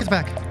got all my rockets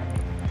back.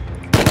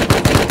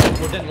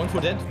 One for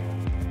dead.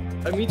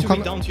 I need to I'm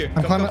be down here.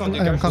 I'm Come, climbing- come,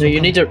 I'm come, So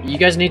you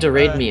guys need to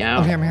raid me out.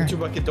 I'm here. I'm Get here.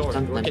 your bucket door.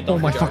 Something. Bucket Oh door.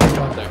 my garage fucking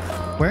door God. down there.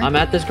 Where? I'm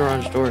at this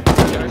garage door.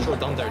 Garage door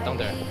down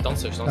there.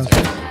 Downstairs.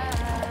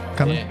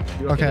 Coming. Yeah,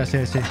 you're Okay,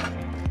 okay. I see.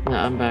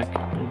 Yeah, I'm back.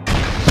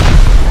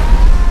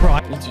 Bro,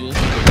 I- Need to.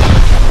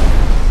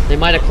 They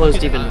might have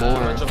closed even I'm more.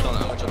 gonna jump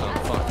down.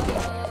 Fuck.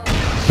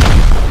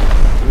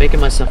 I'm making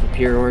myself a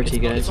priority,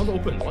 It's guys. not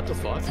open. What the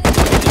fuck?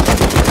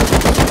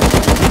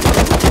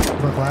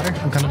 broke ladder.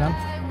 I'm coming down.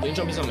 Can you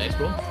jump me some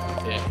expo?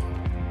 Yeah.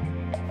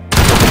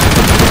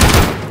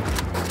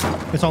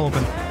 It's all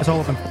open. It's all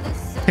open.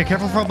 Okay,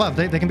 careful for above.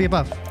 They can be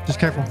above. Just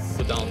careful.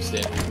 Go down,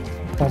 stay.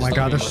 Oh my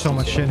God, there's so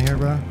much shit in here,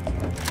 bro.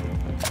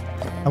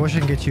 I wish I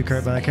could get you,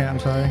 Kurt, but I can't. I'm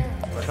sorry.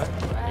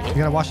 You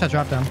gotta watch that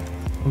drop down.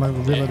 I'm gonna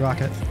reload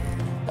rocket.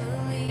 But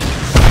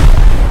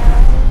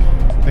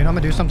you know, I'm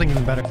gonna do something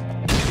even better.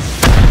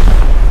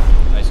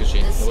 Nice, good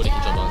shit. Nobody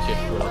can jump down here.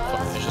 We're not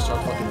fucking. Let's just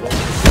start fucking rolling.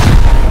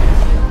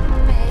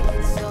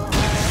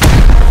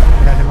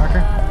 Got hit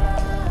marker.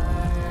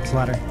 It's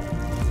ladder.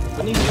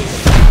 What needs to be?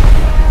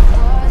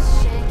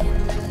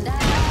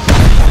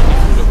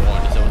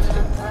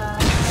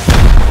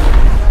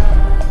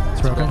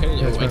 It's broken. Can you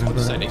Yeah, it's broken. export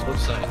the side? Broken. Export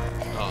the side.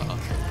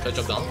 Can I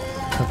jump down?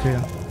 It's up to you.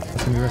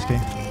 That's gonna be risky. A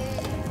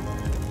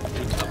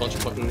bunch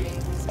of fucking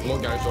more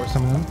garage doors.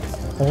 Some of them.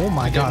 Oh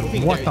my They're God,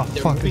 moving, what they're- the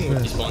they're fuck moving is with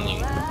this? Despawning.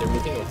 They're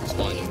moving with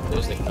despawning.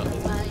 There's like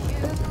nothing.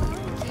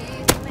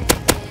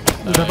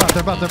 They're above.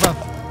 They're above. They're above.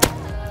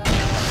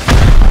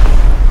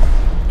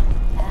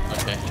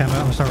 Okay. Okay, I'm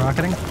gonna start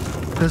rocketing.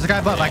 There's a guy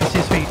above. I can see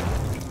his feet.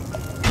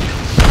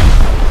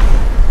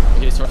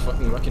 Okay, start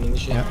fucking rocketing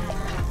this shit. Yeah.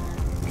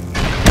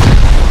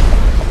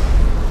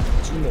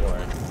 2 more.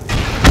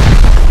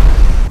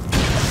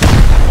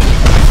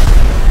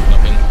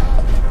 Nothing.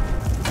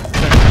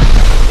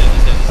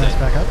 He's Nice, dead.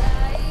 back up.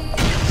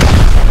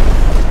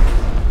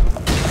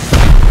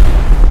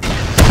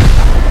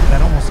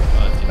 That almost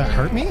that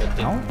hurt me?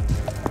 Ow.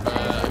 I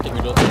can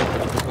reload.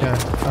 Yeah.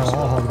 Oh,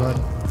 I'll hold blood.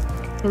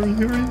 Hurry,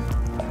 hurry.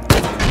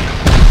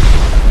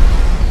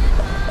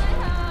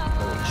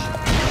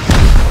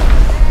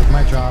 It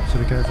might drop, so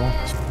be careful.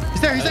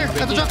 He's there. He's there.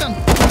 At the drop down.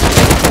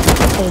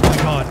 Oh my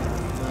God.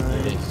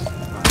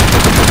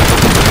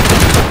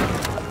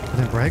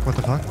 Did it break? What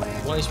the fuck?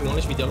 One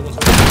HP, the other one's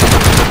dead.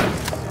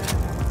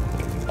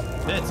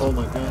 Oh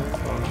my god.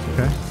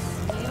 Okay.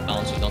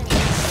 Down, so down.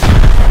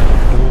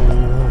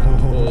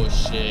 Oh. Oh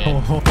shit.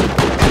 Oh.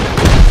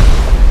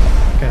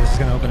 Okay, this is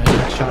gonna open it.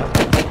 Next shot.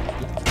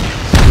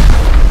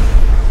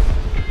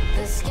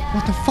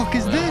 What the fuck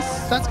is this?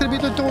 That's gonna be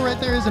the door right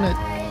there, isn't it?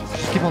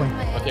 Just keep holding.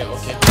 Okay,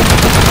 okay.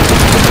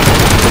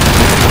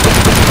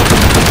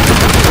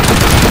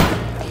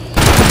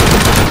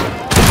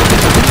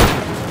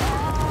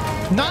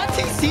 Not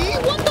TC?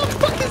 What the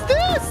fuck is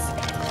this?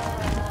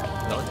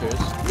 Darkers.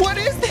 What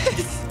is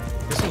this?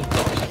 There's some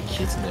dark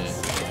kids in there.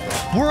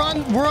 We're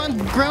on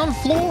ground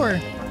floor.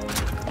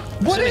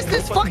 What Shit, is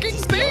this no fucking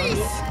TC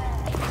space?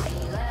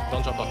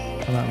 Don't jump up.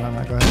 I'm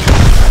not, go ahead.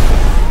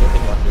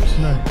 Nothing darkers.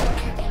 No.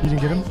 You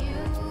didn't get him?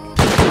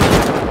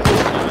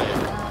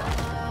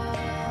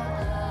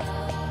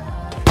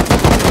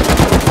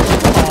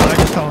 Oh, I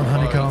just fell in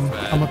honeycomb.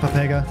 I'm a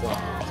Papega.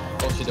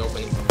 Oh shit, they're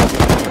opening.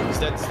 He's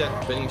dead,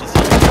 Bending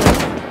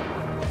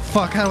TC.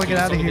 Fuck, how do I get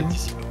out of here?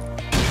 TC.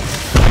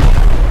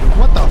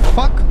 What the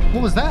fuck?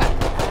 What was that?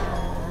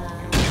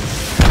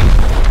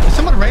 Is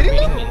someone raiding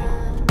them?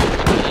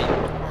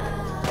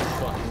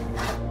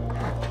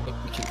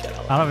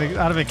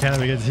 Out of it, can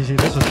we get CC?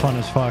 This was fun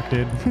as fuck,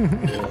 dude.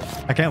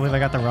 I can't believe I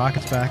got the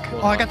rockets back.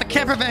 Oh, I got the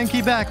camper van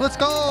key back. Let's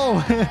go!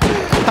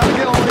 How to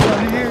get all the way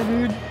out of here,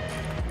 dude?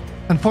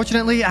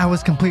 Unfortunately, I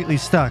was completely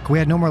stuck. We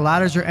had no more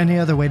ladders or any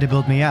other way to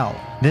build me out.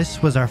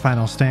 This was our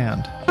final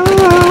stand.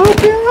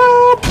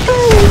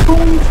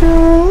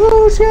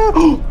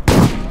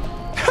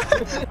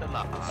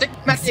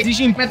 Xi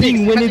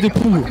Jinping, Winnie the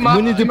Pooh,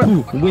 Winnie the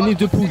Pooh, Winnie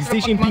the Pooh, Xi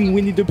Jinping,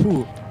 Winnie the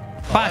Pooh.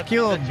 Fuck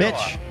you,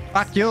 bitch.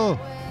 Fuck you.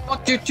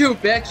 Fuck you too,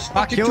 bitch.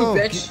 Fuck you.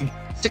 bitch.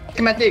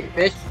 Sigmatic,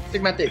 bitch.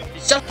 Sigmatic.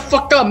 Shut the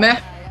fuck up,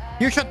 man.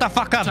 You shut the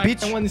fuck up,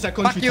 bitch. Taiwan is a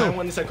country, Fuck you.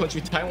 Taiwan is a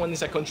country, Taiwan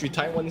is a country,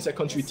 Taiwan is a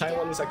country,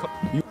 Taiwan is a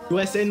country.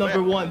 USA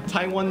number 1,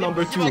 Taiwan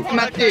number 2,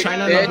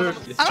 China number... I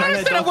don't China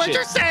understand what dog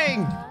you're shit.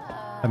 saying.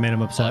 I made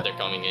him Oh, upset. they're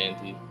coming in,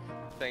 dude.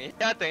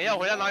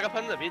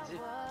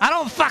 I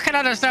don't fucking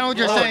understand what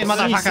you're saying,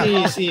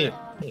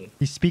 motherfucker.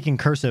 He's speaking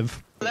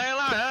cursive.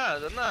 I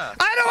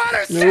don't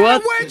understand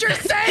What? what you're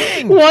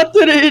saying. What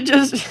did he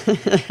just?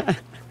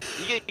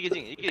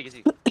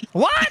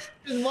 What?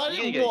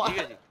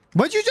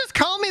 What'd you just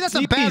call me? That's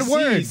a bad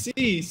word.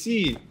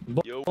 Si.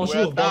 Bonjour,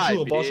 bonjour,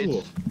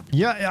 bonjour.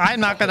 Yeah, I'm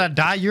not gonna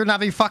die. You're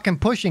not even fucking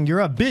pushing.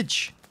 You're a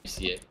bitch.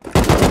 See it.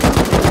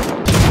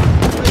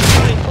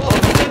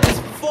 There's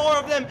 4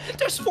 of them.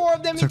 There's 4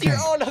 of them It's in here.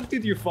 okay. Oh no,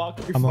 dude, you're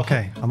fucked. I'm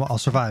okay. I'll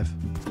survive.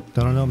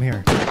 They don't know I'm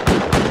here.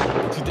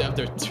 Dude, they have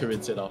their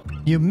turrets set up.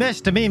 You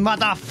missed me,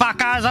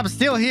 motherfuckers. I'm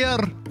still here.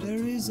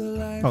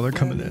 Oh, they're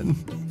coming in.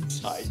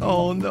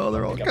 Oh no,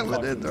 they're all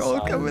coming in. They're all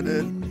coming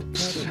in.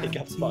 They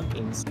got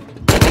fucking...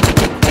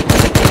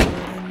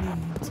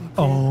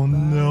 Oh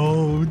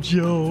no,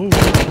 Joe.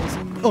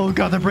 Oh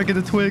god, they're breaking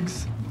the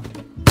twigs.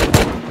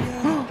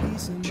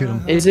 Shoot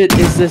him. Is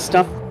the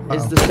stuff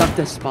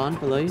that spawned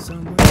below you?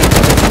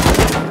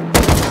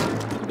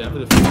 They have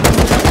the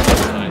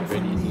side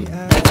ready.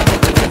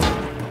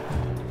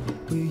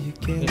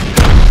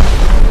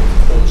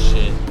 Oh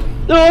shit.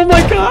 Oh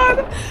my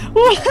god!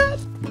 What?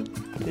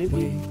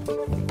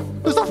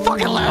 There's a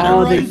fucking ladder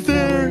Oh, right they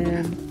there.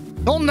 can.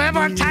 You'll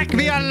never attack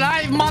me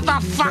alive,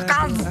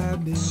 motherfuckers.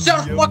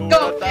 Shut the fuck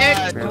up,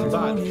 bitch.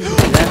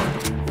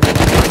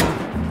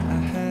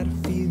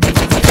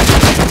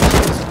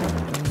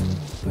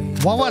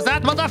 What was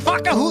that,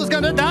 motherfucker? Who's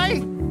gonna die?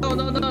 No. I'm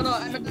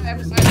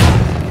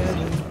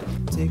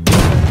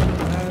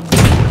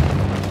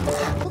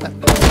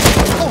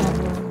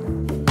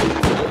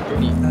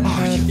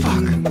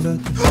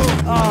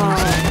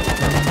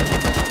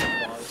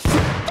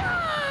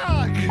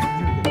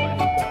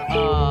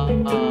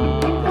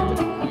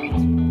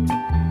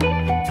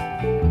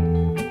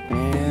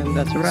And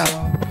that's a wrap.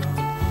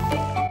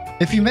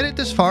 If you made it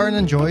this far and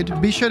enjoyed,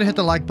 be sure to hit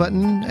the like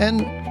button and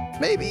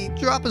maybe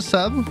drop a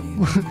sub.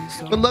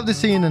 Would love to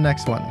see you in the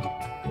next one.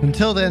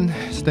 Until then,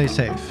 stay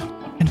safe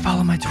and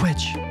follow my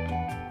Twitch.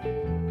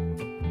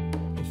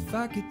 If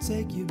I could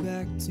take you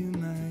back to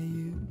my